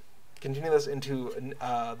continue this into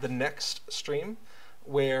the next stream,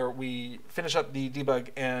 where we finish up the debug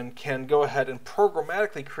and can go ahead and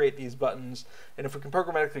programmatically create these buttons. And if we can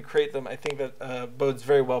programmatically create them, I think that bodes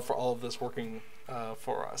very well for all of this working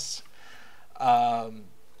for us.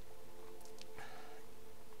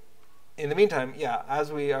 In the meantime, yeah,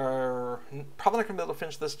 as we are probably not going to be able to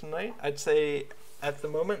finish this tonight, I'd say at the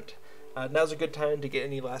moment, now's a good time to get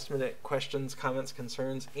any last-minute questions, comments,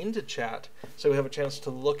 concerns into chat, so we have a chance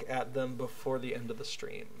to look at them before the end of the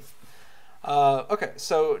stream. Okay,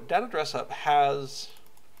 so Data Dress Up has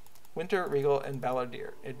Winter, Regal, and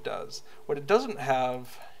Balladeer. It does. What it doesn't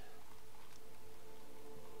have,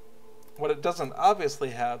 what it doesn't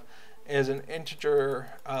obviously have, is an integer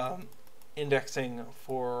indexing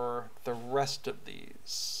for the rest of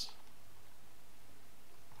these.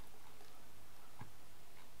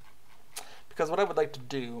 Because what I would like to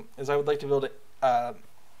do is I would like to be able to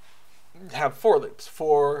have for loops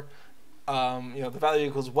for you know, the value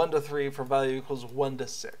equals 1 to 3 for value equals 1 to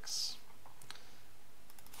 6.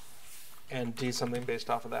 And do something based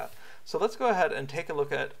off of that. So let's go ahead and take a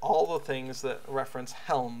look at all the things that reference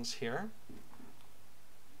helms here.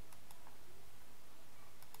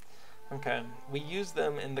 Okay, we use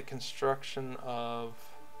them in the construction of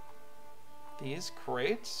these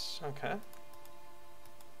crates. Okay.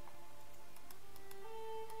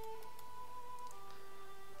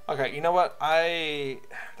 Okay, you know what?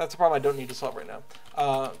 That's a problem I don't need to solve right now.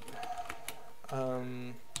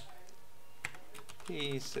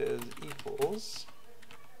 Pieces equals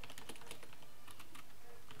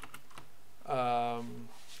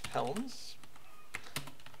helms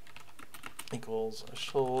equals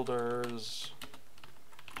shoulders,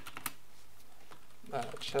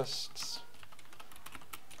 chests,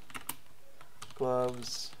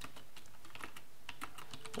 gloves,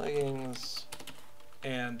 leggings,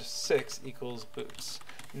 and 6 equals boots.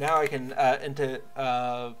 Now I can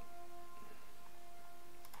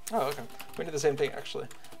oh, okay. We do the same thing actually.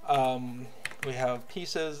 We have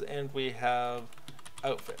pieces and we have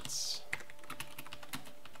outfits.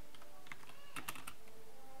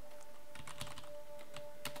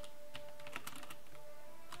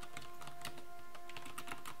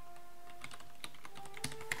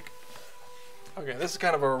 Okay, this is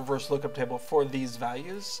kind of a reverse lookup table for these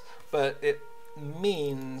values, but it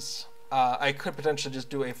means I could potentially just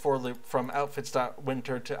do a for loop from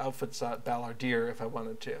outfits.winter to outfits.ballardier if I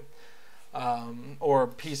wanted to. Or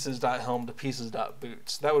pieces.helm to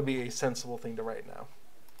pieces.boots. That would be a sensible thing to write now.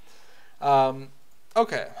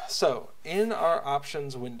 Okay, so in our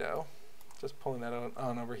options window, just pulling that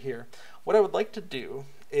on over here, what I would like to do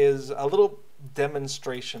is a little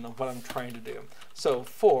demonstration of what I'm trying to do. So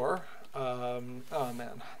for, oh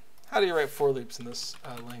man, how do you write for loops in this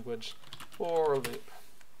language? For loop.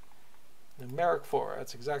 Numeric for,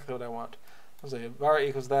 that's exactly what I want. I'll say var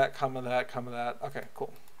equals that, comma that, comma that. Okay,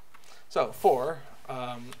 cool. So for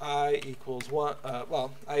I equals one,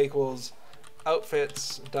 I equals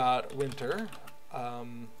outfits.winter,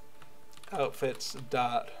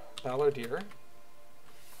 outfits.ballardier.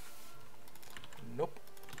 Nope.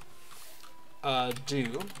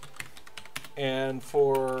 Do. And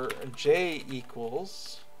for j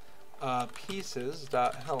equals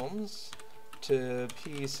pieces.helms to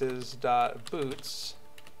pieces.boots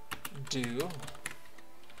do.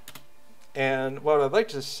 And what I'd like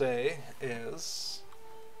to say is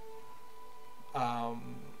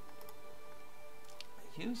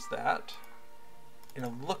use that in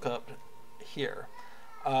a lookup here.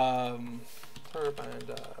 Turbine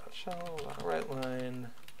shell right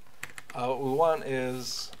line. What we want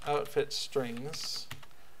is outfit strings,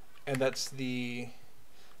 and that's the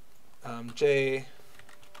j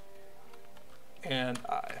and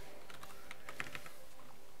I.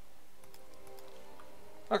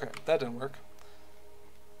 Okay, that didn't work.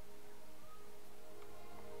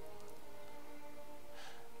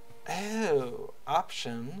 Oh,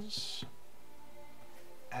 options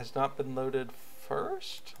has not been loaded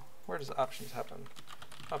first? Where does options happen?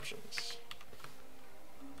 Options.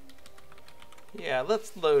 Yeah,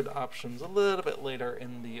 let's load options a little bit later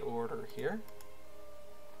in the order here.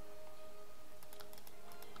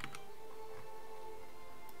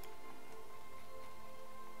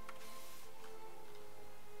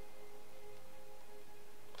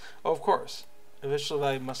 Oh, of course. Initial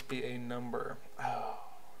value must be a number. Oh.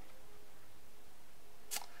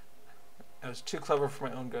 That was too clever for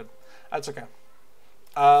my own good. That's okay.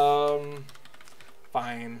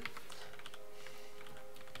 Fine.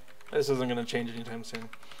 This isn't going to change anytime soon.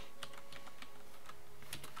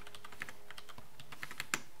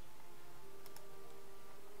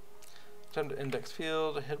 Time to index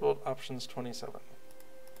field, Hytbold options 27.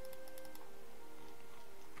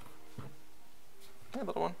 Hey,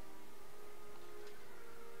 little one.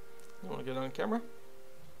 You want to get on camera?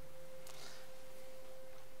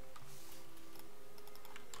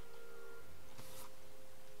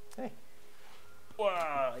 Hey.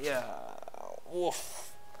 Wow, yeah.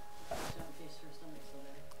 Woof.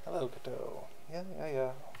 Hello, Kato.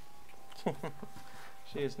 Yeah.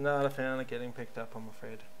 She is not a fan of getting picked up, I'm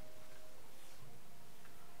afraid.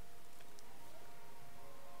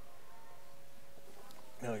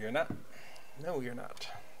 No, you're not. No, you're not.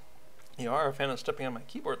 You are a fan of stepping on my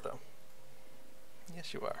keyboard, though.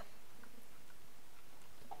 Yes, you are.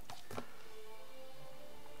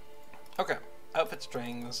 Okay, outfit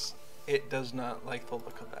strings. It does not like the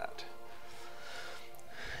look of that.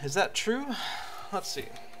 Is that true? Let's see.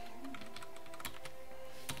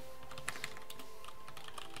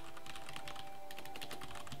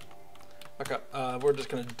 Okay, we're just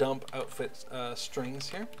going to dump outfit strings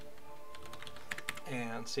here.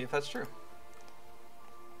 and see if that's true.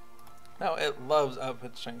 No, it loves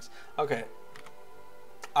output strings. Okay.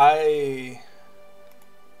 It's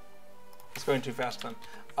going too fast then.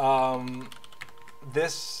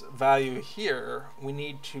 This value here, we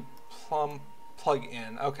need to plug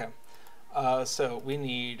in. Okay. So we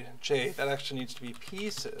need j. That actually needs to be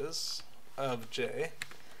pieces of j.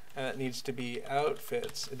 And it needs to be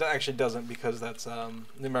outfits. It actually doesn't because that's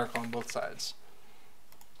numerical on both sides.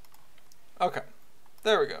 Okay.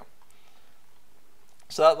 There we go.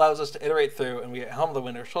 So that allows us to iterate through, and we get helm of the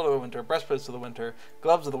winter, shoulder of the winter, breastplates of the winter,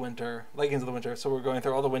 gloves of the winter, leggings of the winter. So we're going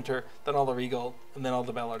through all the winter, then all the regal, and then all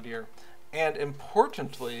the balardier. And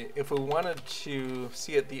importantly, if we wanted to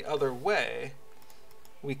see it the other way,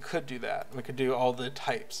 we could do that. We could do all the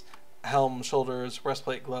types: helm, shoulders,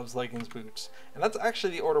 breastplate, gloves, leggings, boots. And that's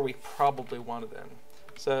actually the order we probably want it in.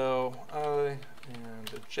 So I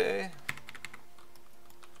and j,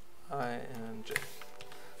 I and j.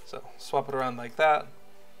 So swap it around like that.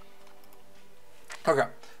 Okay,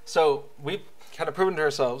 so we've kind of proven to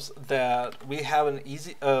ourselves that we have an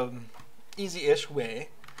easy-ish way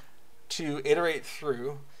to iterate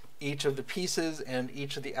through each of the pieces and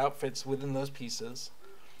each of the outfits within those pieces,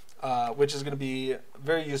 which is going to be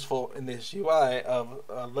very useful in this UI of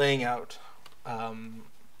laying out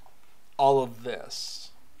all of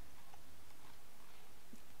this.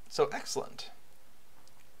 So excellent.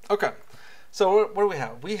 Okay, so what do we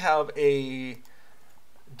have? We have a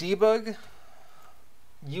debug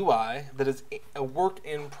UI that is a work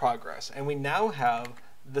in progress, and we now have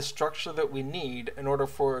the structure that we need in order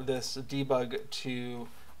for this debug to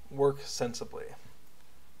work sensibly.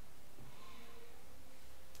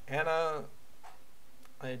 Anna,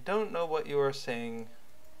 I don't know what you are saying.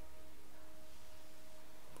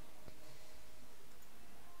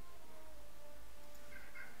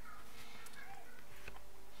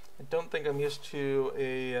 I don't think I'm used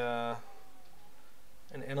to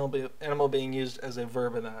an animal being used as a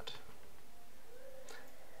verb in that.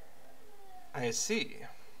 I see.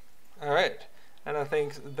 All right. And I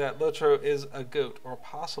think that LOTRO is a goat, or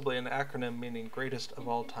possibly an acronym meaning greatest of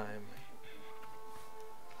all time.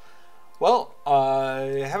 Well,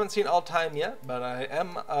 I haven't seen all time yet, but I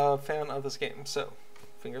am a fan of this game, so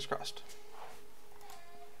fingers crossed.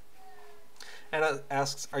 Anna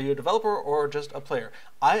asks, are you a developer or just a player?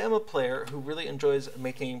 I am a player who really enjoys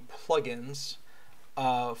making plugins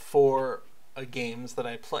for games that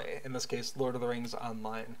I play, in this case Lord of the Rings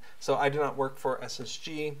Online. So I do not work for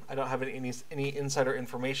SSG. I don't have any insider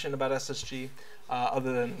information about SSG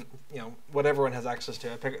other than what everyone has access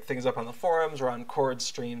to. I pick things up on the forums or on Chord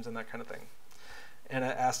streams and that kind of thing. And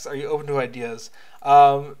it asks, are you open to ideas?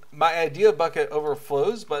 My idea bucket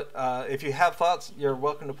overflows, but if you have thoughts, you're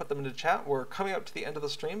welcome to put them into chat. We're coming up to the end of the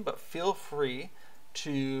stream, but feel free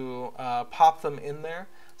to pop them in there.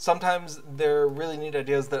 Sometimes they're really neat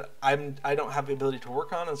ideas that I don't have the ability to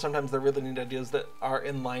work on, and sometimes they're really neat ideas that are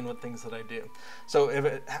in line with things that I do. So if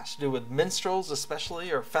it has to do with minstrels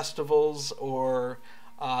especially, or festivals, or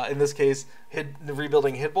in this case,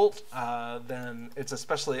 rebuilding Hytbold, then it's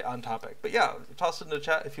especially on topic. But yeah, toss it in the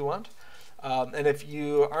chat if you want. And if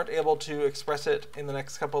you aren't able to express it in the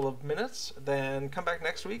next couple of minutes, then come back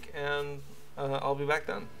next week and I'll be back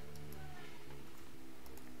then.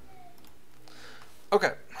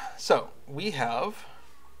 Okay, so we have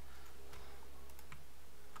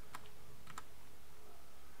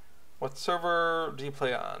what server do you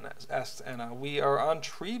play on? Asks Anna. We are on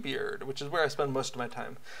Treebeard, which is where I spend most of my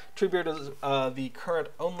time. Treebeard is the current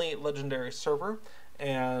only legendary server,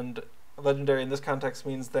 and legendary in this context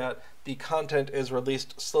means that the content is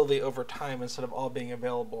released slowly over time instead of all being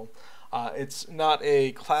available. It's not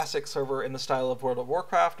a classic server in the style of World of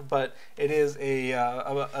Warcraft, but it is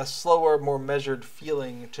a slower, more measured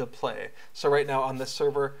feeling to play. So right now on this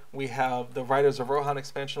server, we have the Riders of Rohan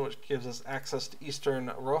expansion, which gives us access to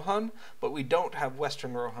Eastern Rohan, but we don't have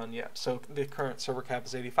Western Rohan yet. So the current server cap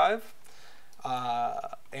is 85,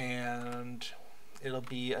 and it'll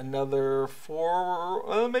be another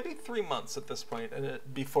maybe 3 months at this point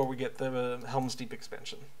before we get the Helm's Deep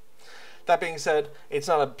expansion. That being said, it's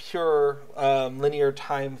not a pure linear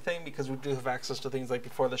time thing, because we do have access to things like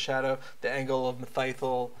Before the Shadow, the Angle of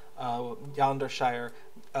Mythithel, Yondershire,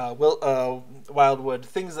 Wildwood,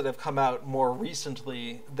 things that have come out more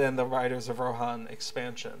recently than the Riders of Rohan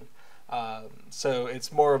expansion. So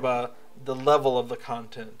it's more of the level of the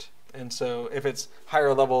content. And so if it's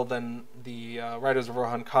higher level than the Riders of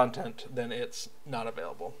Rohan content, then it's not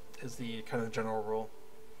available, is the kind of general rule.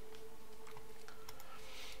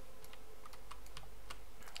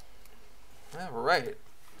 All right.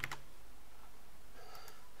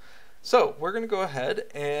 So we're going to go ahead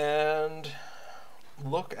and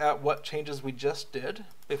look at what changes we just did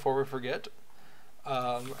before we forget.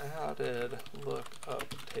 Added lookup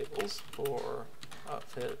tables for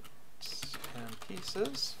outfits and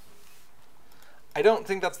pieces. I don't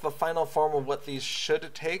think that's the final form of what these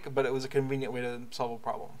should take, but it was a convenient way to solve a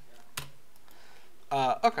problem.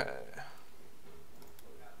 Okay.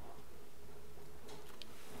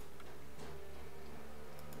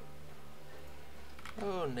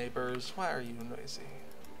 Oh, neighbors, why are you noisy?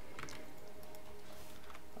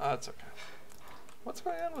 That's okay. What's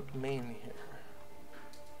going on with main here?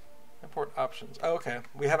 Import options. Oh, okay.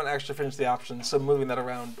 We haven't actually finished the options, so moving that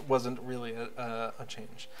around wasn't really a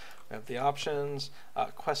change. We have the options,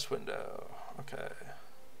 quest window. Okay.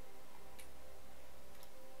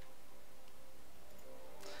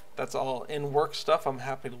 That's all in work stuff. I'm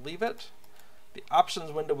happy to leave it. The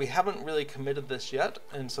options window, we haven't really committed this yet,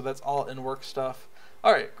 and so that's all in work stuff.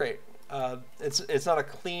 All right, great. It's not a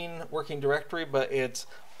clean working directory, but it's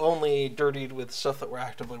only dirtied with stuff that we're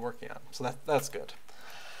actively working on. So that's good.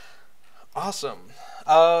 Awesome.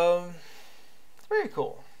 Very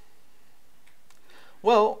cool.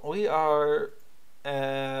 Well, we are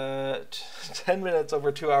at 10 minutes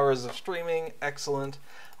over 2 hours of streaming. Excellent.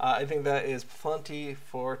 I think that is plenty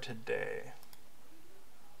for today.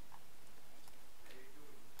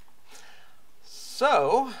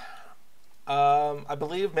 So, I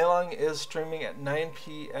believe Mailang is streaming at 9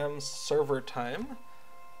 p.m. server time.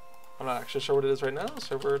 I'm not actually sure what it is right now.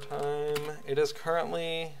 Server time. It is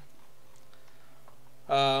currently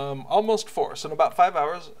almost 4, so in about 5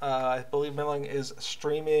 hours, I believe Mailang is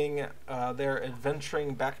streaming their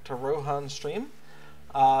Adventuring Back to Rohan stream.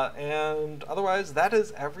 And otherwise, that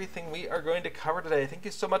is everything we are going to cover today. Thank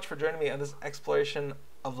you so much for joining me on this exploration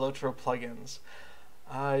of LOTRO plugins.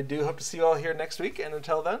 I do hope to see you all here next week, and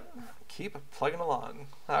until then, keep plugging along.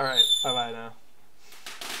 All right, bye-bye now.